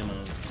pretty, you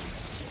know.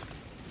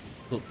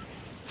 Look,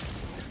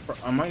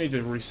 I might need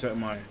to reset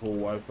my whole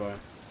Wi-Fi.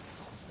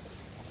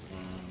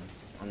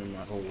 I mean my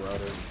whole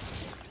router.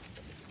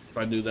 If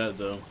I do that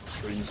though,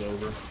 stream's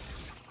over.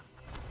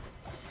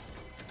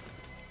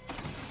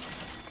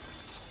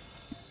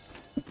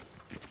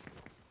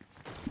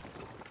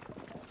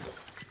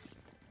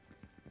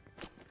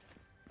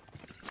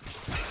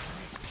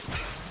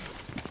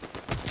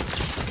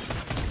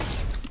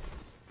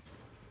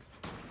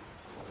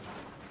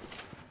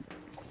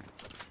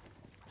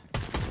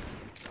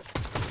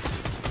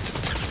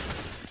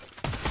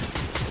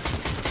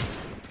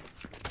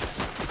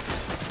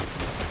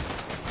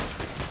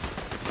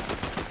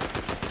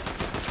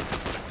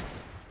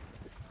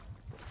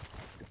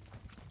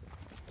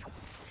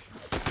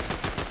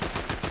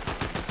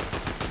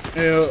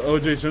 Hey,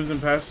 OJ Simpson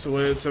passed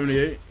away at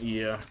 78?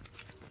 Yeah.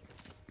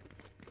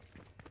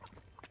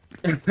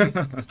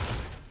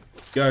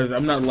 Guys,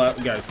 I'm not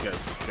laughing. Guys.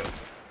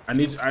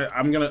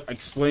 I'm gonna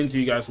explain to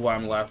you guys why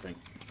I'm laughing.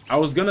 I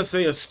was gonna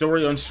say a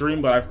story on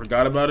stream, but I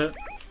forgot about it.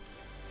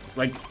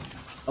 Like,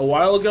 a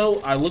while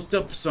ago, I looked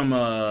up some,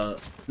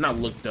 not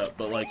looked up,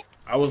 but like,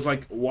 I was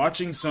like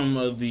watching some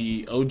of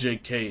the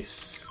OJ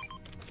case.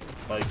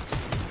 Like,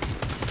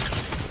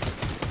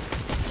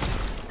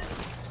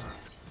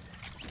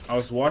 I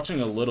was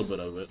watching a little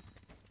bit of it.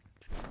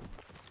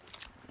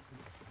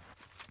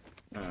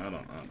 I don't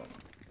know.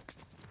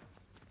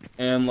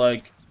 And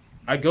like,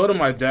 I go to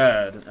my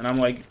dad and I'm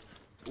like,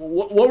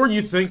 what were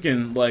you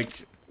thinking,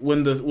 like,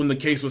 when the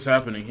case was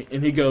happening?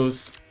 And he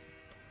goes,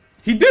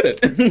 he did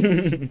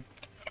it.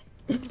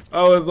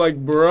 I was like,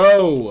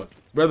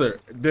 brother,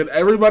 did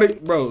everybody,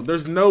 bro,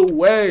 there's no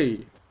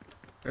way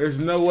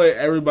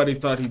everybody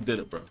thought he did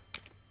it, bro.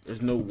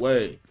 There's no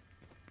way.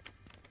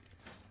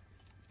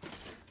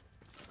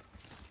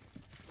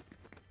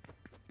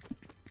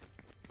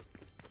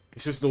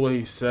 It's just the way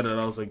he said it.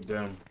 I was like,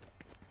 damn.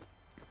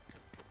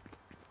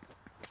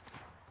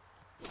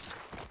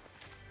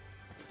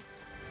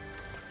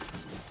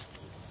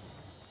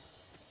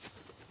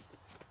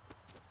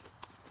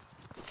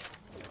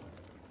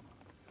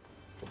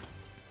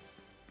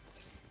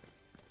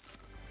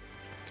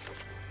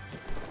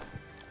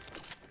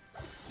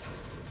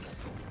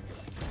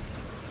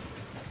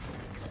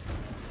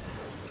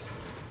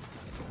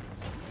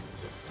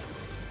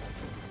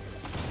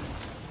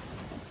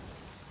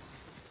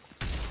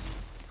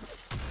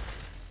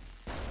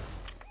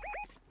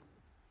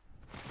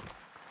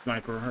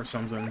 Sniper or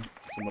something.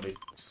 Somebody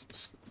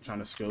trying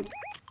to scope.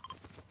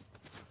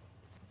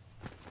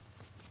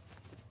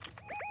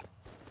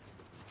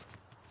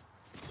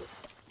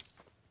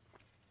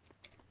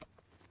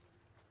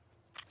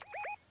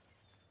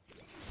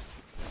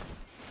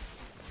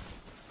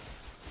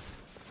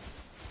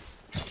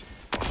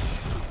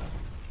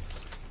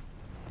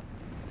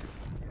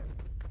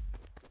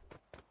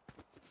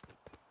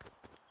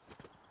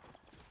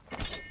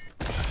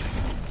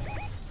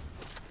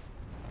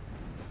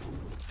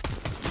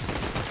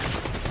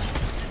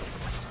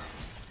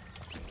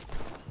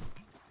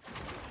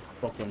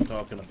 what I'm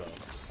talking about.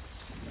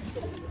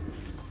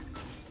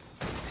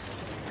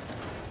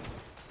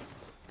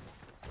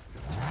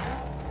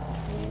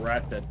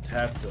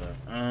 Rat-a-tat-a.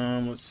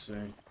 Let's see.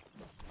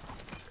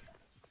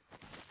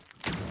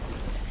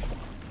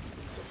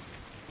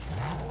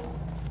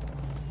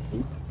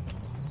 Oop.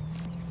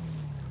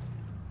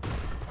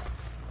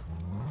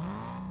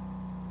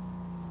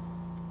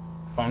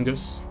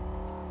 Fungus.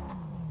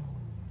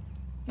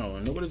 Oh,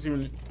 and nobody's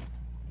even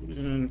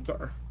in the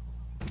car.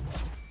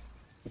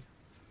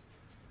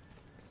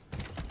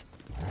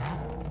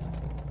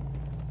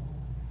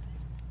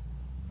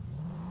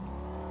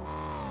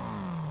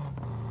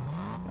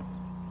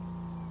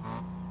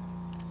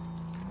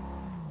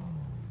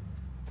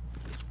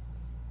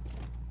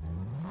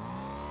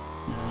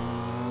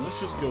 Let's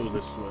just go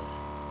this way.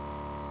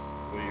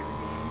 Where you're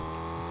going.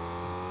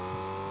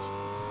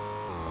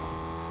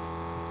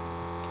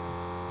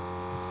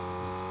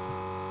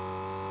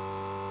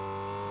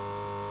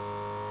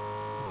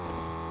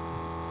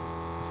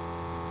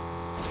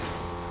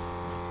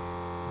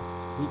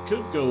 We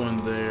could go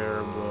in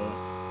there, but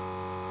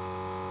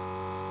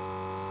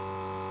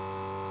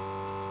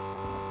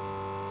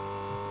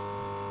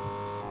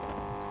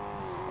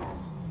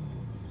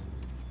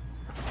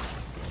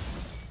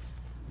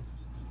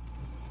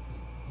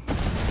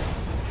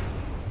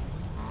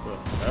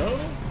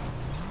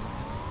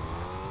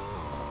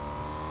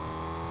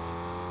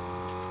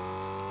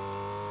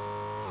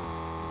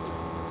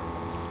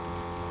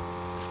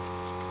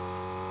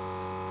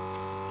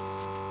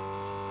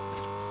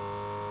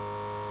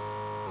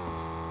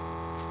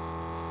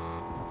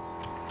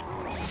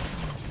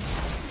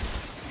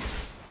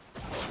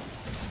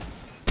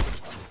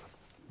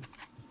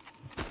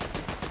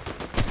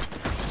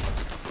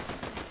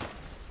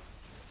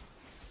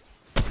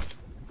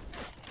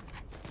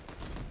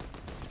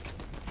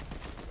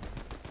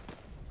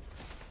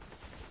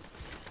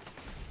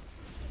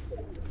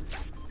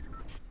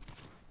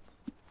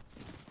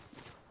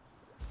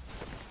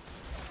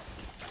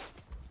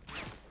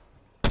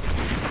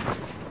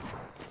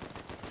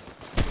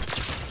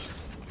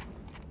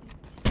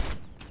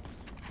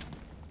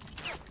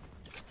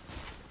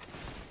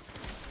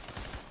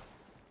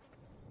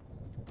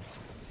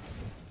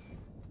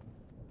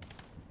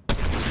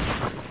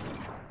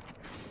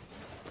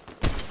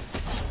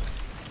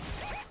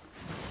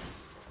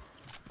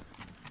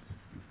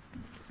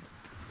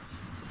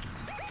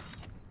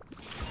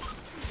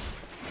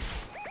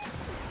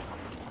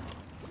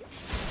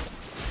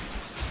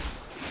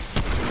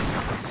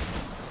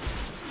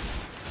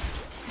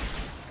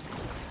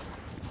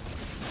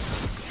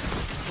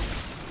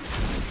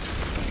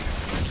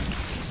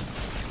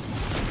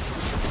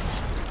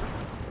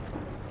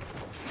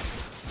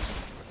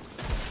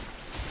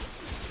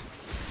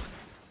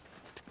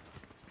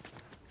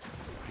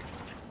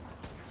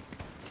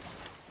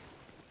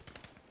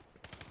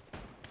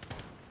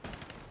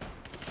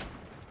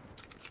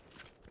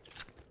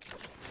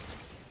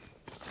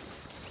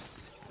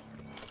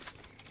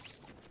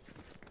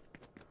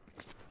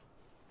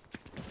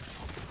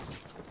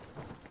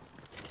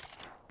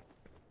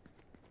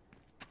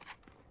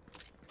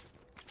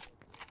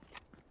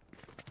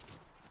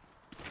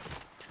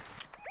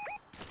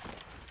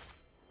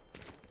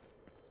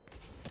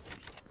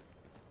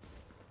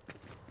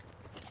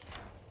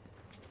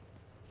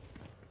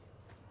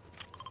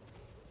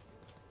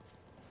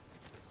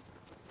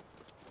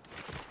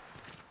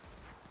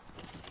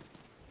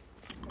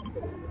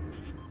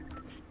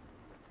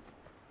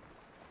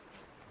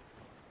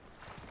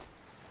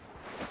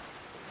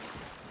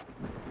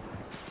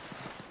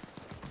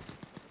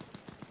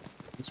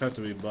these have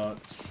to be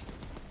bots.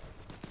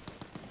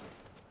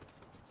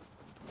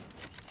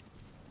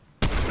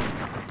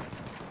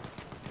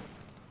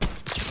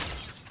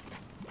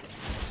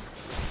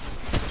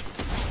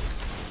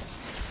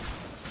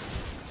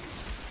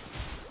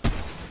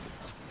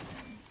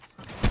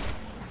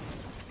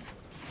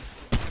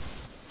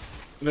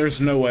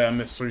 There's no way I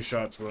missed 3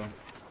 shots, bro.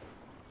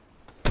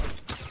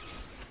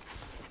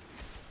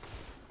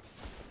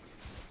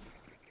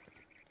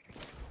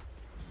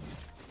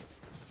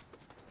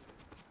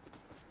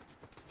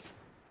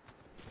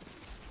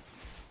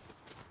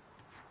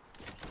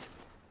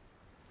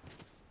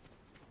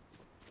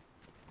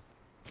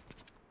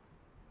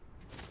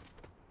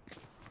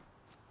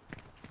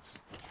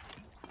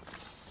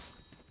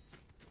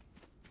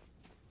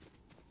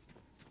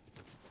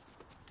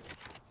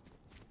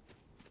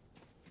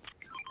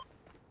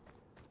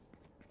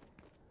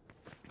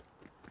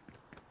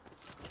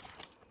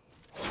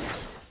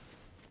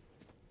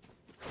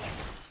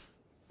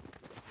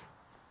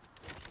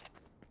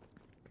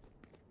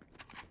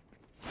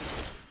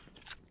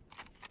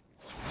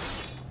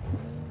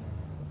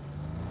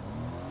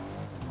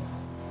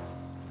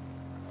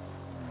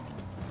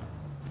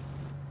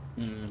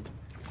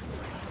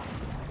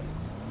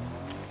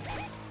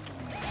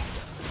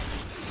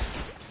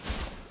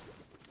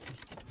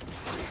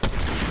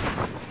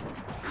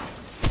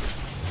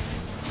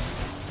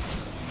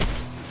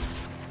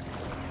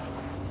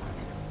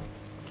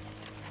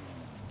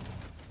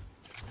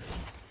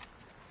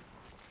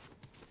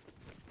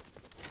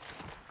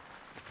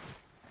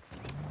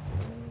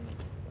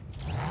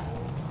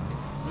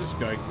 This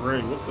guy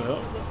gray, what the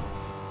hell?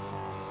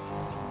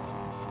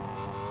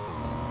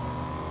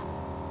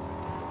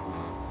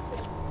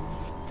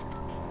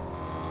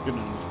 Get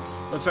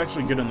in. Let's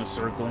actually get in the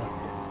circle.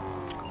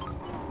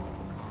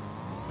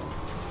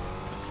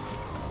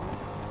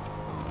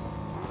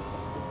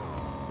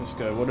 This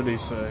guy, what did he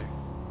say?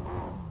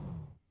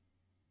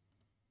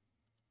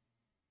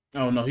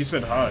 Oh no, he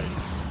said hi.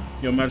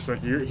 Yo, matter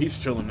of fact, he's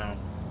chilling now.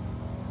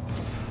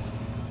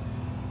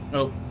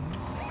 Oh.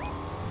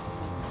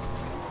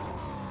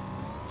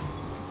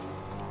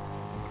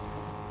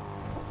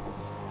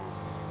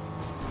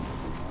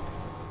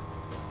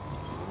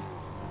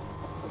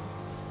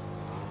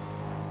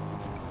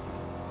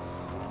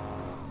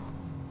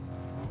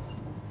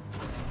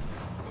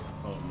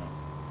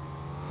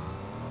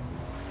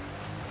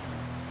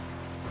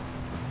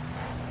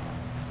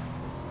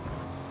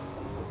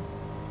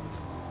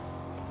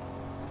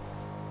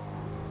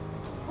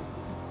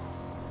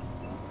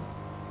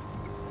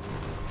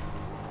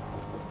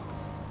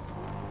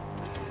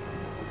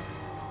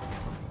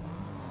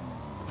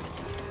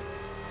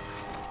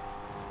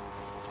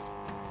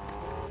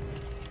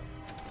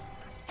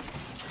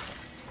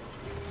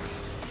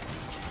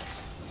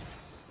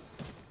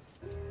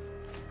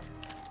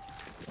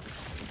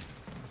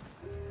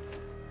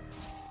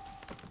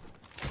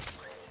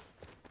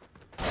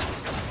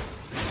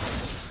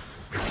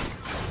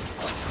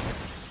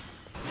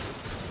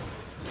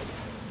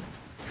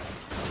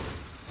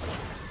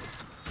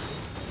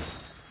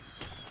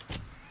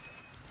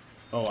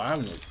 Oh, I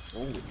have no.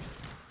 Oh.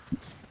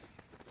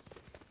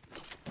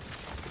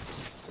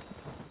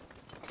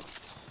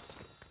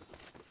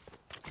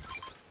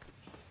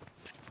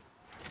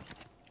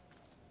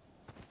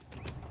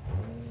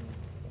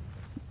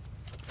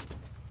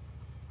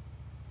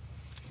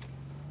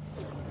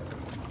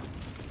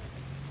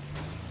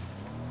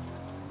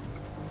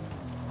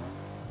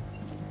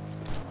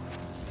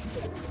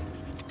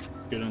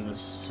 Let's get in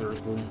this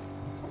circle.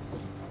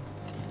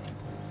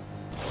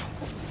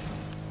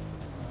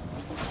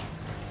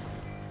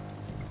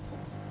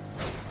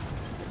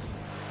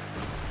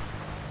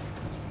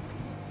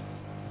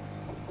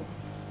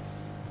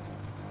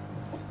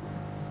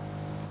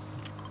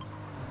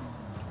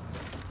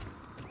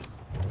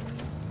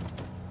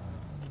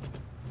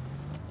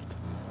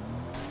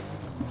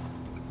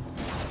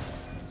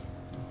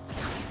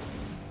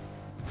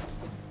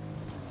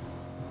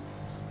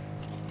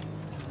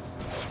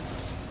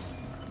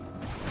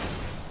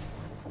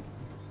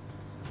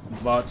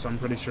 Bots, I'm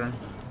pretty sure.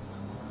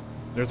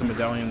 There's a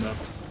medallion though.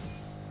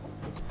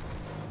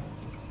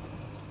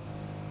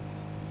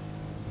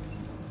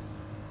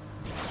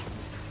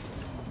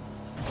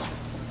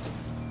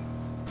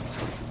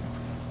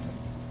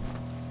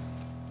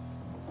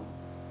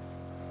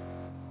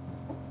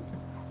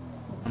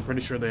 I'm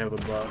pretty sure they have a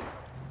bot.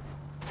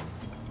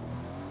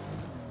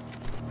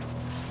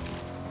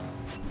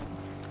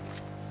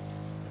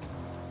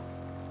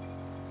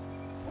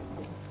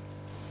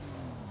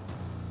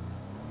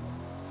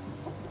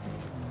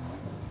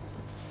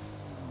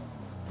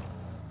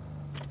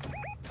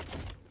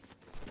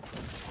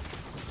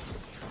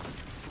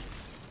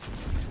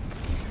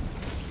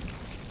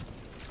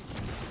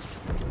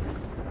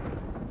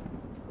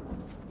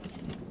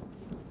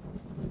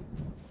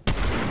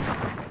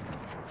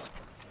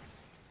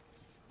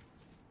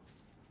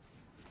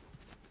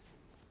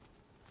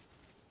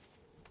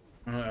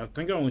 I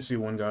think I only see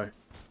one guy.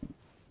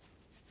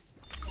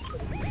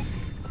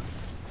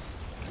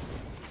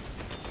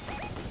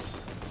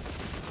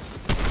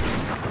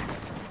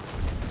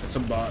 It's a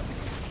bot.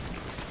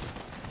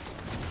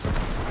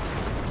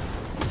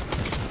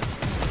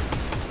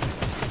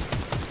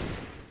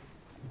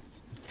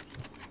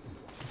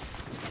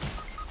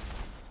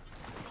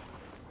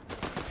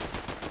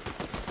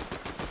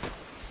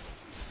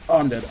 Oh,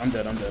 I'm dead. I'm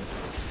dead. I'm dead.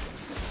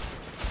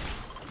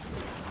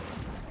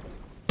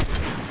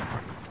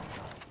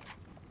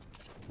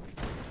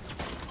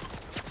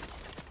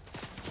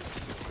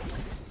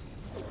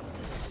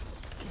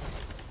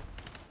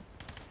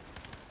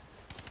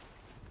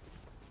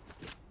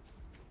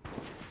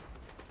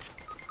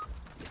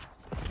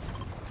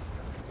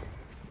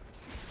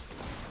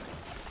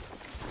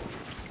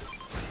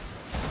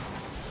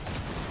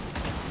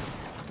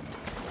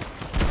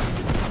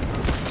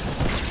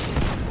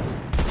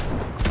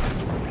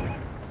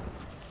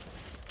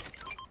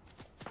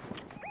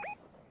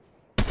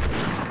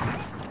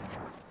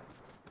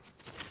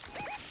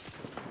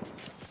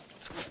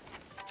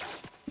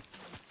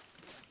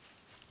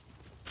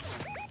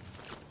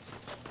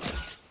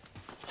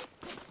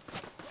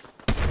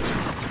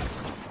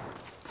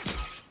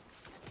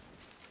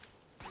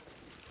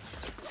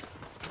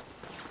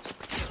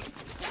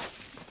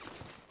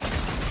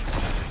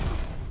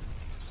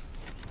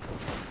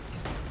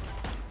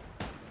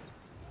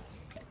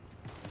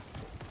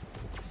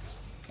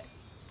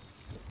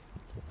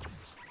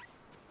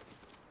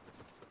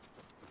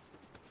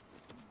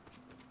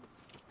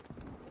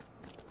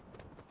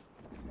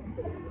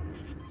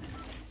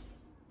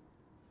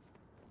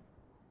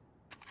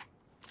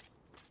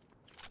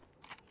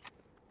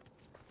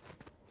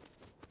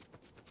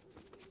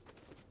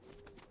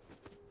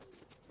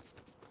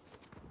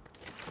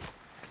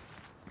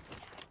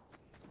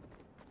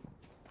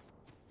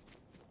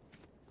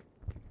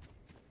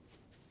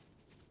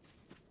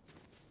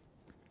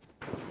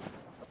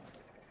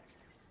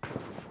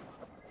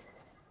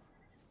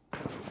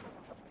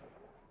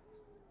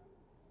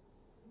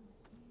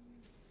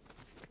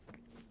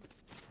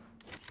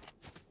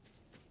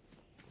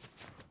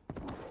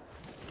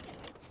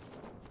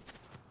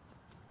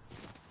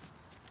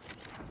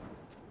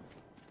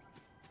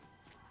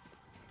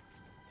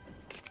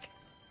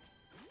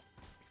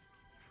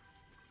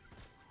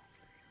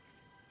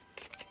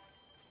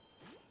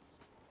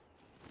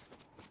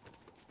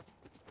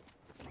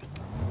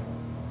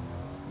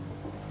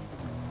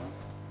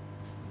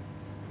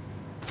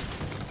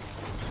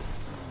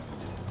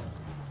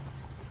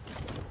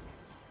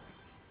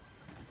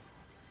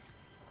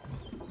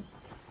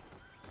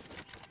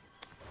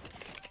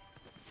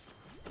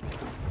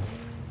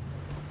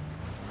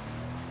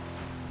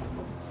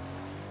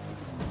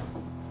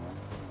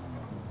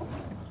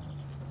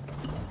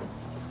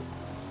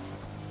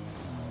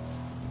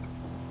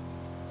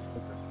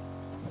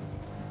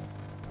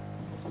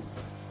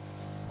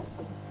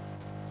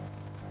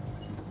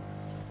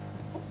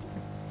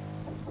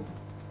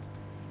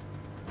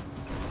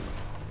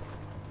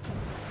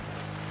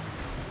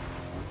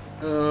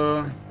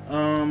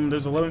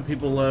 There's 11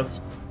 people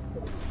left.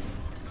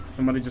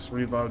 Somebody just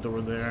revived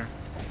over there.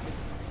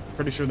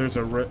 Pretty sure there's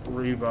a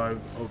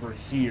revive over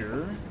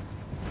here.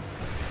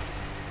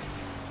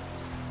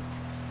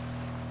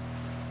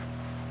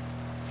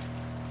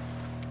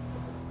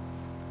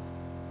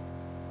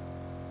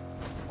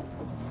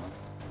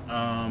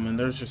 And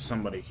there's just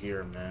somebody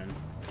here, man.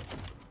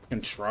 Can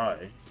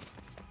try.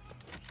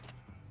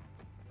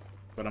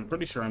 But I'm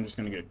pretty sure I'm just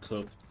gonna get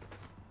cooked.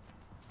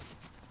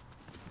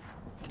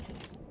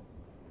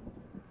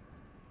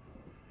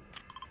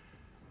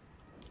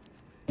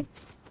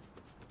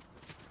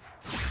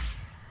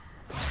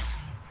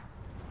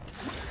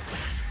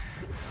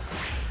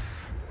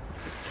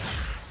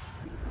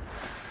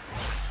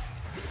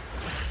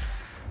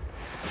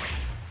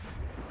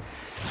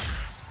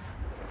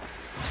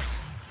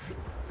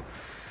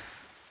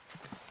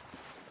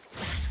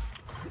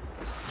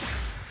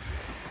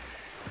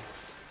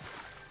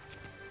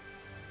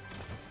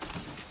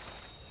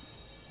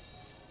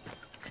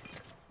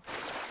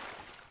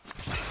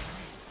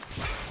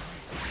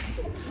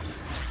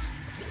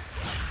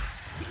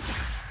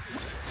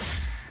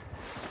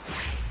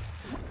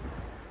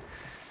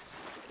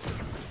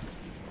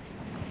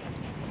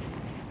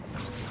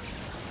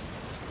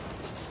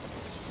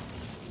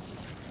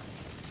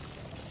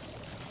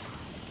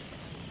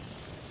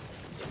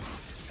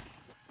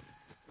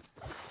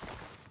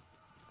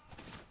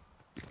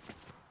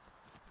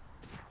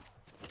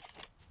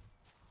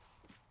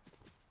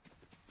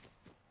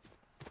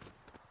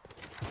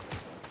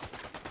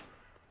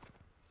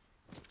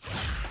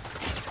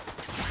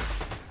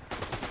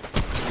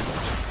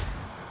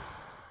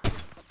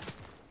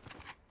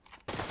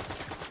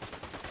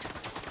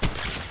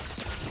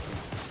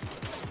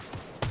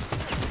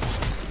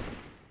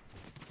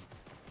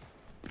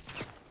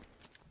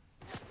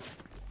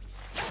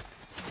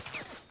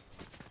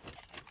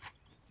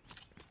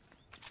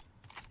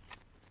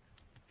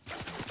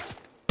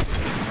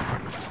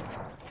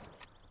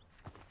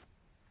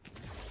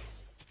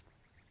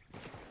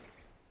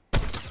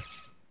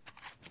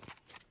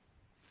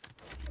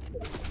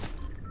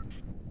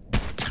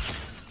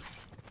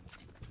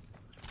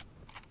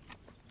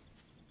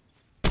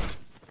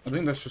 I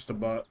think that's just a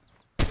bot.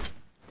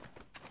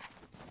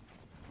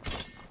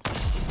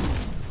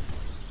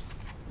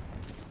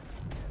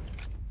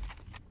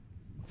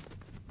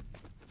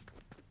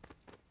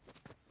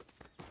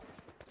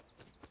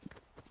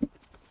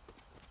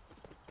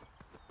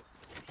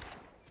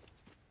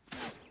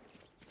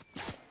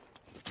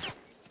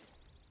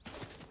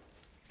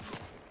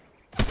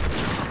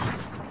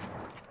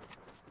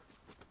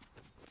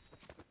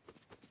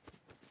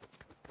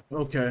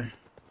 Okay.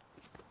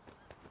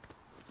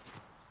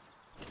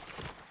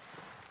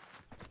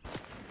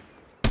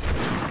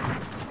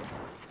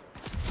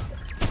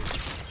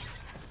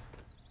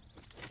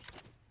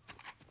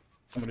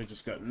 Somebody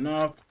just got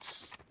knocked.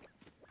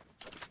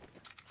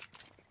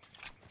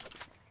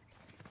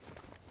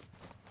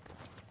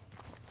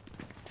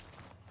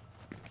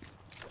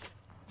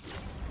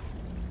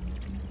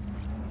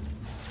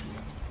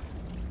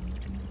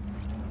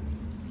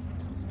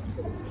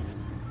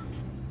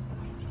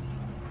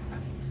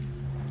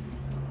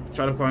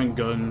 Try to find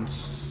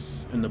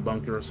guns in the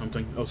bunker or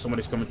something. Oh,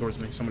 somebody's coming towards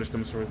me. Somebody's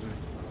coming towards me.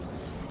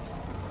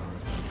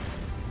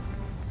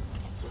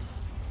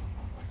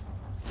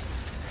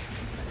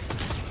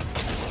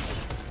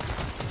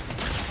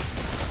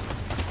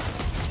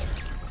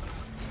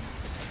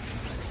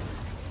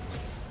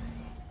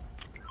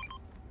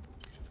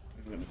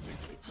 I'm gonna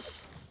take this.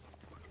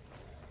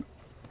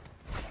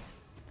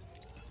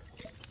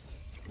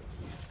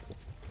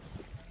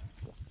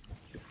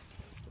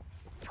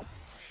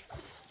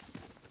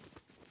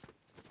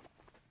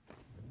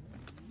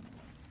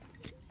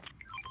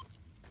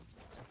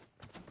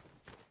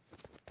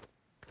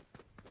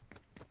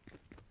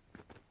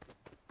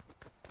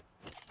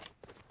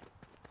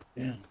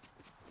 Yeah.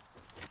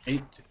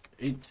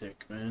 8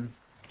 tick, man.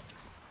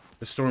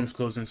 The storm's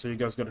closing, so you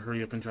guys gotta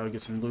hurry up and try to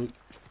get some loot.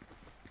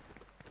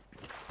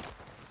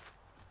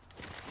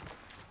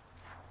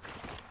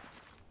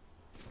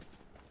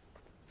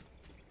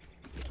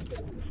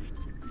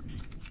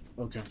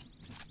 Okay.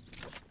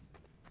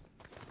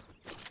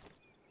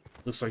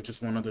 Looks like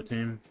just one other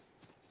team.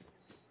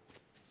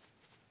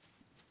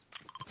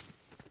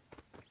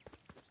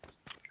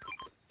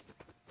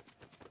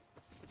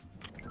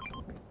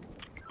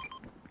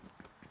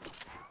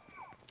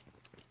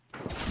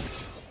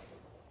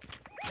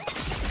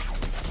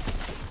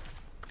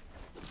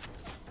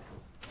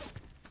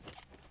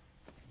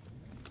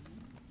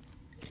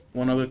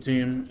 One other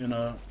team in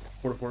a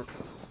quarter fort.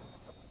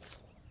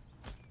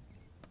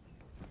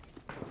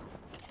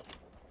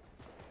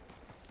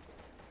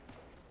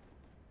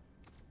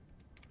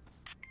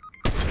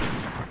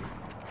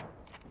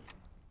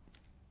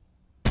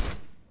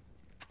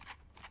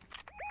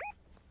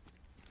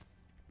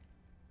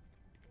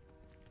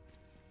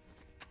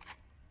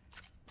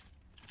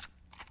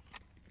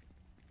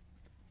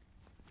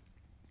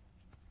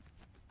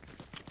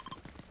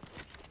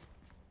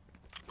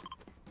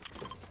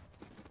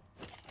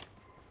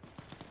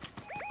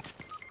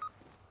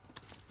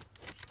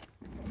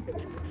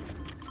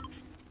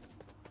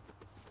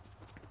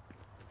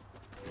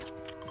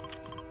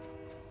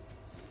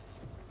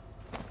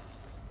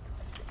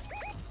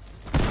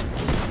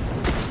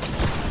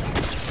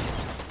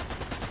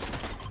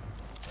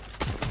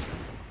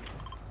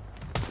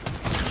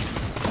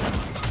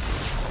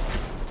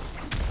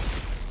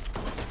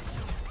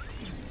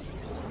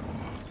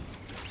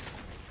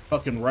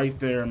 Fucking right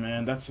there,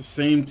 man. That's the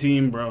same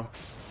team, bro.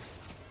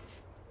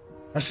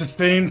 That's the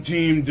same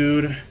team,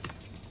 dude.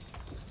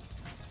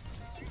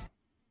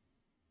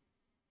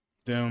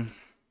 Damn.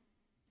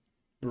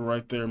 You're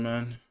right there,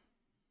 man.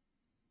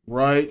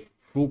 Right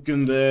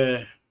fucking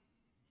there.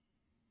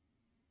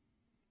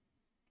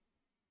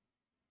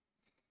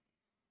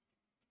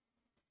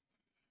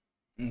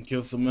 And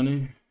kill so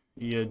many.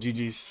 Yeah,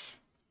 GG's.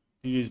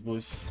 GG's,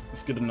 boys.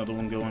 Let's get another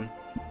one going.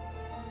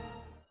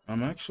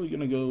 I'm actually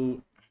gonna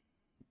go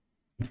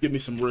get me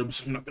some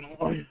ribs. I'm not gonna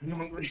lie. I'm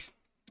hungry.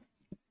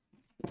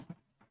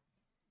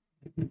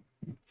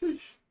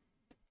 Sheesh.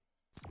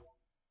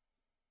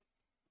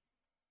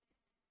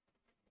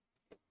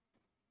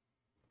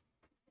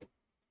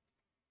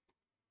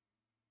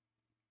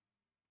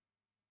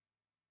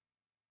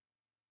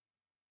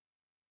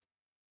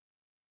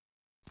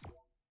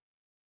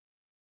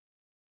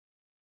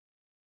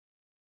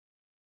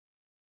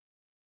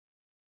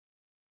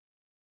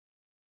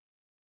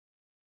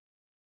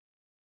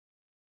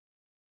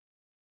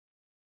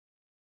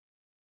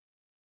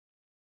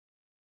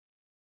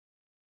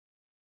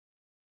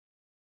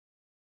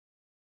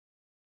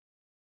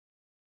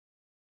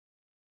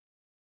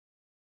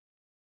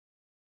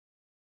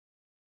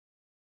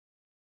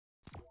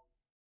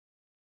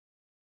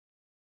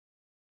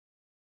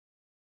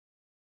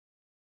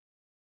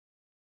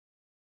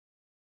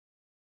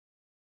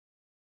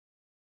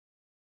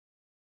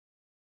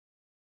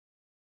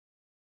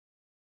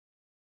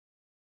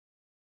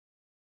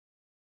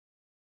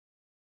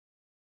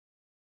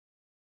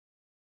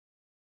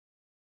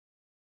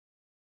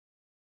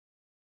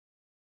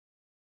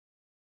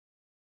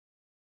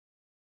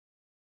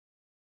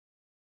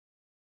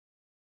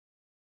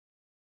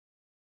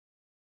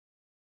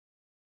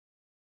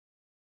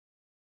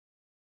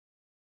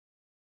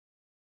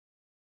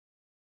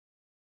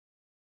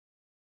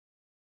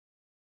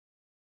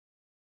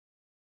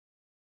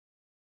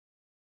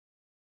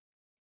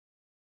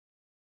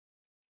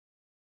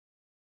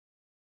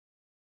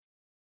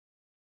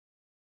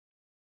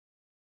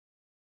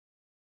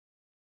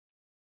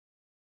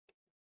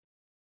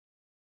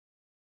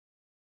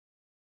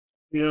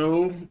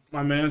 Yo,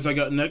 my mans, I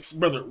got next.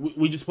 Brother,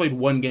 we just played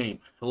one game.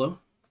 Hello?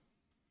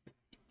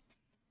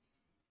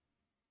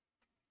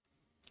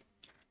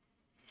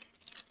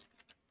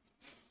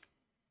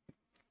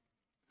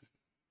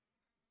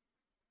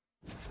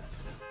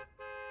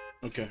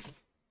 Okay.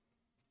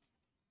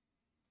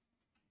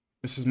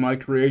 This is my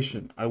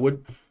creation. I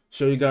would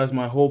show you guys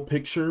my whole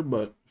picture,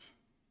 but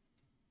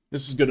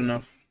this is good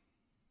enough.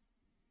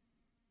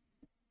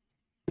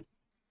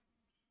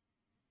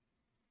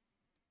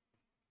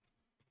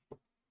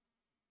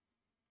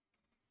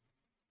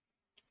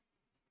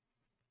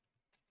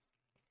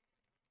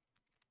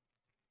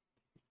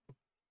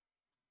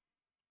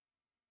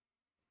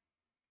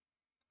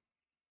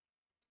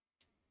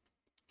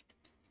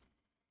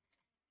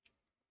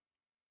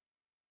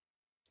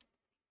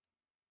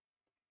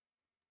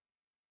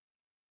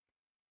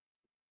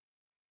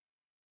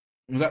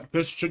 Was that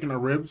fish, chicken, or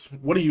ribs?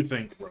 What do you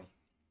think, bro?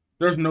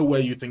 There's no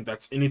way you think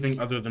that's anything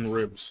other than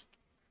ribs.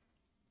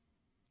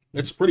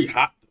 It's pretty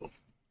hot, though.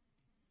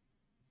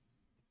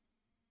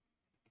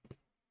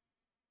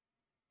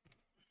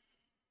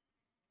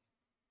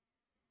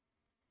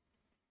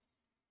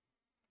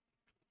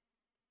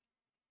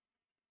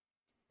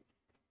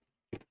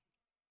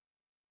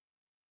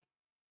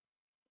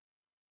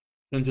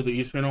 Into the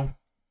East Channel.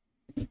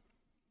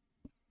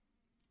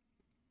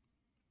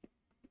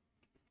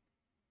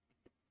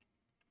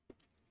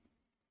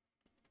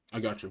 I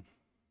got you.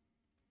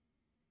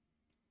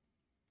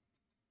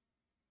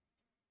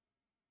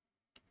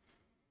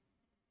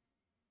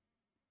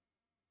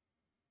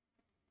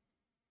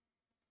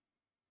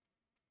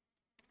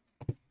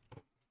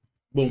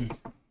 Boom.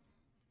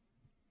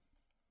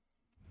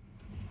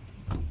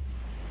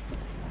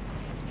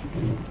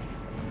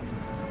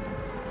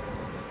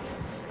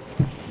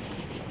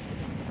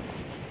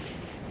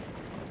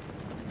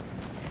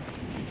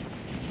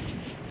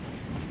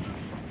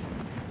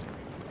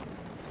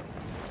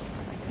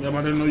 Yeah,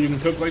 I didn't know you can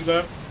cook like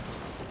that.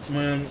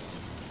 Man,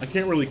 I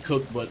can't really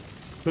cook, but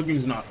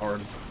cooking's not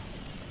hard.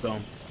 So.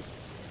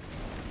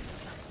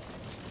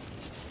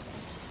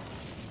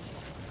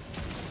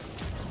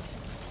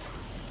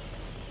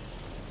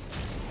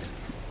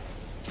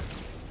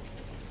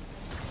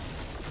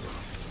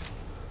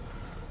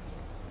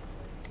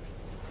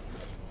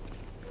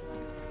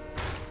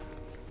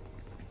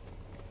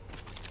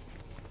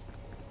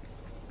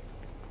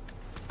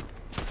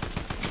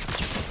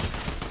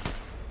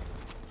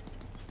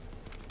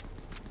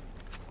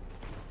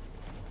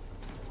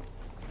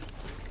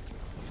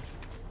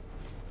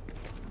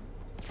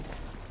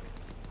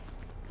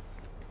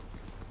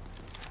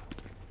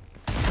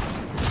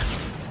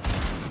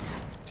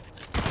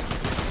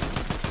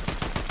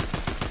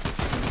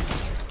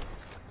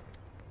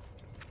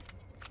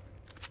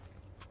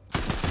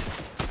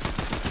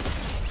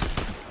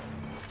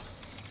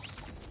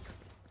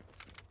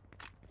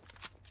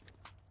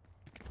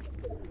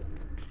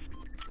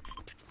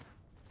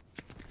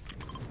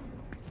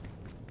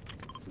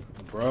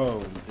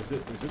 Bro,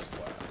 is this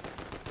flat?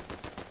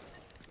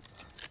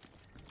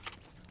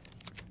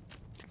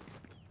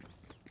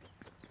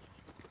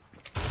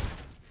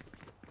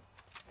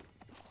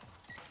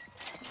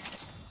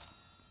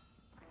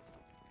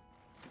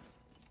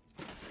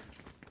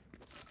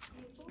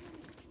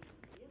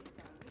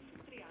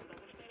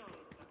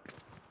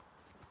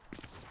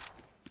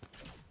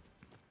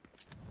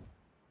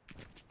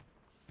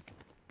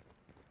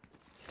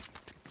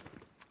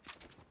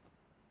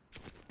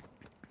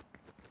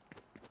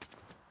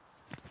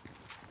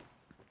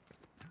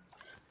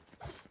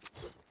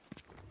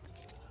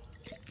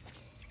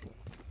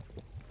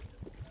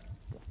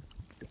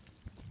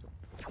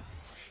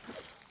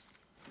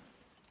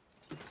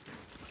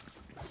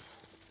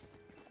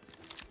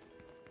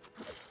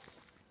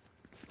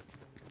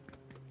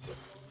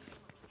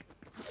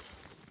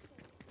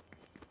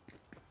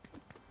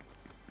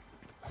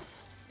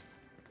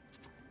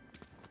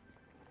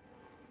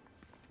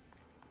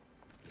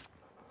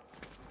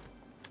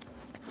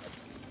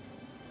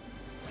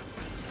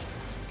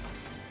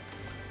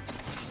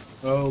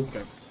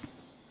 Okay.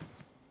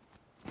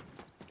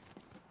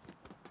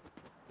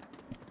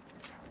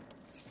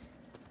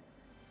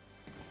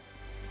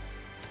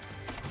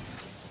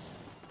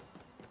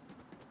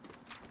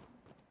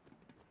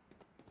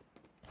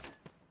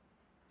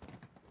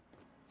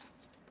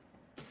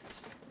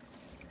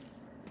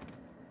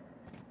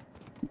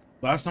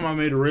 Last time I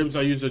made ribs,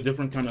 I used a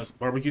different kind of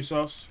barbecue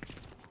sauce.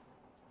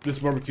 This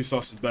barbecue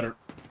sauce is better.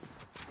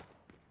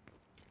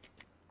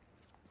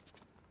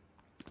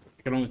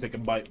 I can only take a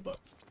bite, but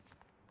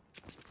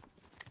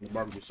the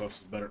barbecue sauce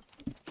is better.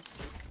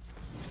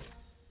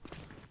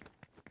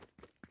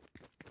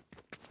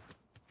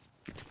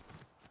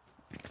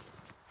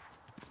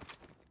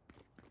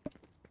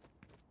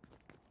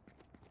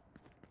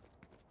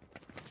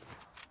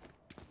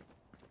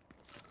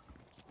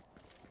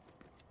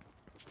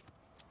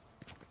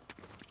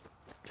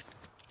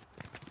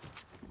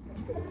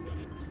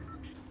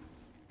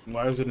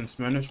 Why is it in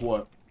Spanish?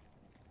 What?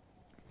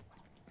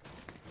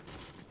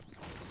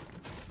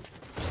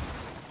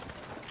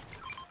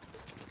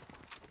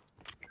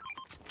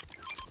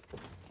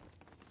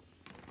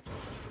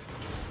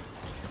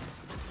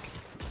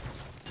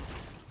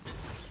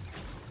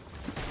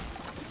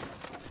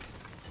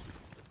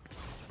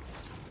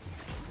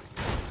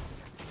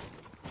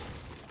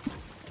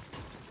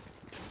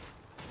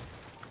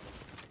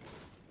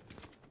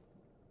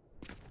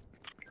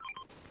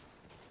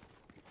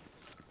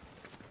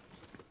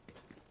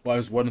 Why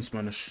is what in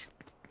Spanish?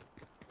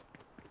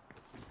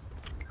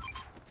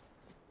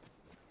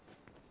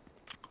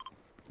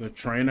 The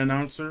train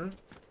announcer?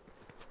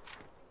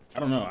 I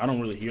don't know. I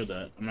don't really hear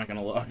that. I'm not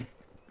gonna lie.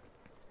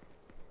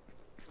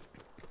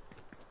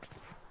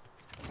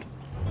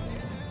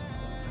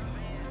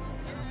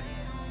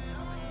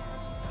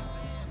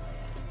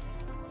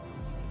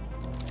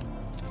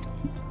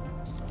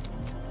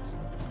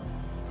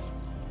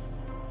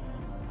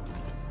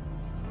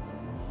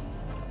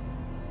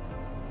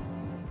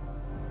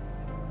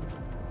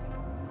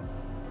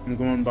 I'm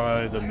going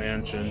by the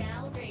mansion.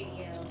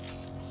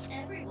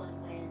 Everyone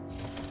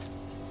wins.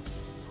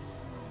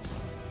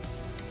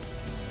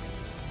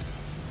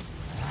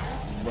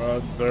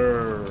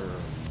 Brother.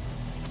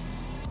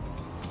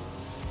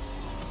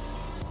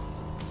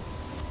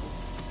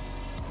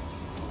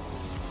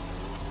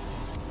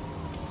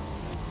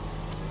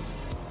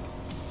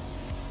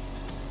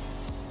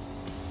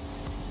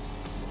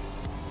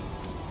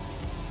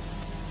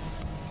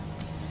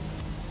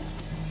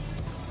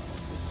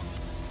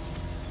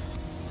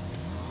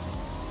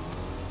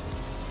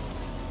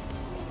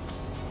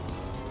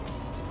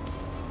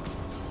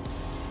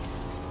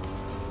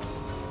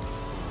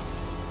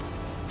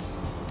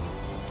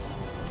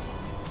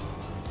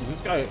 Is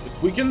this guy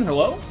tweaking?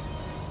 Hello?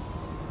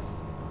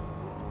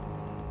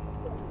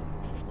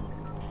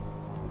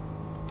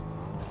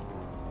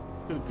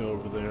 Could go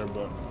over there,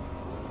 but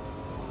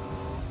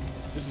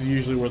this is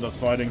usually where the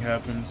fighting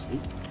happens.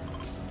 Oop.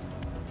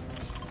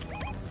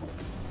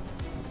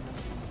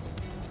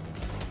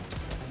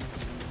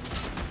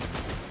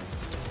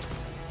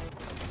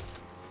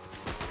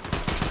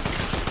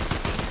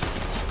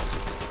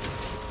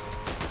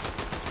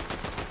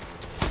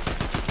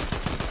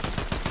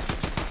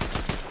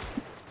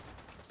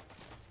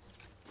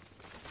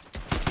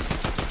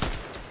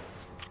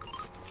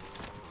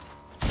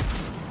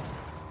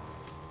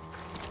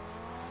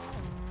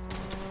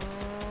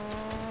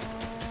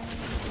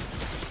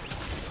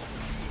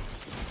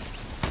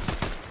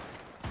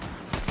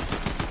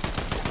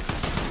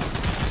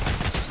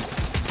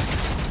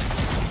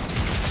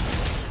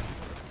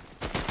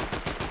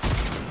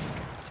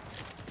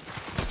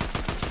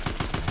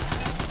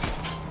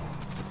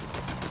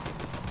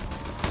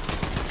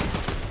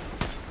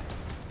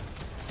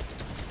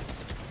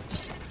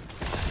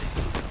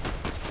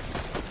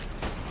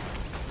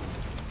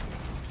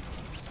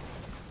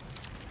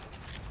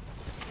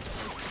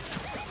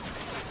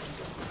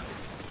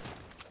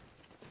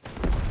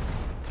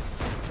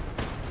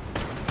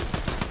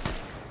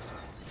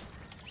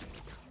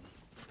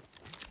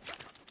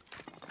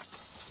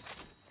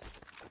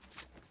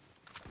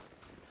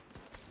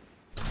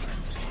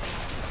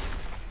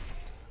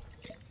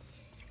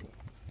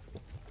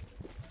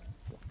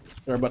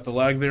 Sorry about the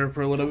lag there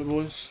for a little bit,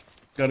 boys.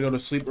 Gotta go to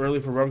sleep early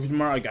for barbecue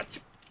tomorrow. I got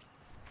you.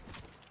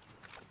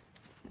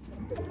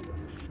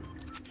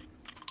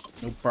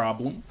 No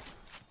problem.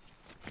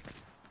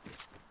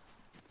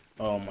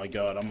 Oh my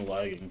god, I'm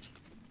lagging.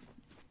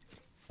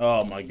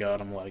 Oh my god,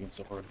 I'm lagging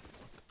so hard.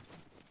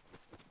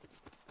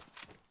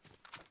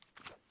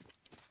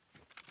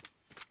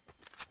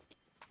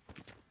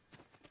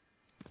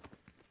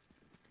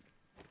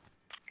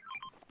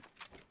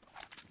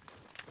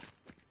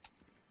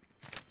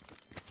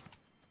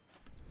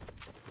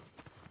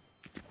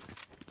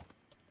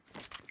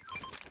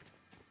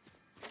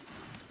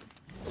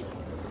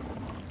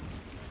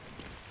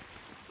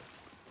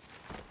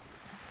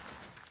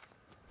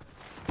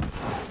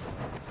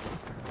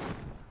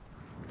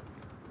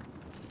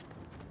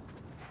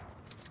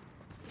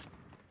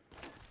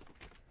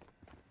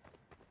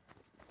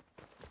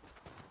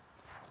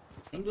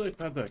 When did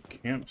I have that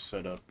camp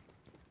set up?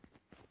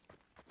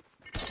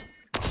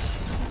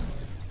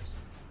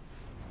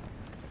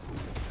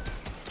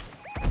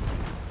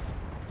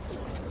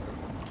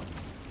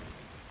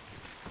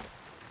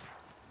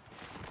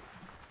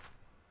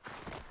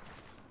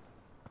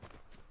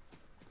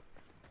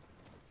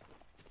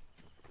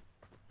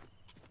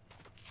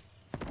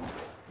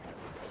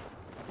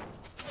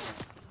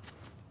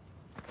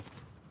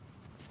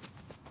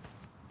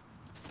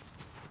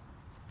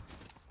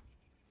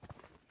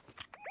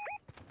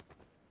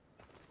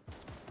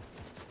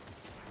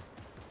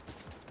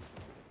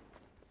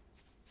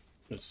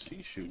 What's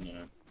he shooting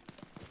at?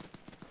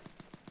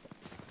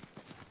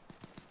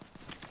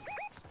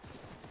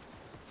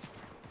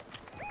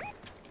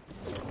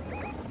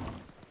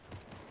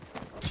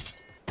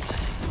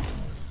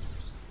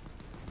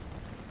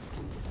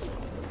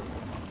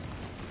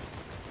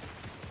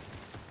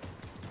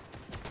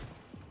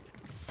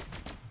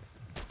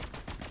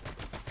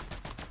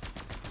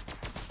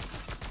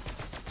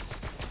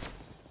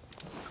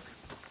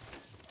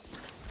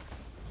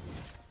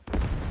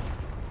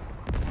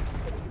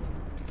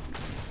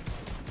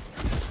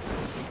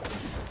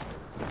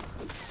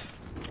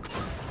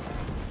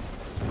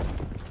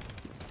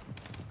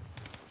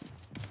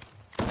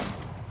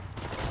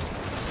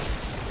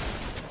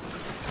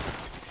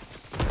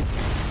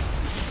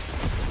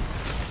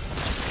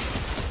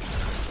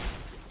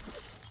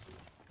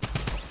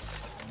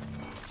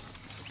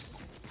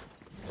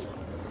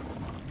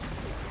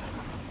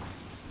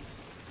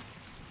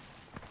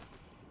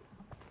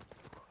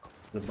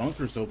 The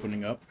bunker's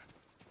opening up.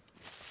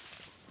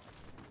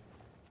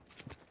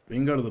 We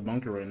can go to the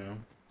bunker right now.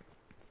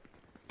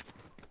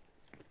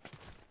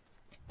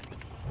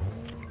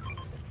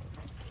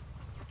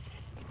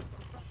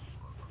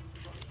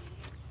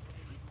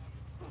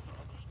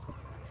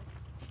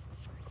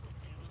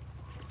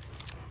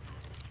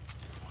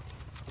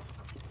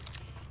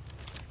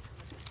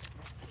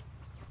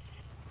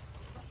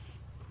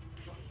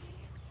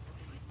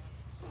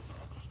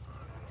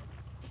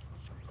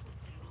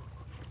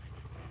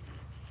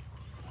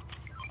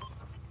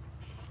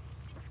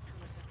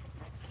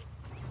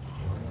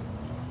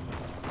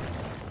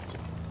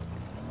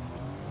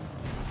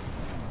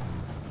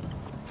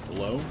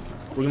 Hello?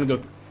 We're gonna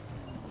go.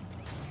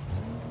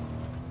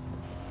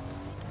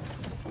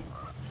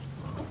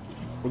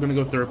 We're gonna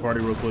go third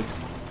party real quick.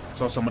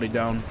 Saw somebody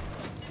down.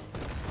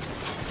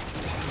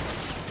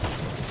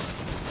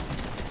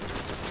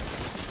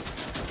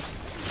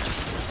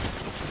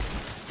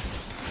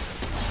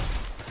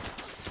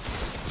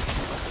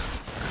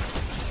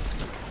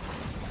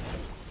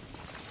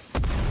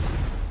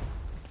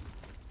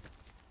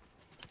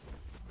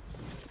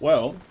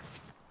 Well,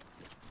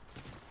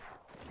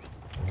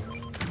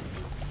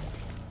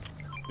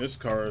 this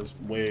car is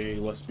way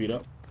less speed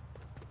up.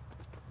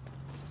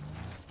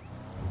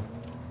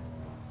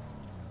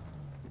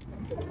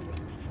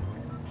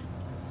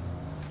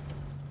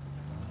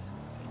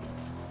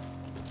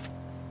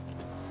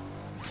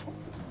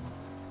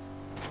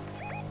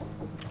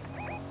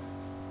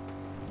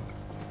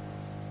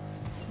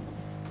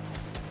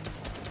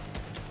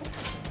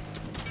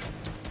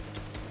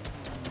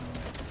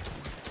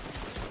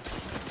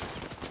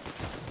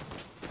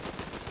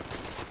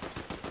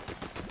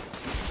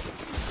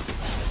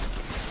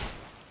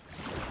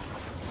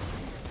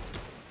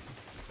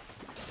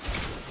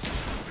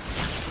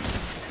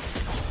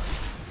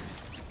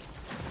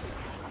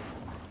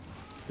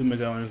 Two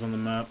medallions on the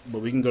map,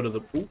 but we can go to the.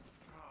 Ooh.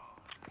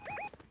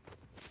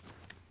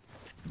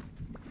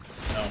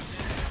 No.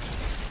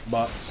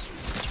 Bots.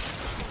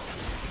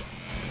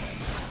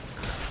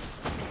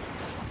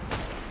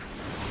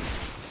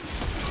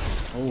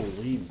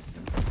 Holy.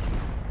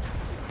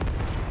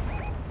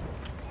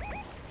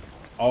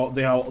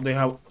 They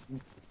have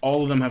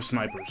all of them have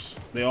snipers.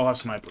 They all have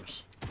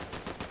snipers.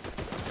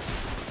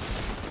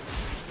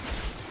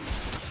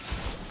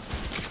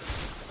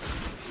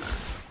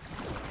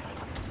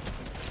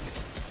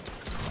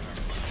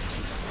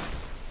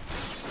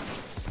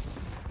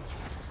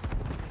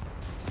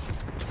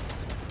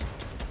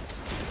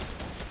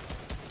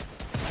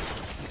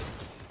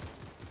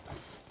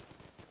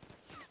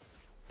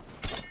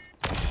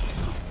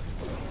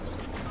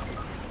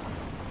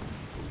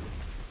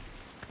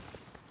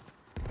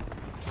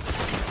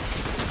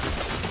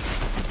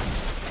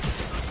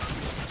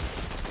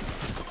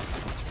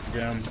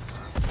 Yeah.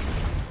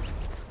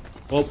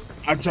 Well,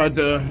 I tried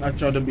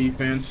to be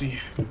fancy.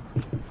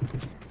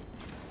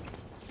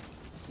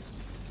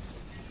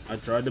 I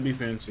tried to be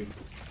fancy.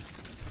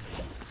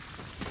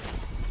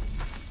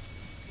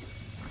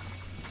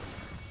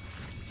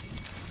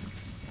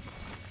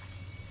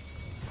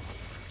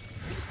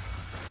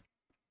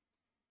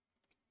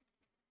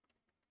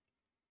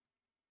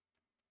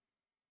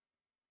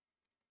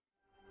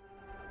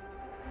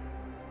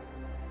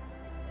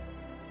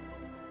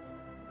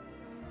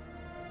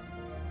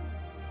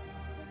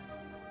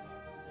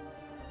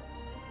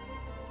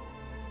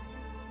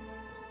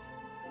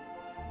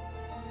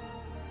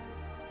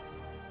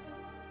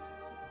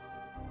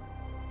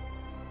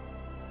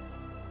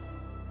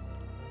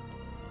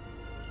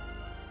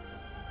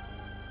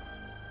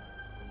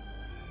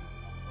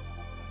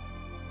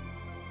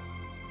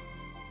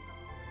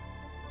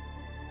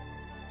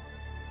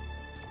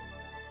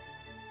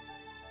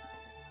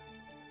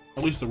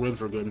 At least the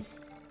ribs are good.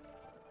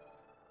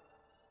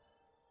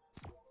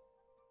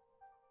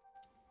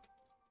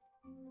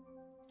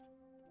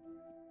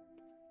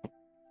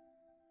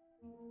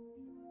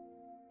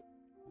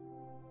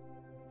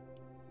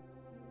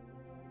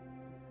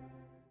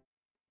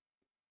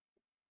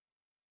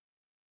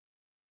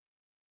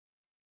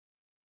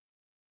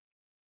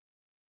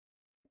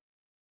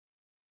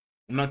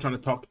 I'm not trying to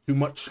talk too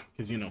much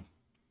because, you know,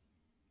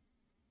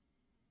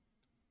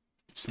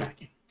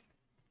 smacking.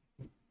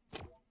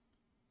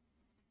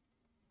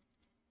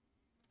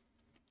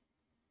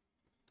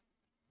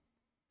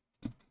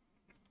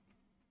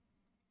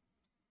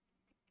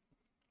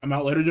 I'm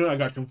out later, dude. I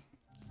got you.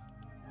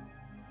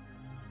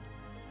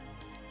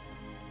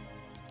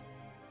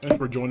 Thanks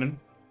for joining.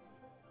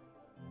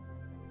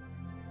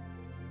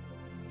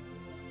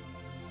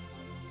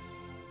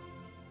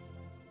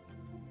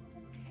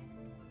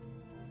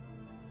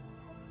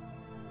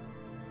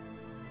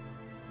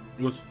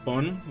 It was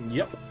fun.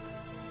 Yep.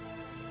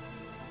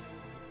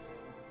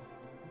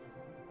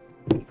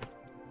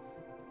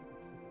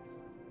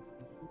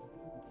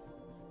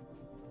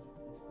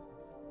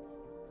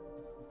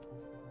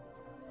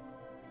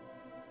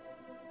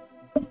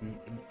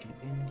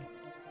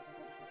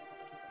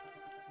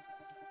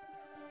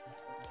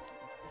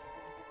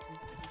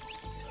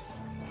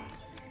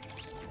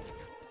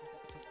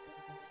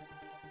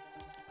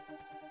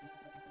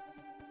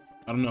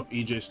 I don't know if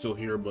EJ's still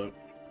here, but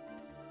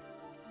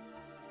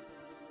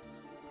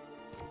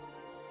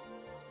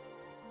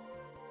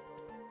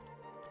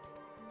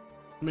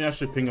let me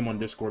actually ping him on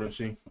Discord and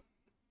see.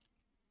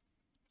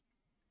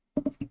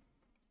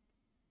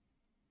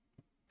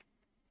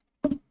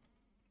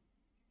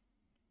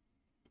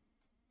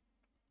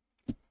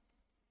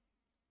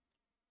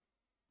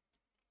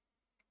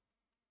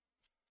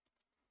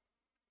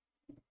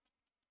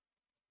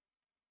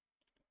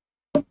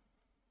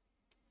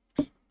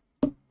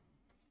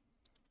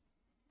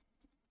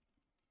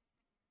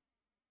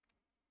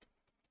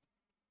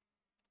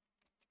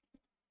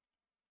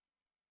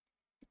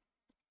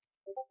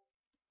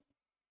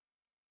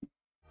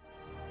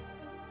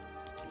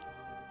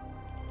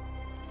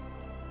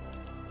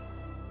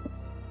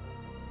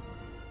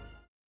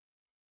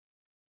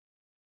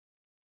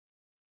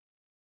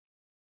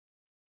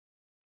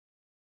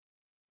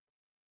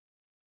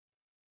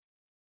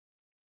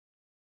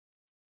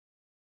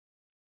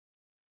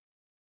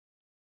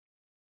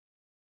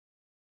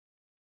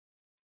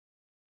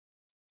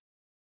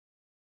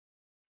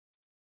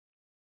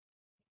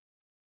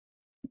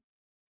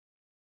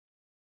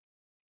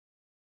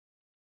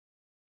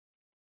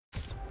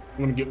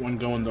 I'm gonna get one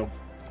going though.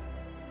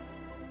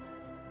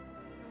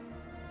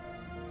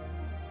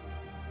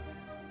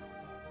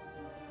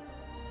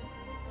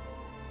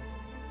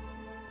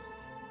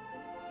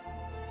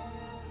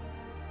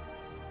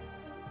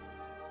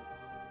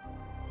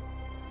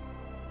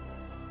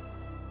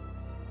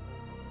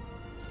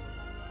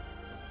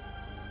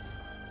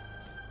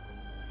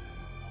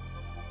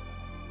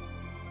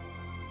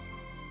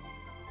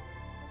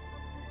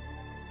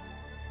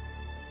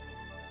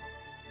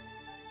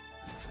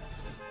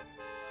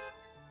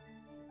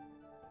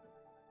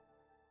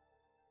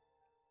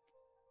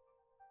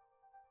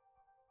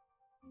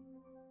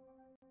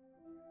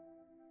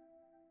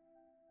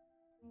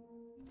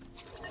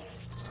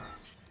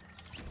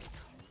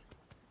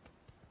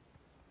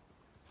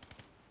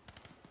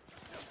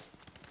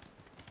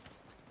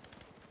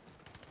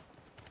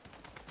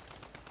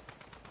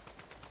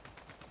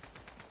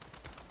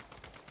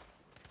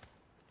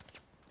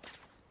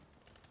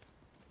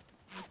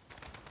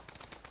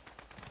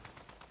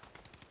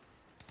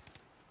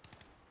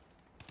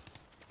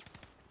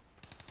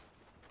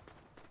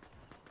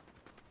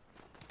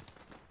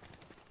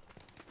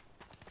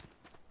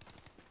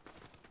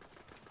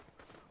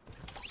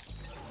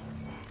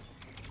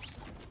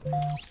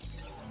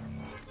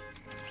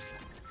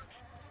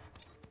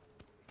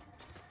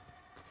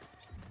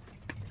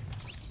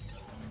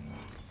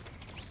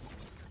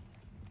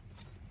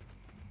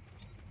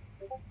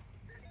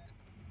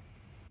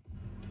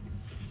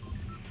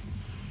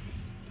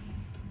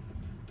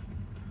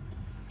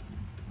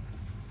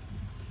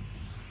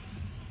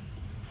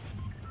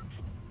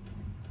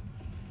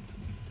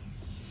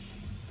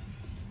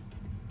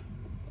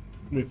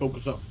 Let me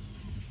focus up.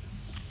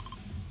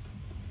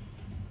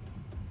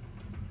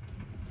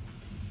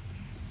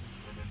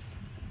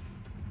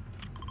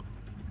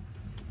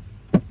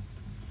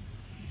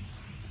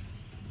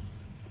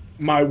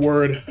 My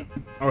word.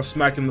 I was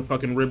smacking the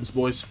fucking ribs,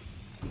 boys.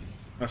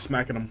 I was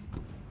smacking them.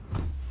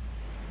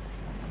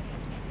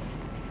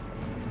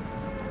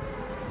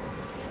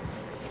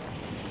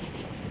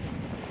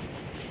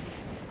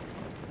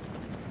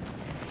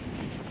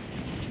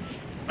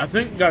 I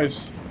think,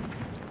 guys,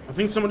 I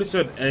think somebody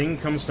said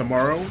Aang comes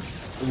tomorrow.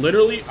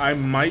 Literally, I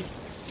might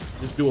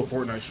just do a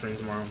Fortnite stream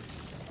tomorrow.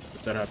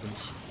 If that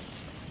happens.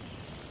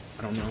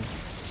 I don't know.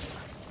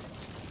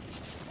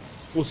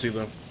 We'll see,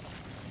 though.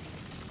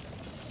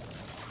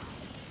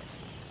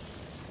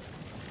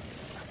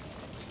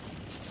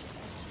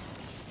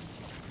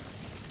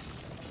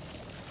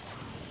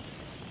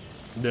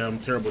 Damn,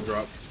 terrible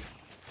drop.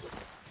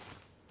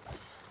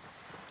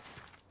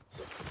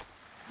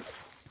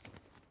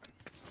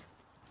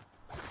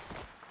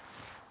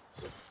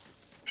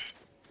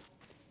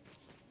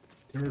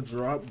 Terrible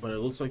drop, but it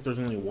looks like there's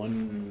only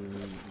one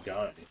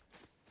guy.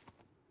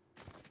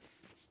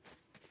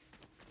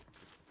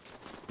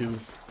 Two.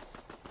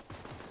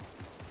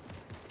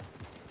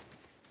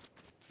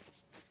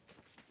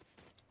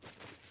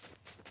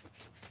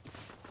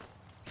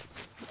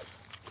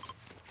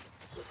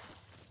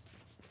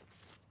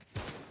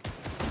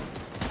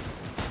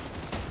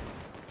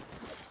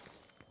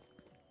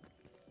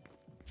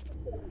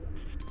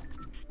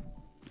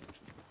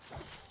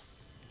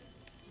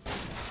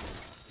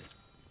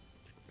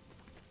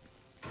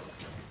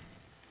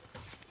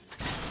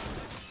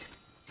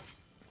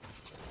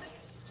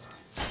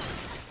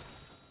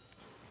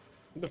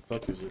 What the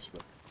fuck is this,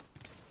 man?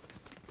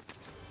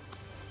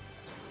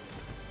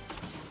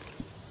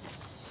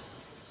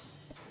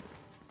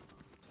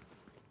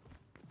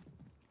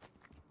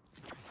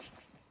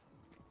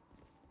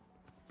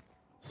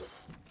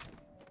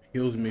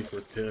 Heals me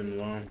for 10,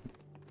 wow.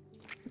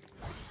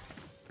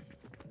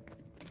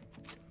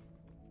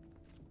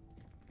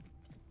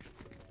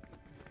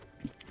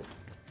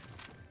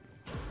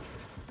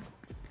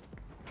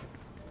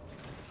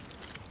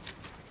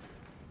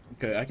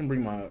 Okay, I can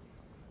bring my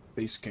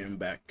face cam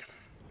back.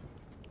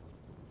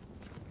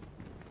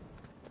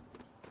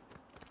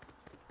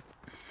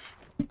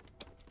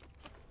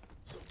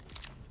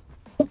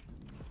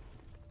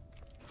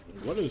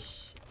 What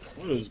is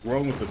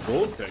wrong with the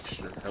gold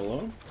texture?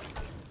 Hello?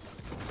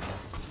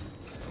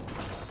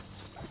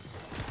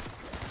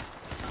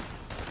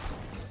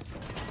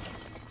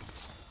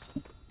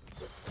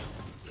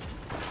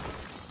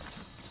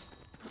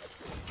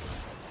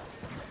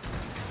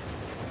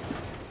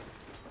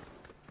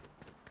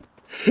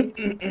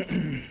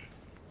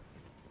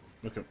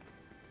 Okay.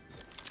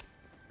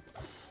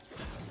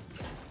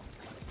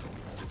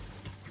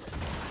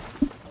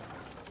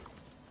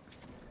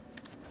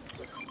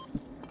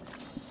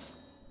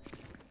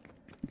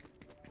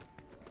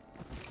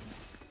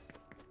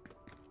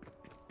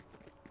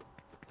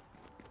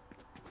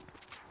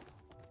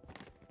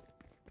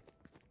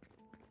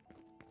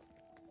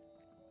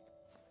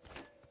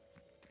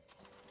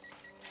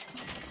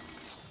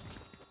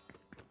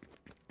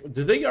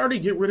 Did they already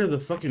get rid of the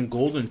fucking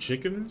golden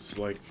chickens?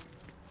 Like,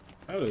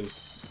 that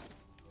is...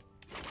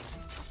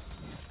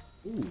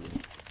 Ooh.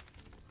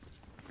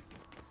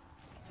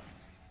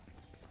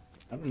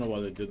 I don't know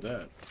why they did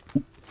that.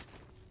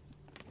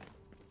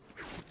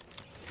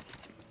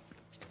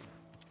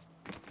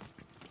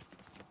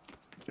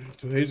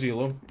 Too hazy,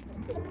 hello?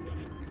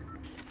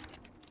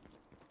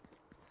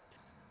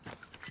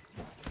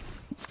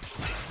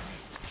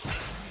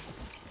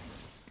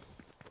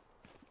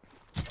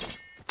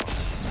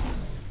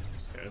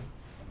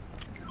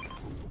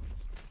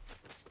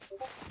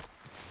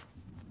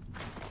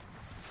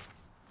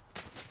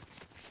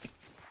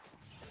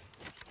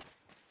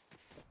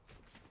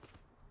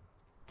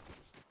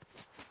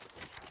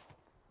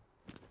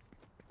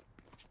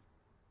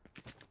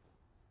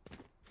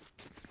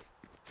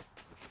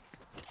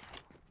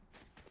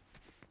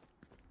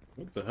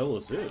 What the hell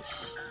is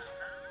this?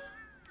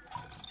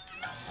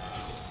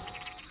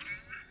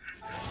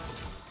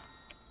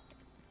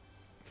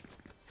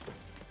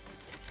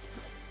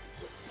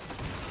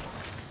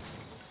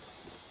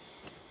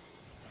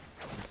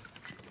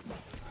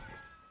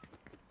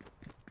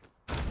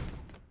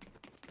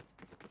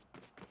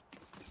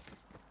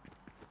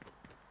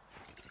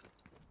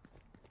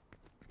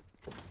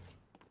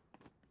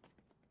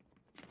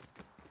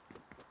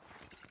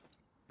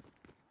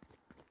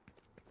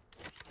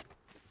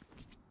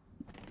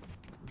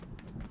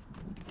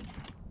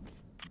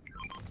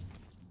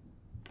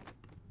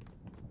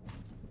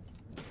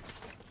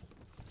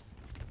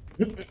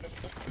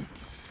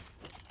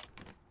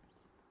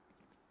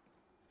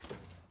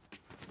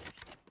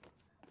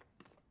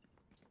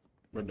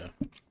 We're done.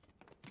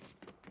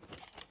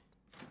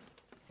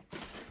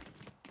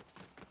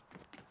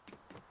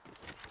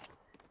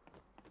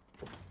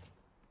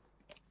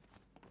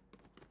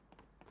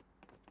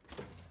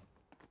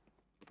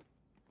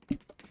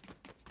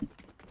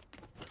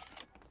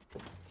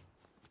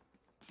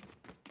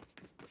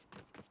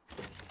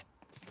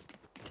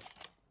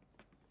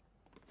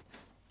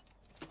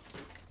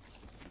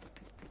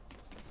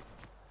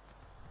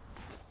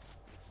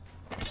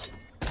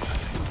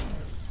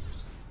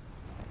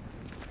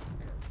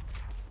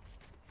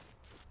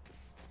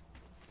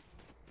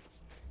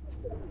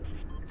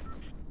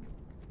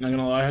 Not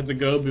gonna lie, I had to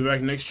go. Be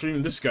back next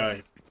stream. This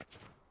guy.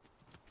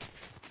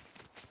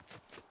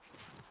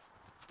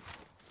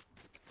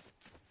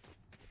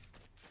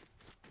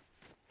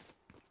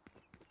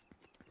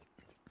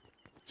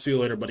 See you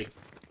later, buddy.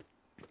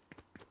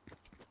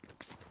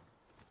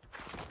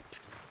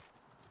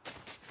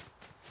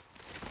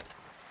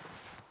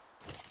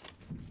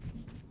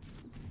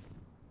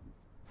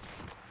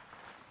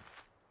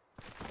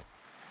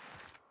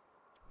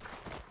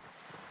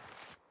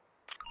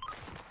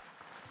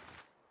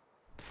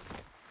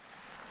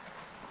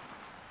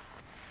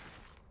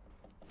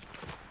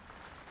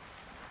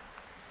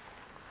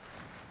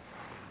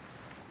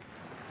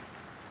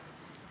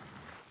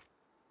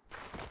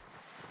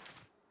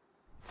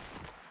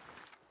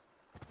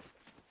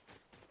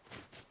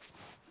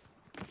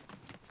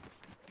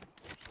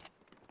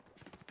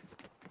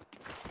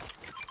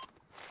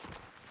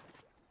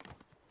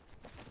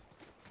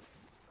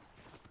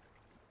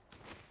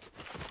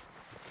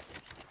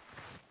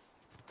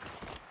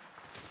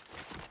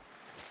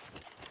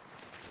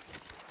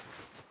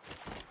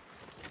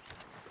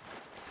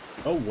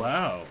 Oh,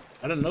 wow.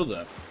 I didn't know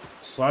that.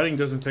 Sliding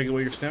doesn't take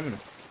away your stamina.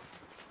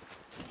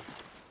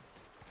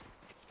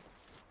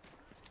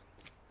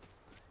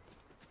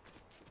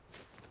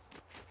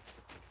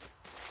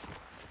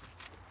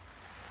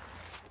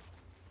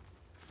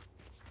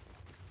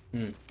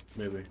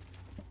 Maybe.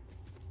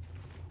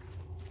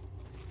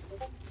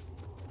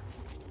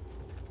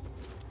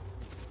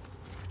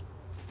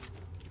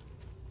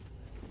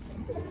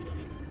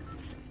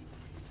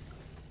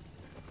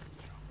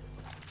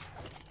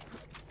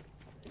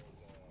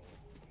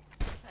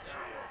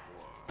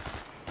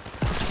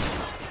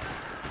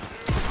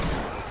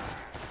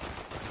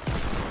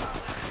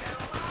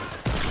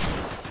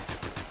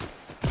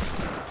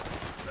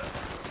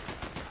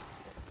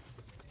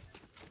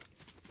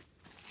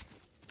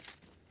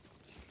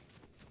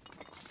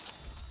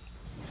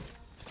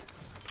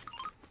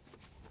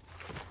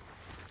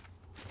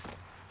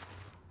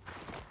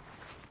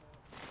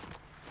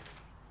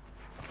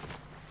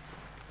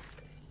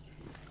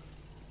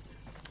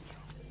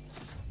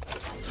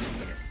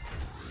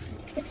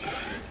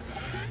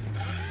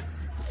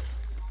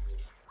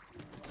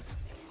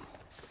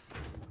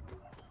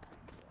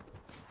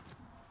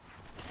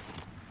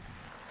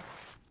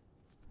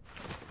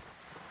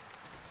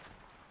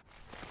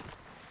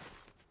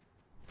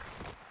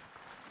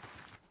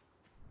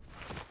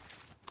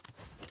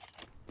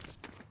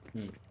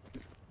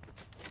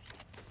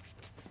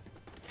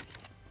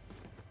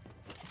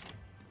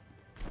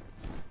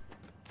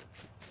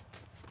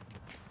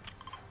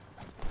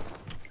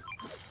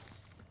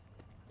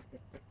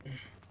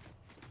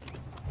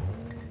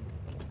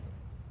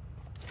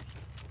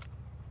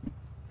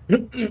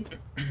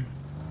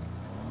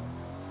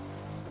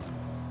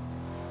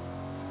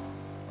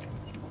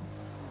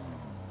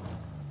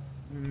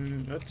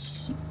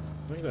 That's...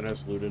 I think that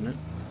has loot in it.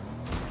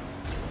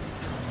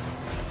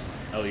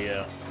 Oh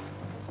yeah.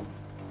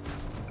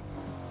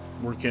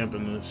 We're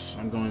camping this.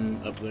 I'm going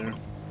up there.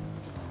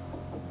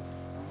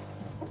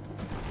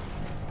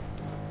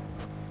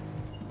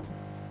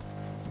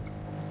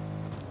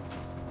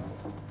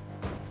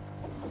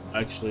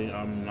 Actually,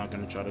 I'm not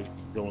gonna try to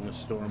go in the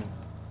storm.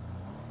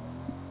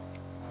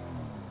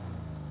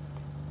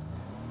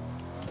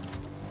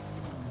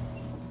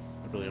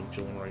 Really, I'm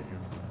chilling right here.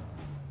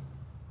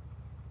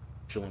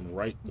 Chilling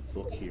right the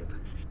fuck here.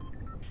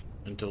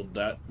 Until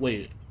that...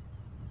 Wait.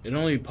 It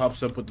only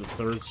pops up with the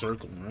third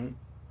circle, right?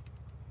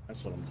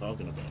 That's what I'm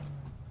talking about.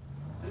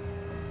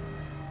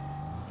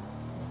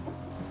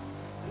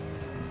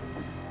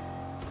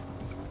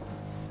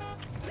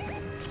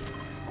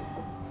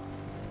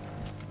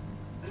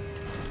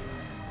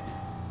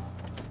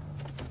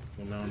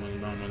 On the mountain, on the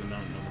mountain, on the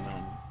mountain, on the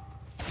mountain.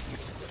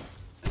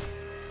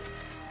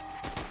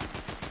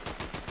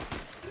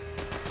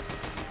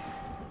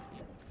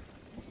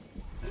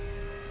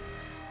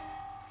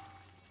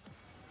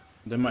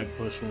 They might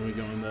push when we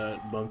go in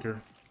that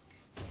bunker.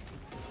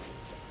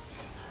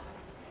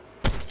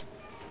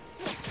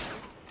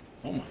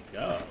 Oh my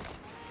god.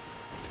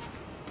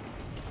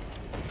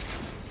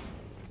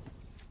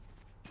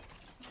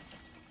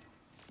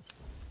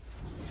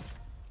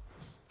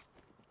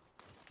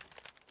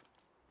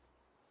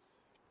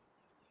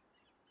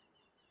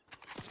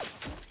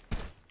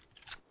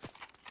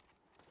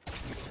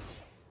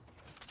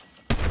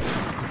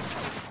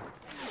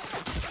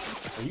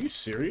 Are you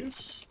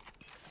serious?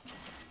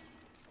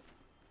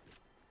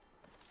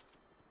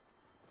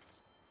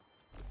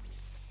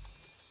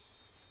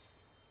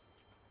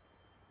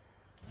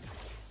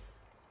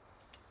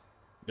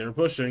 They're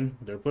pushing.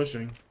 They're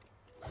pushing.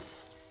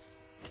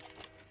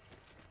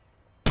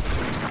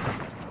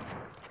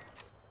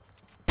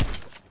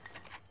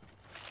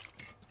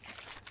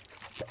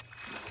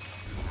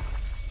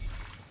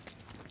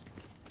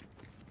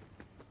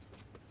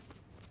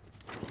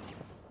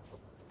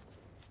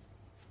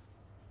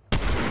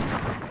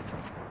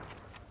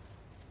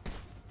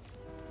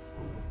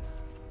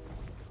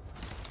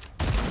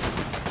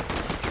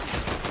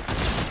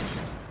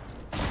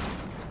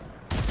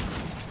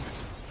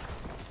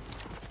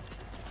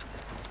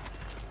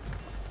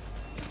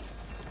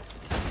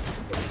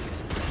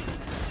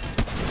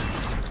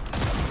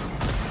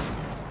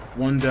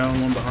 One down,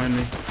 one behind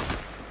me.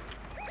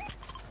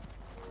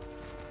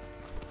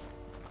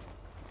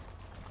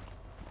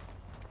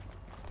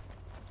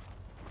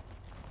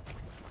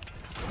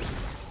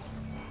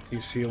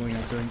 He's healing,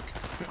 I think.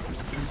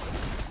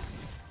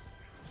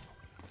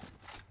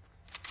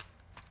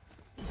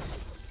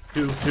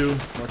 Two,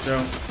 watch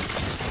out.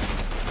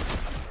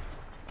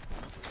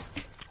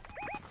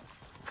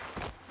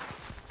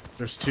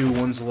 There's two,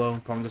 one's low.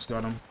 Pongus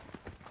got him.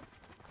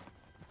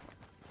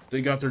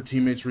 They got their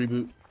teammates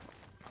reboot.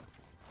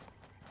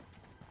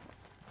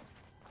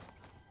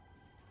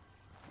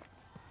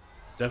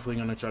 Definitely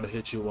gonna try to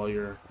hit you while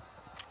you're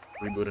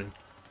rebooting.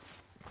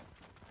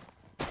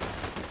 Oh,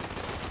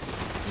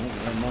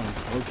 never mind.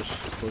 I'll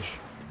just push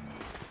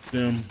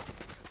them.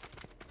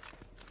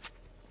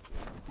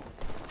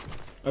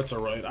 That's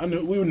alright. I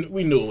knew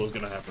we knew it was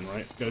gonna happen,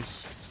 right,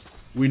 guys?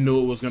 We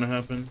knew it was gonna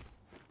happen.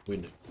 We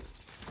knew.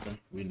 Okay?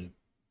 We knew.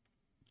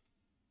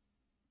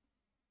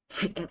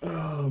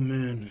 Oh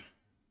man.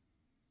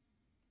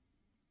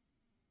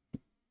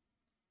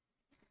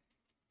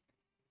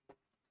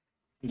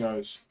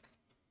 Guys.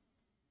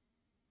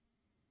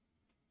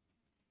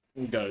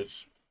 I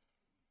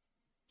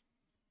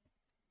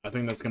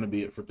think that's gonna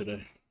be it for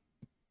today.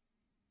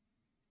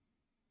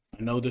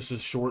 I know this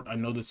is short, I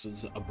know this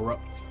is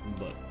abrupt,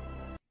 but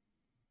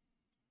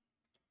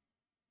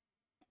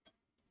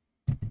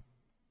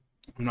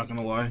I'm not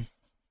gonna lie.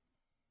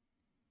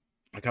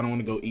 I kinda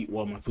wanna go eat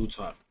while my food's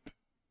hot.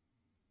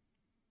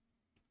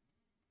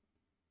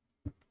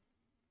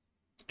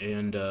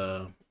 And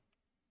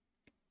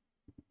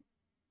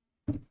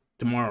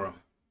tomorrow,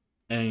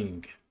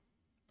 Aang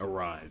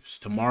arrives.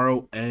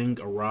 Tomorrow, Aang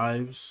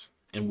arrives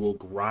and will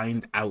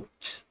grind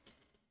out.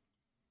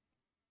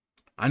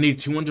 I need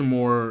 200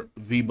 more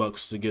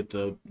V-Bucks to get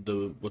the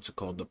what's it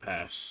called, the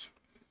pass.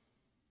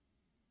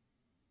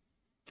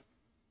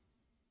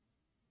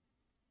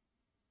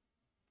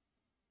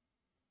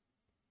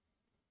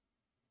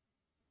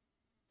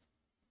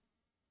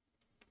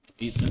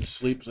 Eat and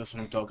sleep, that's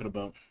what I'm talking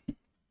about.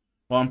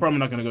 Well, I'm probably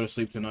not gonna go to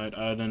sleep tonight.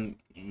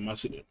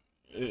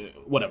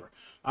 Whatever.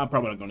 I'm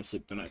probably not going to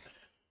sleep tonight.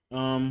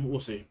 We'll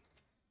see.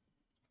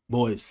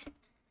 Boys,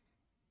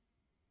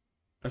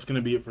 that's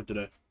gonna be it for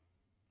today.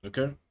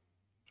 Okay?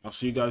 I'll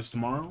see you guys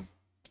tomorrow.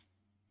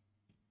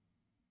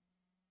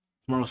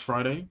 Tomorrow's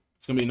Friday.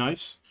 It's gonna be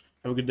nice.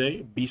 Have a good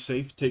day. Be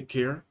safe. Take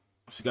care.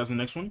 I'll see you guys in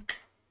the next one.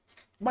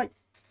 Bye.